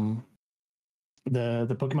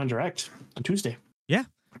Pokemon Direct on Tuesday. Yeah.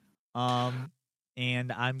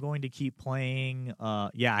 And I'm going to keep playing.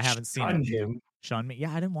 Yeah, I haven't seen it. Shun me.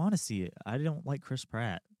 Yeah, I didn't want to see it. I don't like Chris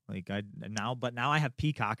Pratt. But now I have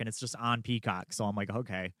Peacock and it's just on Peacock, so I'm like,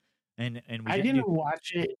 okay. And I didn't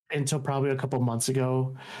watch it until probably a couple months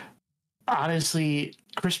ago. Honestly,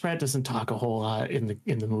 Chris Pratt doesn't talk a whole lot in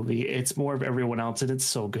the movie. It's more of everyone else, and it's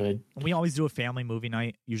so good. We always do a family movie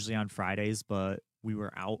night, usually on Fridays, but we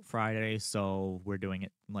were out Friday, so we're doing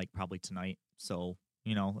it like probably tonight. So,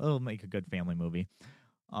 it'll make a good family movie.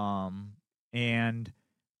 And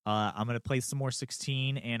I'm gonna play some more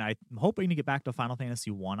 16, and I'm hoping to get back to Final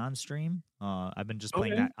Fantasy 1 on stream. I've been just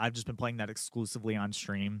playing that. I've just been playing that exclusively on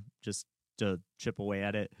stream, just to chip away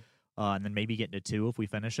at it, and then maybe get to 2 if we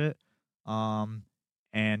finish it. And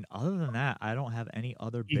other than that, I don't have any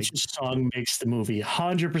other big. Each song makes the movie.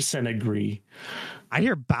 100% agree. I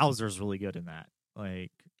hear Bowser's really good in that.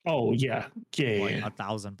 Like, oh yeah, like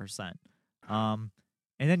 1,000%. And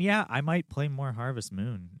then I might play more Harvest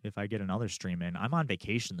Moon if I get another stream in. I'm on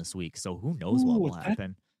vacation this week, so who knows what will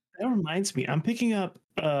happen. That reminds me, I'm picking up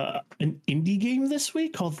an indie game this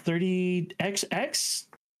week called 30XX.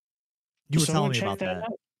 You were telling me about that.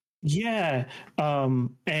 Yeah,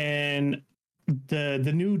 and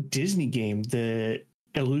the new Disney game, the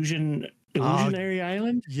Illusionary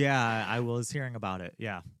Island. Yeah, I was hearing about it.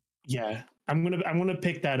 Yeah, I'm gonna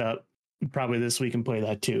pick that up probably this week and play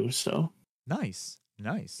that too. So nice.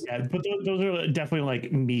 Yeah, but those are definitely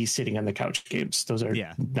like me sitting on the couch games. Those are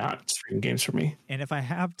not stream games for me. And if I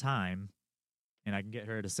have time, and I can get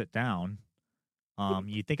her to sit down,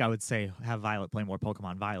 you'd think I would say have Violet play more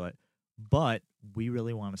Pokemon Violet. But we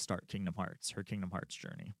really want to start her Kingdom Hearts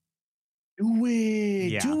journey. Do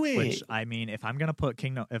it. Which, I mean, if I'm gonna put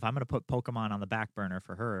Pokemon on the back burner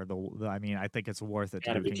for her, I think it's worth it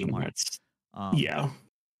to do Kingdom Hearts.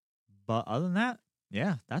 But other than that,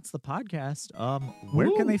 that's the podcast.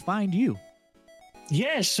 Where can they find you?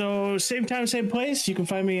 Yeah, so same time, same place. You can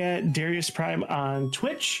find me at Darius Prime on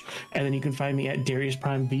Twitch, and then you can find me at Darius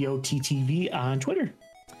Prime VOTTV on Twitter.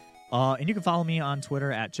 And you can follow me on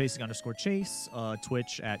Twitter at chasing_chase,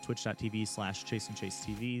 Twitch at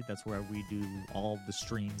twitch.tv/chasingchasetv. That's where we do all the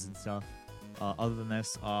streams and stuff. Other than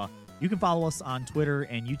this, you can follow us on Twitter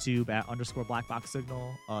and YouTube at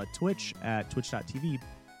 _BlackBoxSignal, Twitch at twitch.tv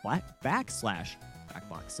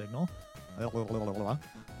 /BlackBoxSignal.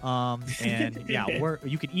 And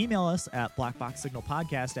you can email us at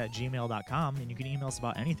blackboxsignalpodcast@gmail.com, and you can email us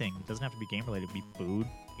about anything. It doesn't have to be game related. It can be food.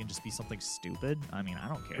 It can just be something stupid. I mean, I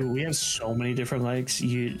don't care. We have so many different likes.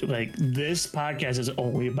 This podcast is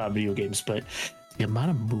only about video games, but the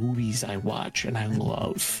amount of movies I watch and I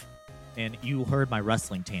love. And you heard my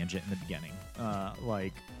wrestling tangent in the beginning.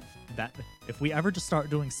 That if we ever just start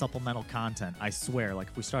doing supplemental content, I swear, like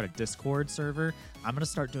if we start a Discord server, I'm gonna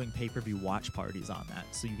start doing pay-per-view watch parties on that,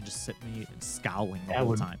 so you can just sit me and scowling the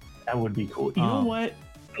whole time. That would be cool. You know what?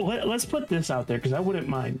 Let's put this out there because I wouldn't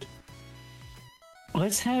mind.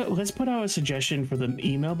 Let's put out a suggestion for the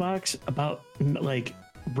email box about like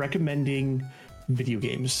recommending video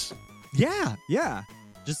games. Yeah,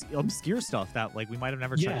 just obscure stuff that like we might have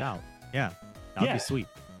never checked out. Yeah, that would be sweet.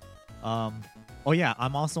 Oh yeah,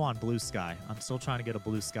 I'm also on Blue Sky. I'm still trying to get a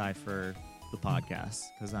Blue Sky for the podcast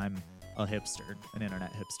because I'm a hipster, an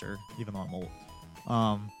internet hipster, even though I'm old.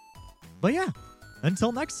 But yeah,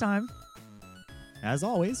 until next time, as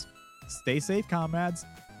always, stay safe, comrades.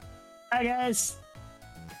 Bye, guys.